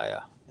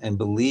Messiah and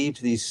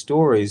believed these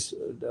stories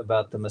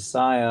about the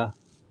Messiah,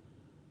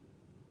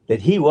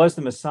 that he was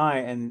the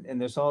Messiah. And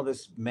there's all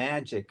this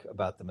magic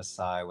about the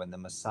Messiah. When the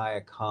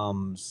Messiah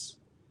comes,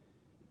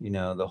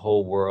 the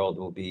whole world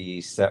will be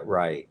set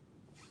right.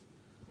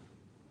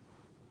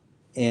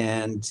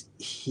 And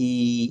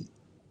he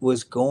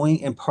was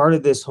going, and part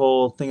of this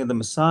whole thing of the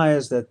Messiah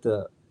is that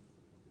the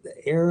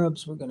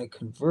Arabs were going to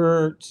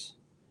convert,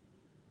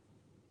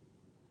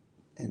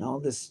 and all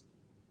this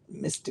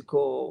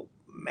mystical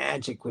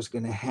magic was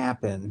going to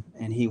happen.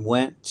 And he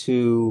went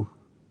to,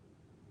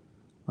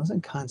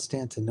 wasn't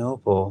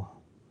Constantinople,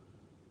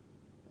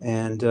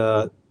 and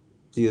the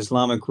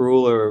Islamic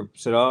ruler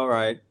said, all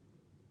right,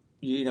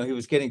 he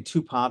was getting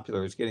too popular,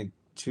 he was getting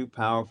too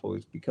powerful, he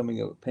was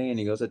becoming a pain.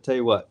 He goes, I tell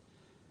you what,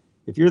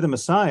 if you're the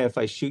Messiah, if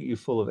I shoot you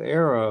full of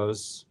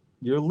arrows,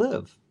 you'll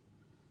live.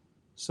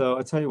 So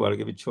I tell you what, I'll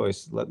give you a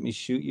choice. Let me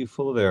shoot you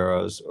full of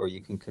arrows, or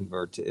you can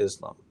convert to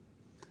Islam.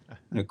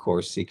 And of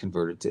course, he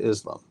converted to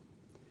Islam.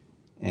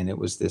 And it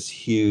was this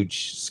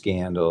huge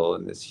scandal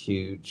and this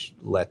huge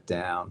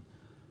letdown.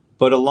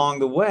 But along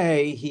the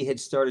way, he had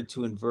started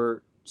to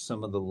invert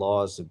some of the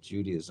laws of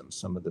Judaism,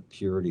 some of the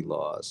purity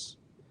laws.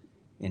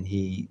 And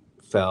he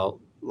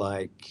felt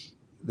like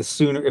the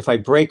sooner, if I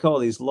break all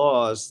these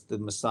laws, the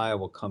Messiah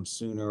will come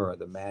sooner, or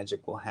the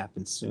magic will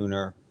happen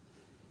sooner.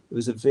 It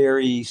was a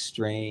very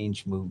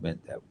strange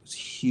movement that was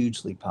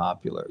hugely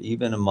popular,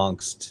 even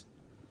amongst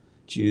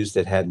Jews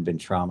that hadn't been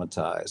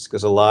traumatized,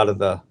 because a lot of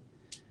the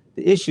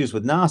issues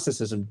with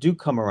Gnosticism do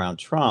come around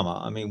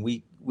trauma. I mean,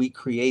 we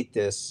create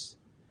this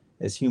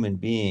as human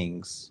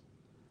beings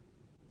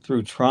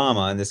through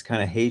trauma, and this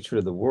kind of hatred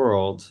of the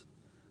world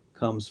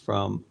comes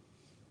from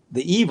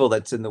the evil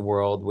that's in the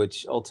world,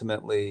 which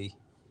ultimately,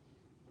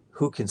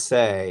 who can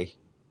say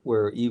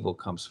where evil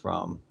comes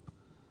from?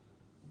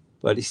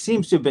 But he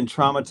seems to have been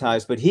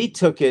traumatized, but he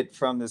took it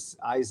from this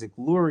Isaac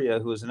Luria,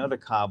 who was another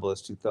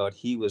Kabbalist who thought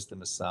he was the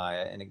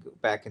Messiah. And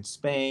back in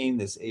Spain,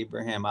 this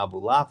Abraham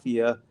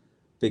Abulafia,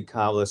 big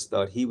Kabbalist,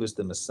 thought he was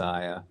the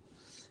Messiah.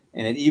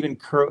 And it even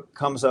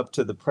comes up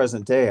to the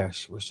present day. I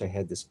wish I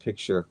had this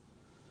picture,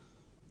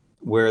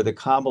 where the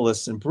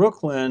Kabbalists in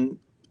Brooklyn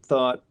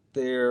thought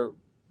their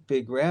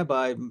big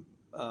rabbi,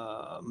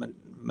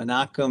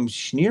 Menachem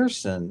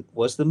Schneerson,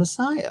 was the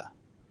Messiah.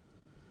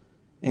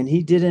 And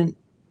he didn't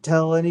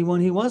tell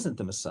anyone he wasn't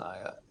the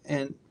Messiah.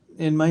 And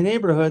in my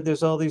neighborhood,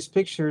 there's all these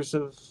pictures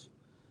of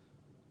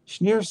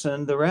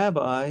Schneerson, the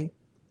rabbi,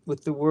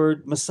 with the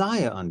word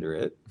Messiah under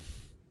it,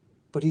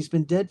 but he's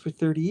been dead for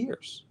 30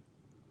 years.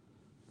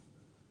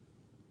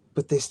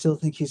 But they still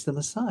think he's the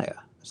Messiah.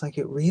 It's like,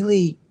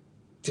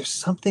 there's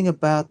something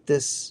about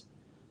this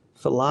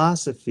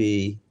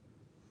philosophy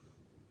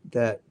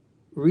that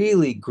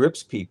really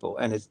grips people,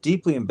 and it's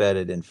deeply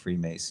embedded in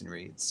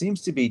Freemasonry. It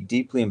seems to be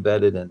deeply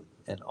embedded in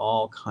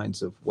all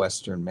kinds of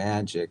Western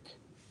magic,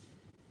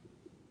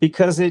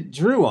 because it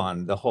drew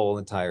on the whole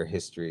entire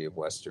history of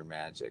Western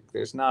magic.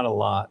 There's not a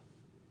lot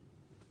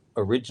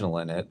original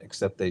in it,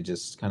 except they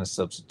just kind of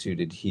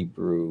substituted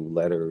Hebrew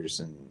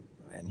letters and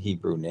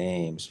Hebrew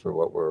names for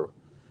what were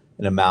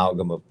an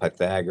amalgam of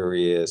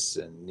Pythagoras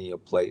and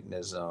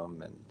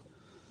Neoplatonism and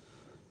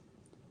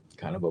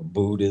kind of a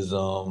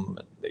Buddhism.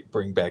 They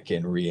bring back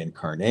in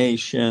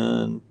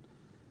reincarnation,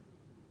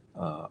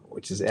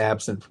 which is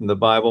absent from the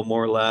Bible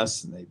more or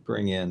less. And they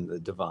bring in the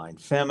divine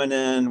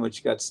feminine,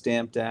 which got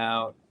stamped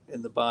out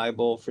in the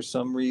Bible for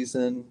some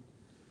reason.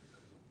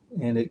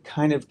 And it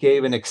kind of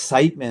gave an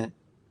excitement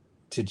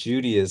to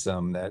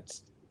Judaism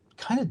that's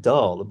kind of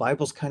dull. The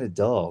Bible's kind of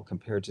dull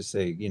compared to,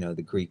 say,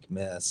 the Greek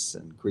myths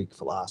and Greek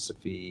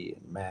philosophy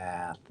and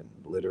math and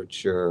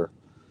literature.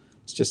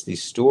 It's just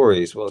these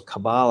stories. Well,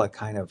 Kabbalah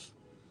kind of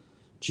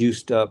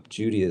juiced up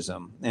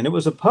Judaism. And it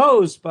was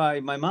opposed by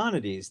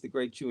Maimonides, the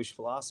great Jewish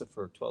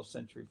philosopher, 12th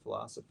century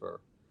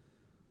philosopher,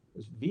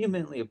 was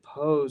vehemently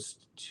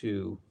opposed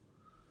to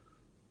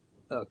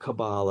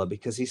Kabbalah,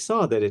 because he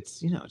saw that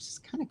it's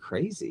just kind of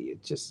crazy.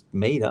 It's just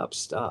made up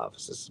stuff.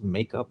 It's just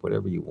make up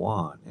whatever you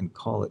want and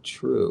call it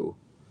true.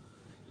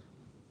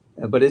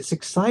 But it's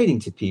exciting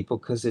to people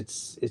because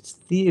it's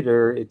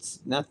theater. It's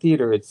not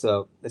theater. It's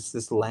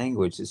this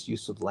language, this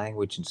use of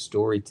language and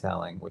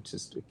storytelling, which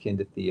is akin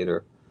to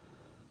theater,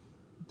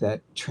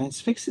 that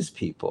transfixes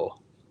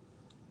people,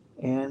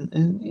 and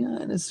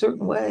in a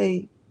certain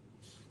way,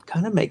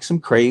 kind of makes them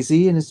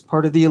crazy, and it's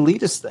part of the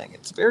elitist thing.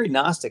 It's very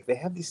Gnostic. They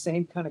have these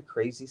same kind of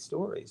crazy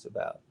stories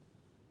about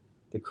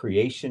the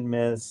creation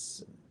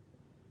myths,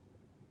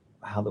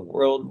 how the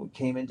world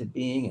came into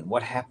being, and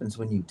what happens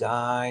when you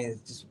die.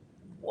 It's just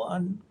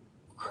one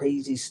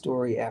crazy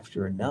story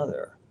after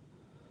another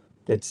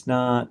that's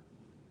not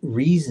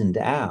reasoned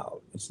out.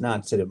 It's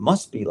not said it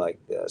must be like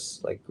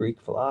this, like Greek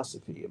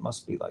philosophy. It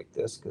must be like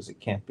this because it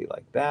can't be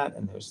like that.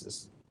 And there's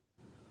this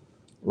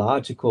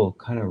logical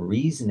kind of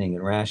reasoning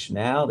and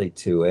rationality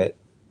to it.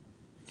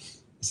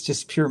 It's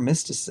just pure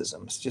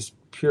mysticism. It's just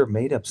pure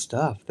made up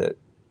stuff that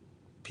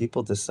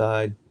people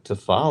decide to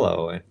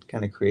follow. It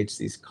kind of creates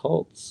these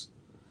cults.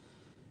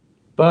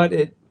 But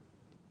it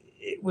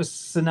was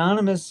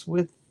synonymous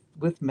with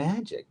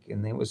magic,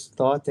 and it was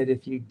thought that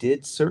if you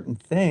did certain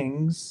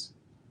things,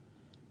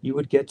 you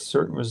would get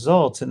certain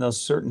results, and those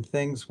certain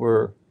things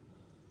were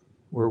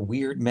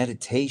weird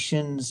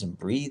meditations and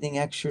breathing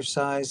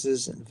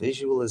exercises and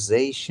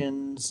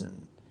visualizations,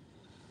 and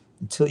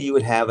until you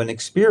would have an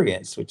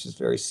experience, which is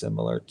very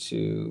similar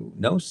to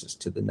Gnosis,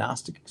 to the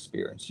Gnostic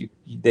experience.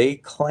 They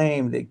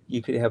claim that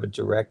you could have a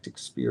direct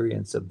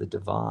experience of the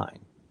divine,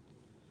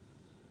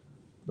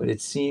 but it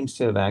seems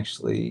to have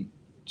actually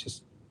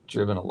just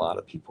driven a lot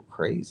of people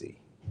crazy.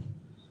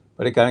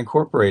 But it got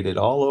incorporated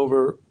all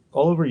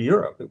over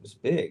Europe. It was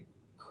big.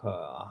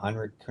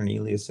 Heinrich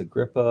Cornelius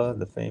Agrippa,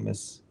 the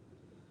famous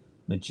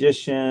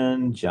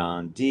magician,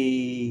 John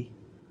Dee.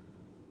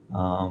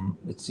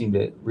 It seemed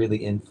to really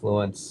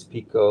influence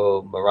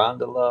Pico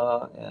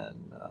Mirandola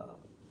and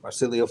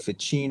Marsilio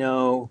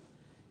Ficino.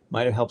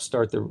 Might have helped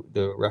start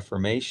the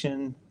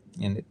Reformation.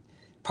 And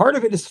part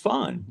of it is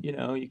fun.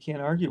 You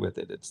can't argue with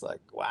it. It's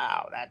like,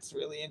 wow, that's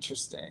really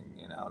interesting.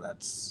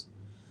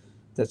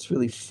 That's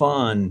really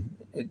fun.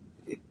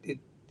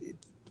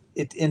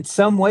 It in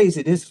some ways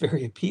it is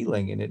very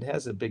appealing, and it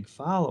has a big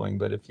following.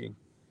 But if you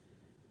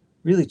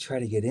really try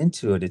to get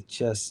into it, it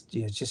just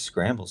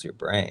scrambles your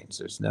brains.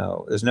 There's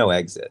no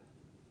exit.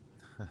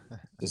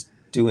 Just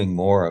doing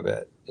more of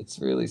it. It's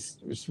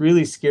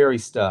really scary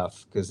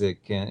stuff because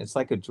it's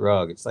like a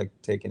drug. It's like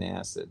taking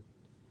acid.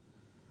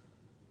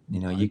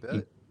 I You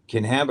bet.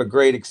 can have a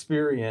great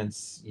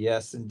experience,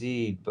 yes,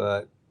 indeed,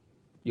 but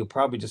you'll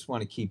probably just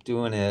want to keep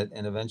doing it,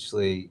 and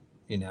eventually,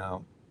 you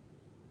know,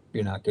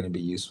 you're not going to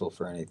be useful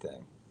for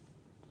anything.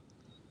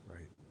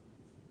 Right.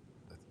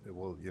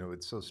 Well,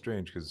 it's so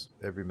strange because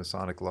every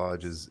Masonic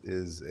lodge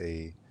is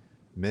a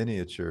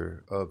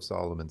miniature of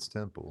Solomon's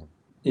temple,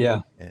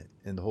 Yeah,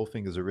 and the whole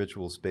thing is a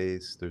ritual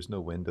space. There's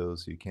no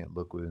windows, so you can't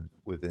look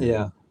within,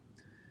 yeah,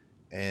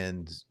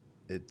 and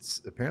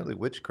it's apparently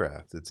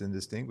witchcraft. It's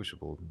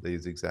indistinguishable. They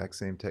use the exact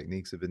same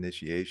techniques of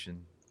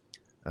initiation.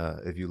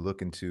 If you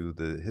look into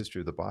the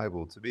history of the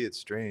Bible, to me, it's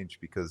strange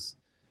because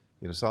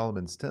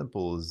Solomon's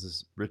temple is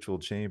this ritual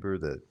chamber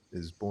that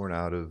is born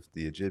out of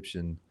the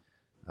Egyptian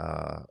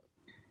uh,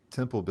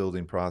 temple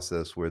building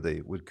process where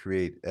they would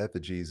create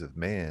effigies of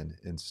man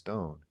in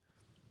stone,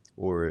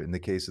 or in the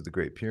case of the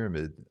Great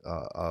Pyramid,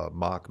 a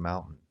mock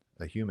mountain,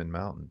 a human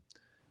mountain.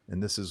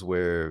 And this is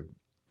where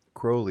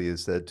Crowley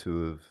is said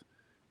to have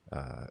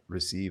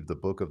received the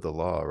Book of the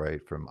Law,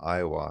 right, from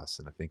Iowas.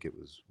 And I think it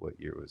was, what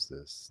year was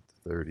this?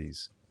 The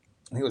 30s.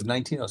 I think it was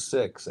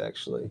 1906,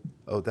 actually.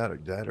 Oh,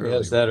 that Yeah, early,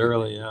 it's that right?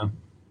 early. Yeah,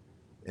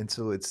 And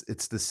so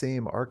it's the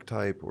same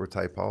archetype or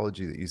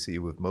typology that you see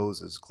with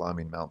Moses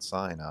climbing Mount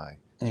Sinai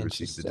to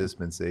receive the interesting.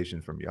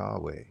 dispensation from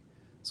Yahweh.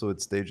 So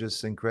they're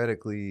just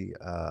syncretically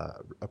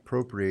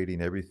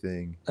appropriating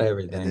everything and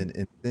Everything. then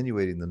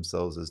insinuating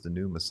themselves as the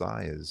new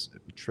messiahs,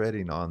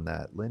 treading on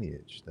that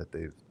lineage that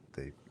they've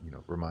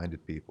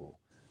reminded people.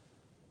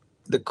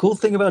 The cool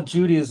thing about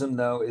Judaism,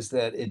 though, is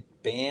that it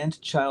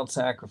banned child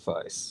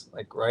sacrifice,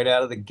 like right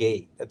out of the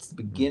gate. That's the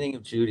Hmm. beginning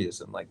of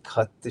Judaism. Like,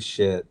 cut the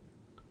shit.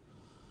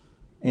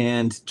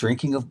 And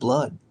drinking of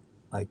blood,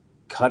 like,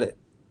 cut it.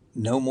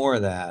 No more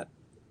of that.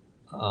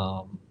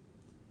 Um,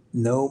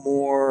 no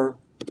more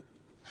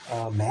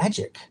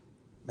magic.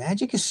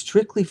 Magic is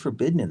strictly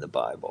forbidden in the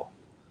Bible,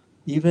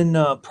 even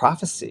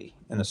prophecy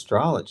and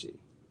astrology.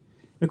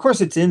 And of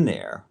course, it's in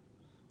there,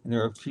 and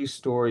there are a few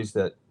stories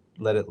that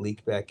let it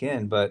leak back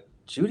in. But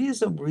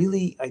Judaism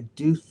really, I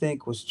do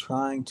think, was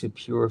trying to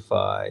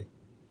purify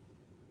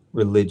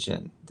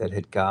religion that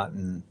had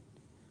gotten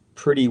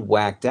pretty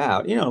whacked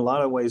out. In a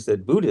lot of ways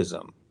that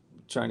Buddhism,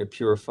 trying to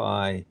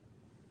purify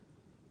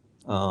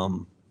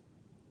um,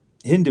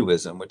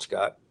 Hinduism, which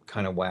got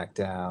kind of whacked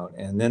out,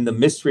 and then the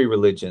mystery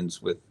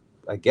religions with,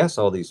 I guess,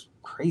 all these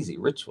crazy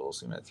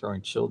rituals.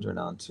 Throwing children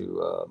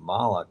onto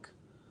Moloch,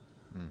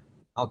 Hmm.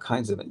 all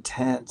kinds of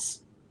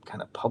intense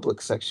kind of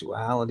public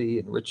sexuality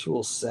and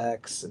ritual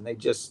sex, and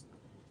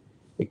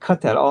they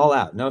cut that all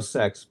out. No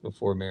sex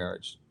before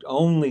marriage.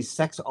 Only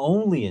sex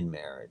only in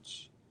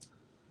marriage.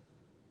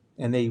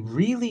 And they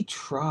really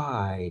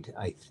tried,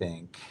 I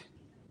think,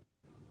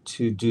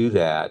 to do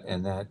that,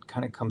 and that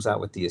kind of comes out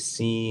with the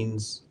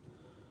Essenes.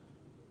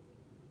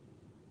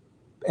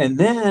 And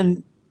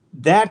then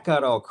that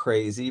got all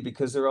crazy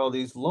because there are all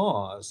these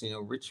laws,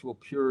 ritual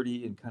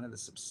purity and kind of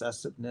this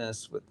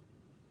obsessiveness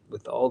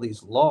with all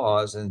these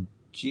laws. And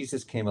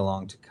Jesus came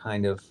along to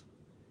kind of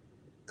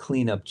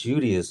clean up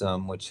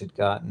Judaism, which had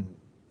gotten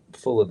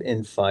full of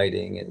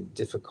infighting and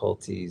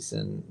difficulties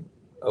and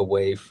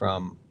away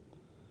from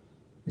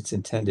its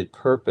intended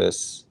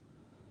purpose.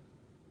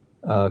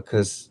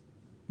 Because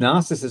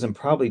Gnosticism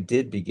probably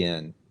did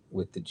begin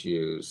with the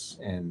Jews,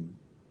 and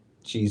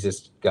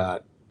Jesus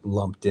got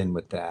lumped in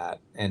with that,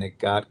 and it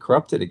got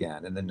corrupted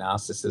again, and the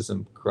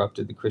Gnosticism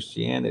corrupted the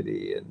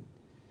Christianity,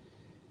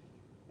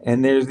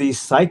 and there's these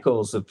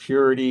cycles of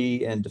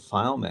purity and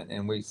defilement,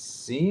 and we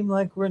seem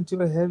like we're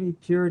into a heavy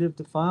period of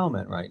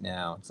defilement right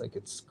now. It's like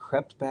it's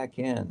crept back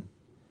in,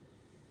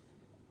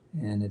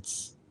 and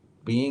it's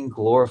being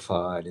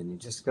glorified, and you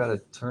just got to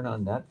turn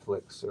on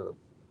Netflix or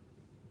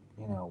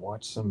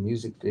watch some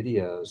music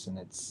videos, and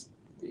it's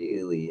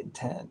really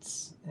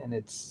intense, and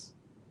it's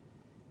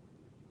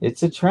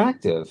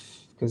attractive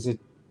because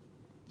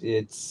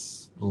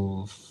it's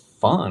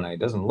fun. It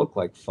doesn't look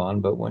like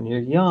fun, but when you're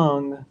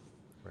young,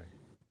 Right.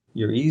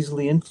 you're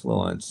easily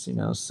influenced.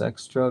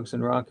 Sex, drugs,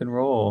 and rock and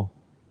roll,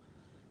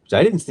 which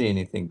I didn't see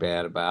anything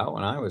bad about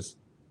when I was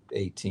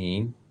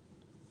 18.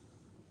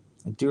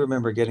 I do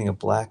remember getting a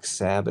Black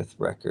Sabbath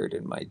record,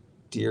 and my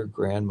dear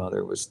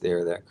grandmother was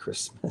there that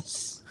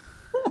Christmas.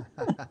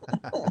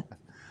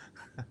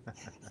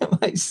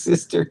 And my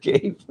sister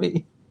gave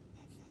me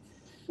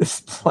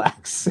this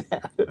Black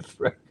Sabbath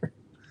record.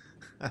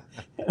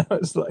 And I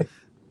was like,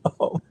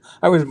 oh,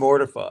 I was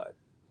mortified.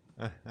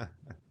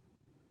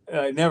 And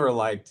I never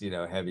liked,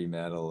 heavy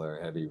metal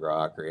or heavy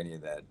rock or any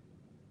of that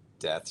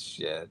death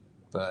shit.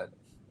 But,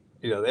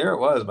 there it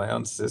was, my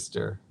own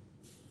sister.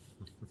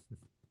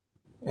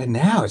 And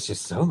now it's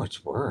just so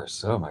much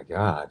worse. Oh my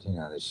God.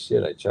 The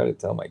shit I try to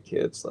tell my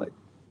kids, like,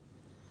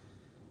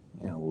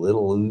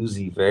 little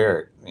Uzi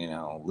Vert,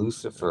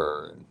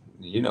 Lucifer, and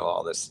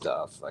all this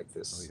stuff like Oh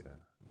this. yeah.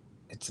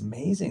 It's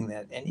amazing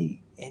that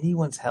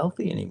anyone's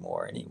healthy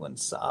anymore,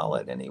 anyone's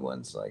solid,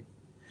 anyone's like,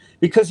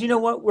 because you know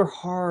what? We're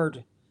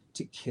hard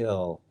to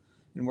kill.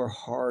 and we're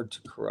hard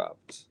to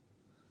corrupt,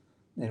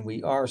 and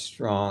we are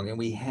strong, and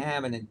we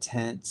have an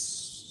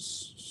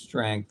intense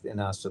strength in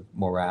us of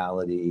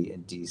morality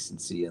and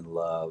decency and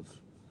love.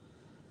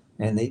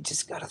 And they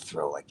just got to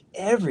throw like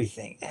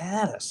everything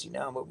at us,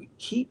 but we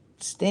keep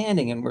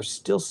standing and we're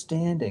still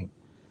standing.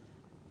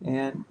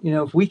 And,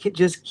 if we could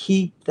just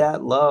keep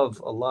that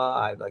love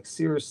alive, like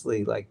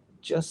seriously, like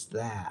just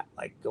that,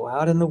 like go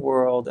out in the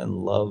world and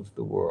love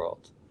the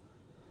world.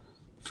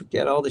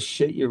 Forget all the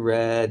shit you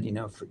read,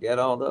 forget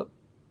all the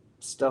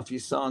stuff you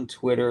saw on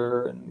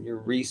Twitter and your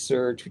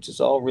research, which is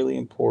all really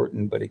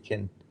important, but it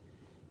can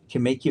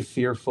make you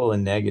fearful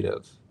and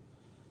negative.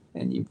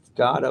 And you've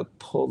got to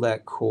pull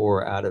that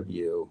core out of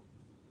you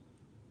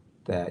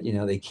that,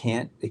 they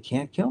can't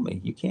kill me.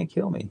 You can't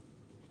kill me.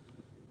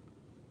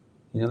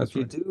 That's If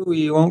you right. do,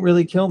 you won't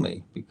really kill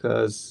me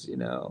because,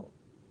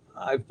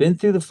 I've been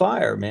through the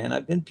fire, man.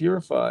 I've been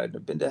purified.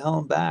 I've been to hell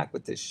and back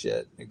with this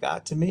shit. It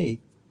got to me.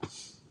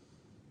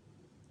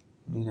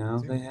 They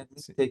Seems, had me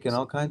se- taking se-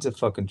 all kinds of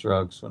fucking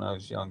drugs when I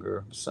was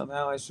younger.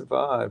 Somehow I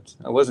survived.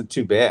 I wasn't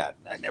too bad.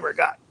 I never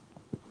got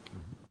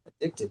mhm.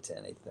 addicted to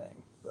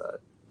anything,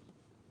 but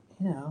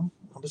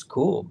I was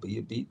cool. Be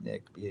a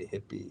beatnik, be a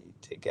hippie,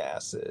 take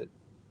acid.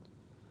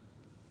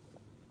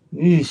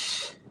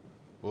 Eesh.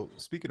 Well,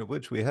 speaking of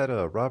which, we had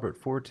a Robert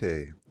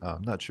Forte.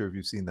 I'm not sure if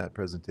you've seen that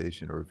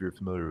presentation or if you're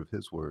familiar with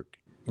his work.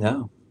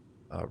 No.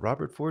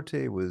 Robert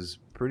Forte was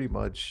pretty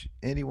much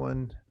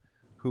anyone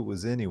who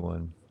was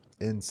anyone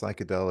in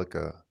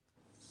psychedelica.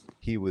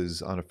 He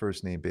was on a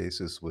first name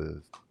basis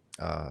with.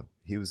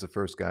 He was the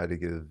first guy to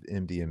give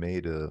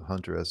MDMA to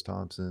Hunter S.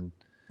 Thompson.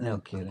 No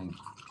kidding.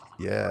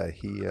 Yeah,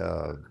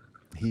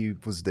 he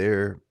was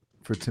there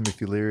for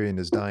Timothy Leary in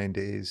his dying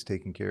days,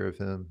 taking care of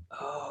him.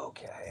 Oh,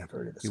 okay. He, I've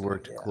heard of he this guy.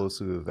 worked Yeah.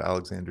 closely with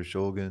Alexander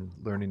Shulgin,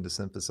 learning to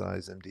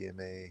synthesize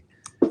MDMA.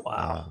 Wow.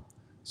 Uh,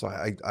 so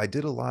I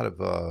did a lot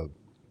of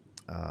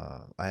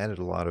I added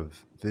a lot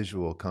of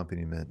visual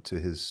accompaniment to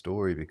his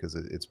story because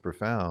it's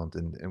profound.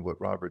 And what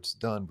Robert's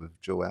done with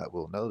Joe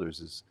Atwill and others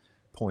is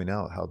point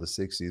out how the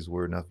 60s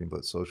were nothing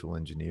but social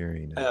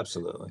engineering.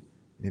 Absolutely.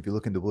 And if you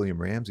look into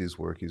William Ramsey's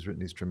work, he's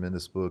written these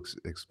tremendous books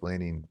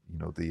explaining,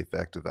 the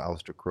effect of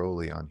Aleister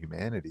Crowley on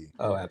humanity.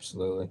 Oh,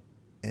 absolutely.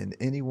 And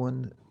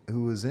anyone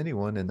who was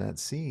anyone in that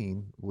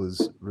scene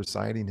was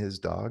reciting his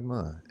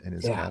dogma and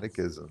his Yeah.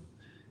 catechism.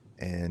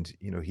 And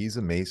he's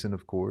a Mason,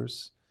 of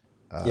course.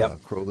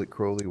 Yep.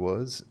 Crowley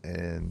was,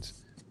 and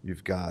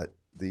you've got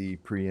the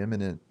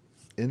preeminent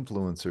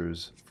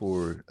influencers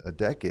for a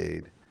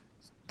decade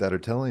that are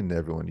telling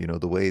everyone,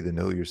 the way to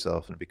know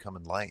yourself and become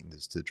enlightened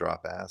is to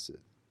drop acid.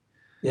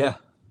 Yeah.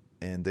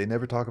 And they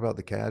never talk about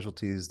the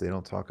casualties. They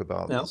don't talk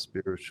about the No.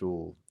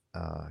 spiritual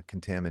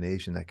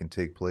contamination that can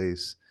take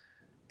place.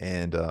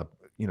 And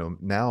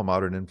now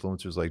modern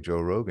influencers like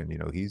Joe Rogan,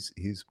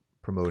 he's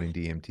promoting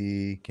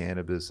DMT,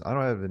 cannabis. I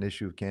don't have an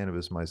issue with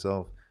cannabis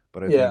myself,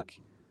 but I Yeah.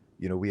 think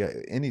we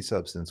any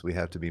substance we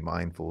have to be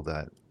mindful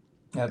that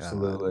uh,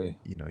 Absolutely.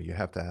 you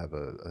have to have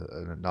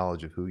a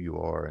knowledge of who you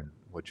are and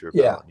what you're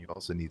Yeah. about, and you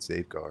also need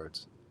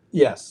safeguards.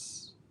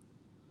 Yes.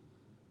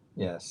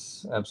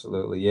 Yes.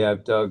 Absolutely. Yeah.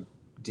 I've dug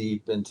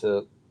deep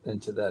into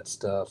that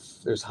stuff.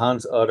 There's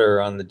Hans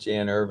Utter on the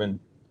Jan Irvin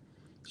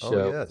Oh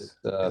show. yes, It's,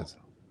 yes.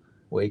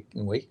 Wake,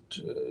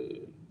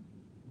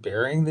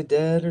 burying the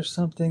dead or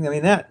something. I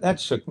mean that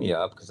shook me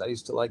up because I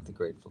used to like the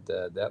Grateful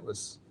Dead. That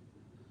was,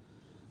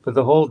 but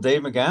the whole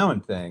Dave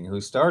McGowan thing, who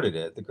started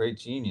it, the great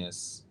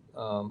genius,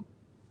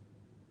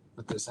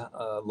 with this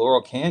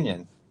Laurel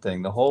Canyon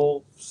thing, the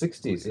whole Oh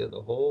 '60s, yeah. yeah,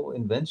 the whole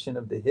invention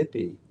of the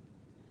hippie.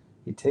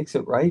 He takes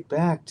it right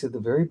back to the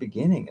very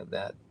beginning of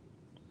that.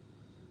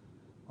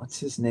 What's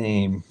his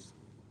name?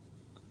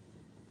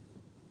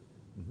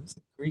 Mhm. It's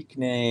a Greek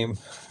name.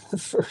 The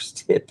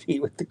first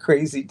hippie with the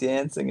crazy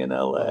dancing in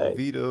Oh, L.A.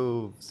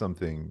 Vito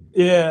something.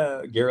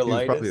 Yeah, He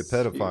was probably a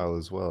Garolitis. pedophile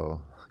as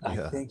well. I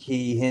Yeah. think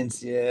he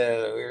hints.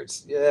 Yeah,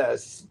 yeah,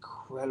 it's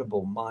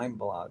incredible,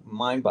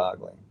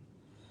 mind-boggling.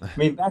 I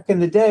mean, back in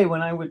the day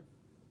when I would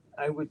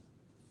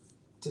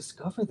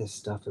discover this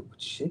stuff, it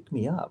would shake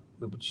me up.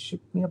 It would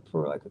shake me up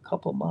for like a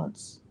couple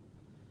months.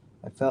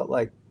 I felt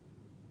like,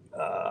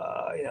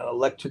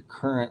 electric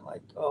current.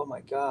 Like, oh my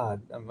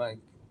god, I'm like,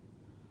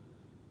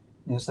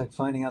 it's like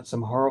finding out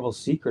some horrible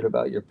secret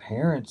about your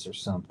parents or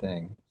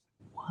something.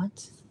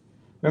 What?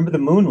 Remember the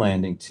moon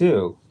landing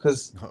too?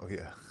 Because Oh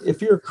yeah.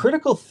 if you're a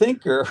critical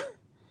thinker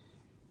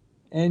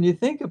and you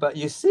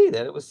see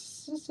that it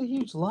was just a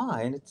huge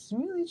lie, and it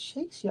really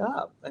shakes you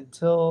up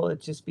until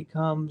it just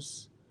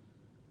becomes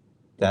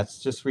that's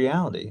just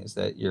reality, is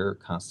that you're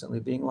constantly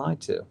being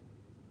lied to.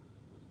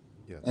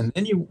 Yes. And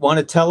then you want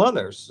to tell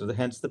others. So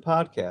hence the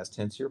podcast,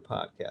 hence your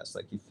podcast.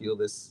 Like you feel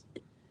this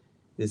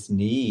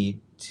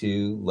need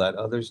to let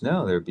others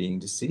know they're being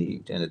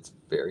deceived, and it's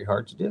very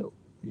hard to do.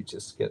 You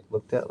just get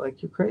looked at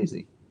like you're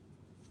crazy.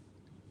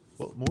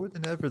 Well, more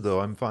than ever, though,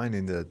 I'm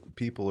finding that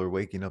people are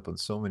waking up on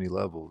so many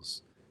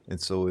levels. And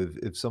so,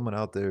 if someone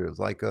out there is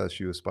like us,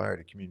 you aspire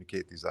to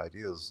communicate these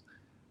ideas,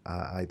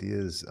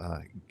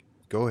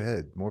 go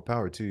ahead, more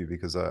power to you,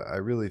 because I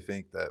really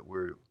think that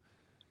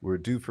we're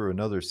due for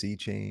another sea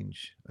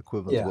change,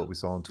 equivalent to Yeah. what we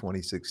saw in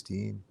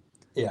 2016.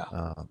 Yeah.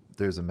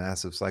 There's a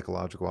massive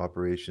psychological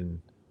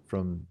operation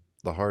from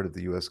the heart of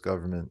the U.S.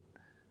 government,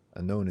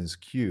 known as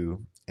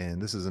Q,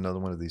 and this is another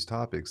one of these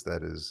topics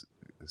that is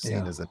seen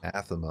Yeah. as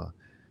anathema.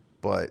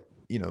 But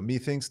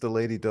methinks the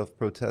lady doth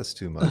protest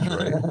too much,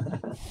 right?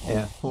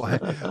 Yeah. why?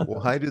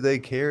 Why do they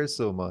care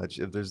so much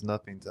if there's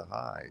nothing to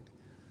hide?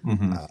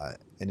 Hmm.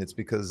 And it's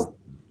because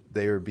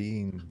they are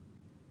being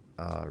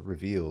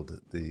revealed.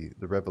 The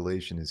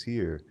revelation is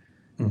here.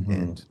 Hmm.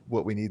 And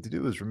what we need to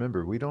do is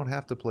remember, we don't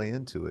have to play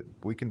into it.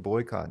 We can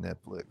boycott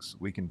Netflix.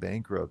 We can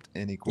bankrupt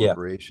any Yeah.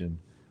 corporation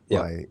Yeah.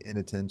 by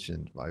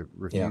inattention, by Yeah.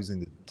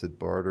 refusing to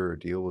barter or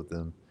deal with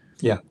them,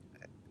 Yeah.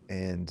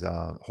 and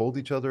hold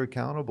each other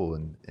accountable.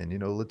 And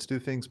let's do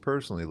things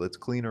personally. Let's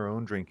clean our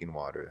own drinking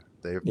water.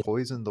 They have Yeah.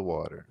 poisoned the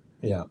water,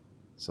 Yeah.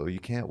 so you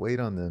can't wait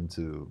on them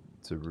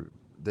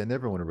they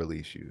never want to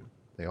release you.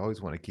 They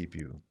always want to keep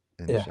you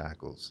in Yeah.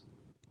 shackles.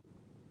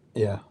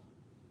 Yeah.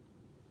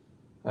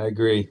 I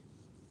agree.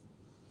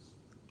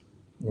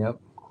 Yep.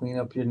 Clean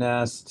up your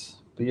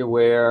nest. Be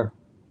aware.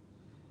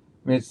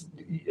 I mean,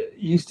 you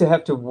used to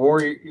have to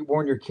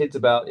warn your kids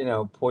about,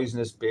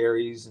 poisonous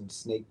berries and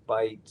snake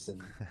bites,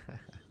 and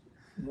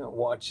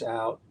watch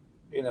out,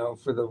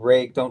 for the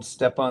rake. Don't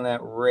step on that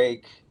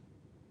rake.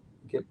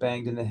 Get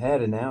banged in the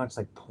head. And now it's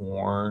like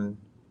porn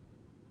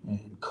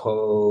and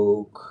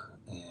coke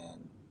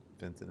and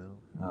Fentanyl.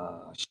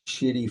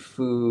 shitty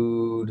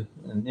food,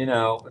 and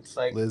it's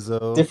like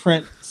Lizzo.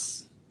 different.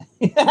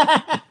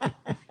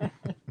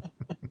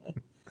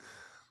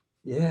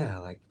 Yeah,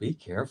 like be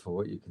careful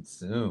what you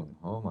consume.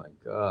 Oh my I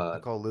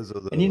God. call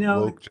Lizzo And the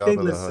woke they Jabba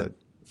the listen.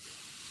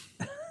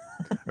 Hutt,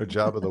 or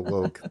Jabba the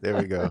woke. There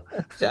we go.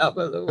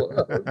 Jabba the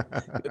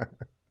Woke.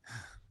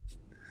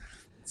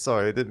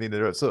 Sorry, I didn't mean to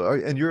interrupt. So,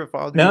 and you're a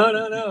father. No,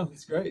 no, no.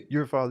 It's great.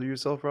 You're a father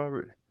yourself,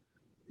 Robert.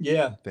 Yeah,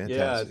 yeah. It's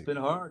Fantastic. been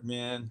hard,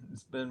 man.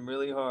 It's been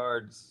really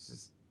hard. It's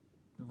just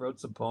wrote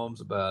some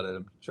poems about it.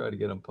 I'm trying to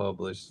get them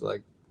published.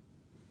 Like,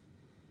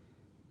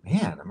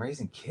 man, I'm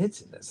raising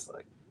kids in this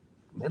like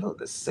middle of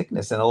this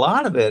sickness, and a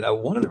lot of it.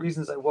 One of the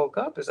reasons I woke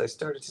up is I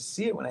started to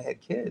see it when I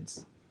had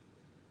kids.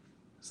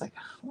 It's like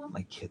I don't want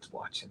my kids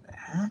watching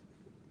that.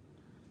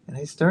 And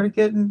I started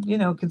getting,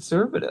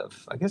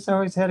 conservative. I guess I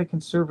always had a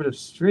conservative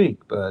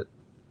streak, but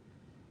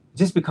it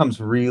just becomes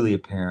really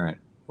apparent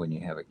when you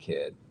have a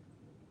kid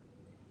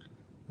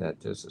that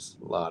there's just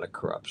a lot of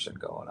corruption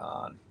going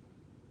on.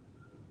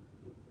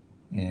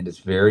 And it's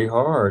very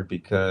hard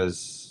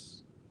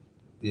because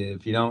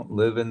if you don't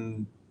live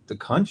in the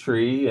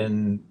country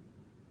and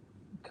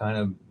kind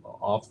of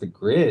off the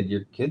grid,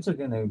 your kids are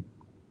going to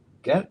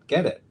get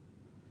it.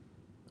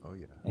 Oh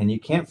yeah. And you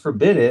can't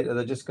forbid it, or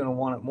they're just going to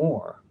want it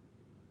more.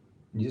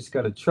 You just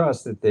got to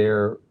trust that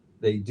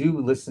they do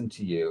listen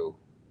to you,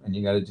 and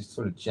you got to just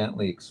sort of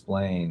gently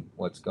explain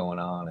what's going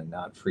on and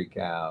not freak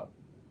out,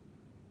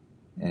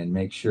 and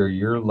make sure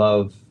your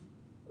love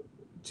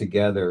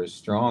together is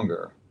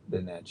stronger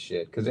than that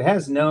shit, because it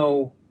has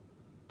no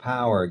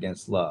power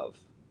against love.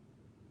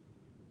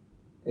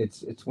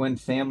 It's when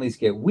families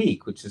get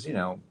weak, which is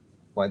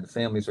why the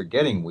families are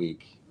getting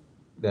weak,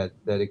 that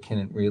it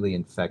can really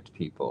infect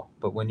people.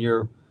 But when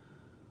you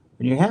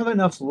have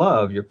enough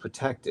love, you're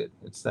protected.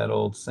 It's that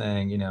old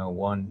saying,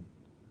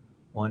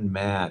 one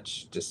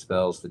match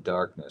dispels the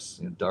darkness.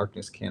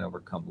 Darkness can't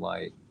overcome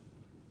light.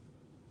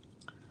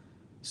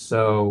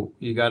 So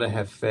you got to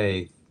have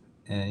faith.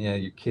 And yeah,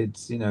 your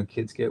kids,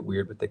 kids get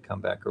weird, but they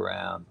come back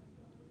around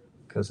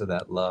because of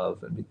that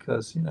love, and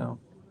because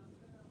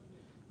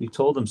you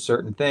told them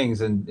certain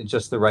things in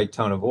just the right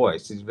tone of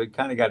voice. You've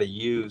kind of got to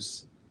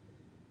use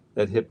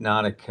that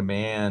hypnotic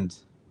command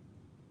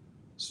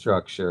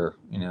structure,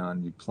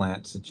 and you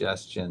plant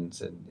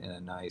suggestions in a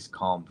nice,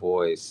 calm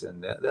voice,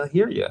 and they'll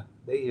hear you.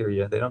 They hear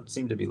you. They don't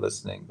seem to be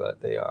listening, but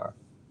they are.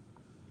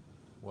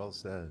 Well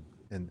said.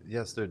 And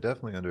yes, they're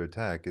definitely under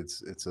attack.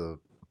 It's a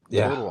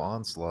Yeah. total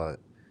onslaught.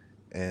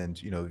 And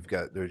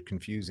they're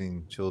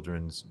confusing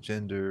children's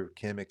gender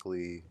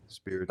chemically, Uh,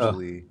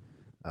 spiritually.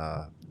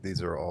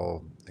 These are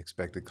all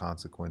expected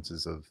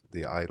consequences of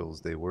the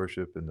idols they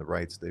worship and the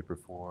rites they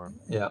perform.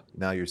 yeah.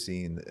 Now you're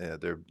seeing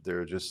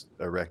they're just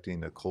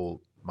erecting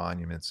occult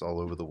monuments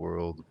all over the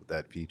world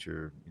that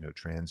feature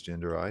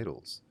transgender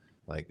idols,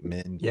 like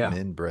Yeah.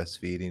 men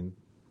breastfeeding.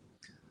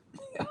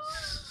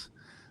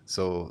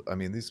 So I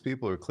mean, these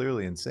people are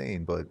clearly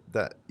insane. But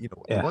that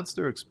Yeah. once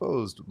they're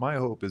exposed, my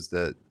hope is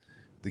that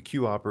the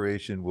Q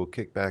operation will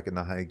kick back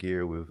into high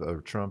gear with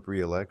a Trump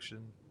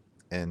reelection.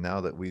 And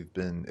now that we've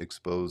been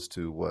exposed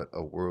to what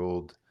a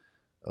world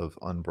of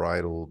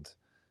unbridled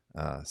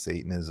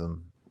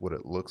Satanism, what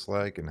it looks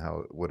like, and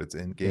what its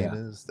end game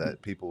Yeah. is,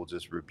 that people will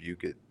just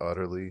rebuke it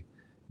utterly,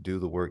 do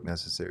the work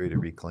necessary to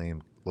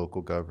reclaim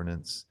local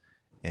governance,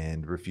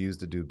 and refuse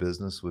to do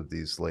business with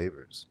these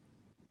slavers,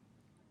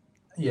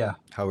 Yeah.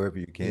 however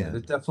you Yeah. can.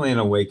 There's definitely an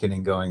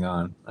awakening going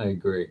on. I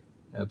agree.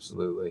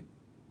 Absolutely.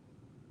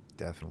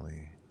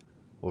 Definitely.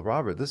 Well,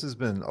 Robert, this has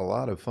been a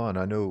lot of fun.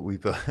 I know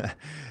we've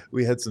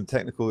we had some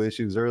technical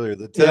issues earlier.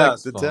 Yeah,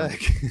 it's The fun. tech.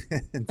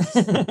 And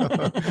so,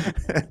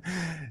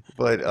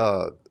 but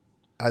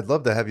I'd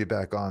love to have you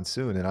back on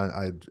soon, and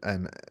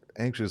I'm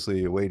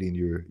anxiously awaiting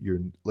your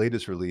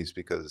latest release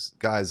because,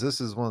 guys,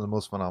 this is one of the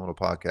most phenomenal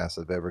podcasts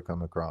I've ever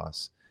come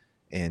across.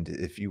 And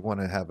if you want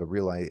to have a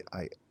real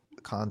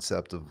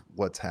concept of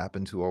what's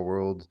happened to our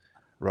world,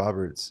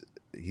 Robert's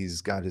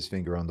he's got his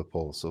finger on the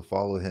pulse. So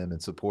follow him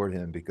and support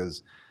him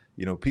because,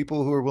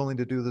 people who are willing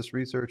to do this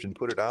research and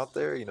put it out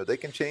there, they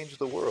can change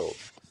the world.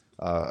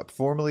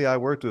 Formerly, I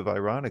worked with,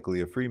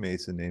 ironically, a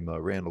Freemason named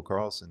Randall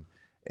Carlson,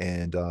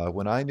 and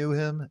when I knew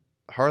him,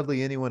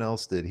 hardly anyone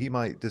else did. He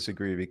might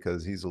disagree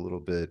because he's a little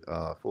bit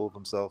full of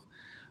himself,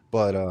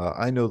 but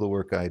I know the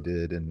work I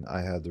did and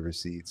I have the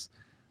receipts.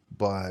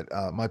 But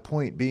my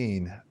point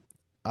being,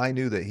 I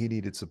knew that he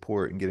needed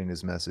support in getting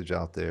his message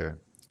out there.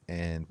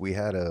 And we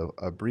had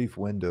a brief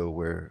window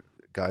where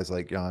guys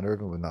like John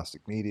Irvin with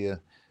Gnostic Media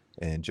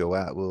and Joe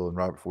Atwill and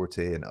Robert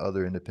Forte and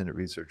other independent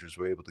researchers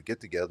were able to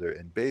get together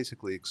and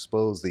basically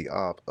expose the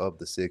op of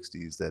the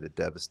 60s that had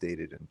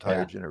devastated an entire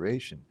Yeah.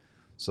 generation.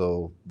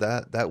 So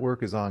that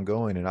work is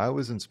ongoing, and I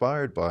was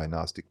inspired by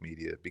Gnostic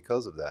Media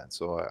because of that.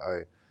 So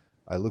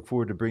I look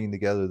forward to bringing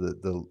together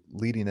the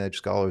leading edge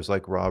scholars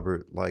like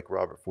Robert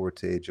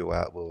Forte, Joe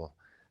Atwill,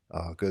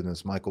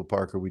 goodness, Michael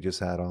Parker we just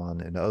had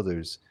on, and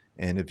others.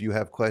 And if you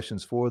have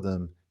questions for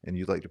them and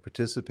you'd like to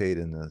participate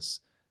in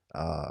this,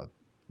 uh,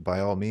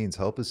 by all means,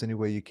 help us any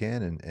way you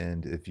can.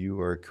 And if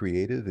you are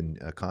creative and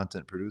a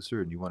content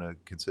producer and you want to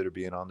consider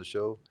being on the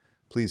show,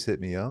 please hit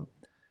me up.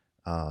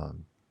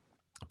 Um,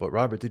 but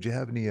Robert, did you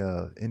have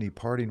any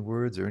parting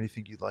words or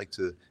anything you'd like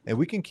to? And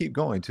we can keep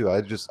going too.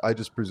 I just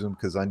presume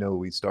because I know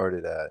we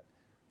started at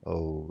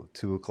 2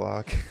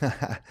 o'clock, so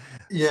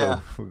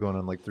Yeah, we're going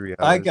on like 3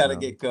 I hours gotta now.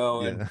 get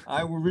going. Yeah.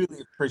 I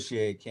really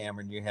appreciate,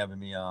 Cameron, you having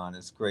me on.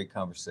 It's a great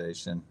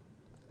conversation.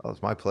 Oh,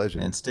 it's my pleasure.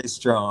 And stay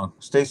strong.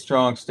 Stay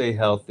strong, stay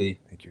healthy.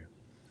 Thank you.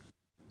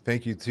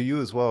 Thank you to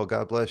you as well.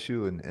 God bless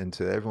you, and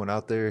to everyone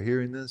out there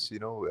hearing this.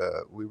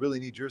 We really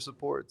need your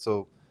support.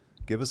 So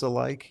give us a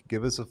like,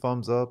 give us a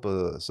thumbs up,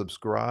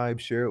 subscribe,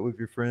 share it with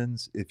your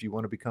friends. If you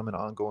want to become an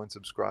ongoing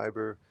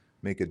subscriber,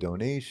 make a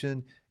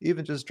donation,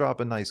 even just drop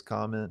a nice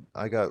comment.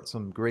 I got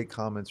some great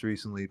comments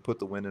recently, put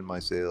the wind in my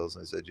sails.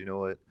 I said, you know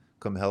what?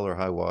 Come hell or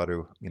high water,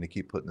 I'm going to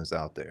keep putting this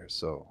out there.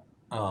 So,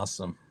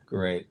 Awesome.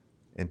 Great.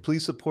 and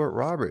please support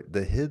Robert,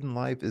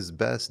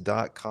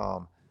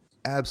 thehiddenlifeisbest.com.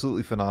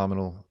 Absolutely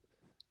phenomenal.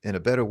 In a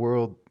better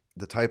world,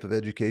 the type of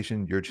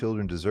education your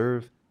children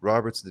deserve,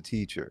 Robert's the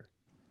teacher.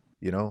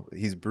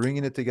 He's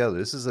bringing it together.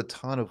 This is a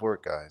ton of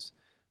work, guys,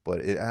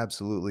 but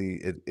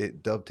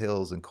it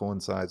dovetails and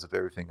coincides with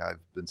everything I've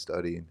been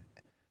studying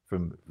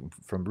from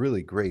from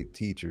really great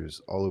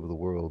teachers all over the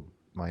world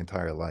my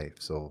entire life.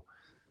 So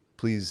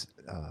please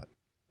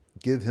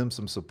give him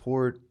some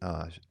support.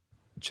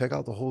 Check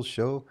out the whole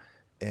show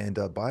and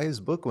buy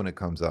his book when it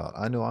comes out.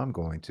 I know I'm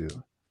going to.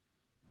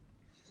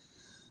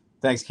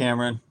 Thanks,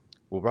 Cameron.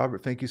 Well,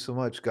 Robert, thank you so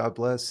much. God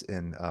bless,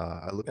 and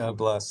God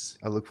bless.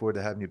 I look forward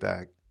to having you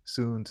back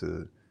soon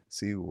to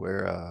see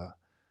where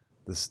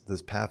this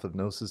path of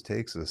Gnosis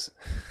takes us.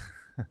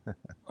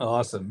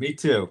 Awesome. Me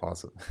too.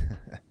 Awesome.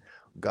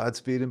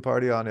 Godspeed and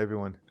party on,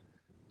 everyone.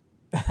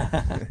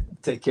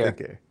 Take care. Take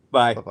care.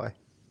 Bye. Bye bye.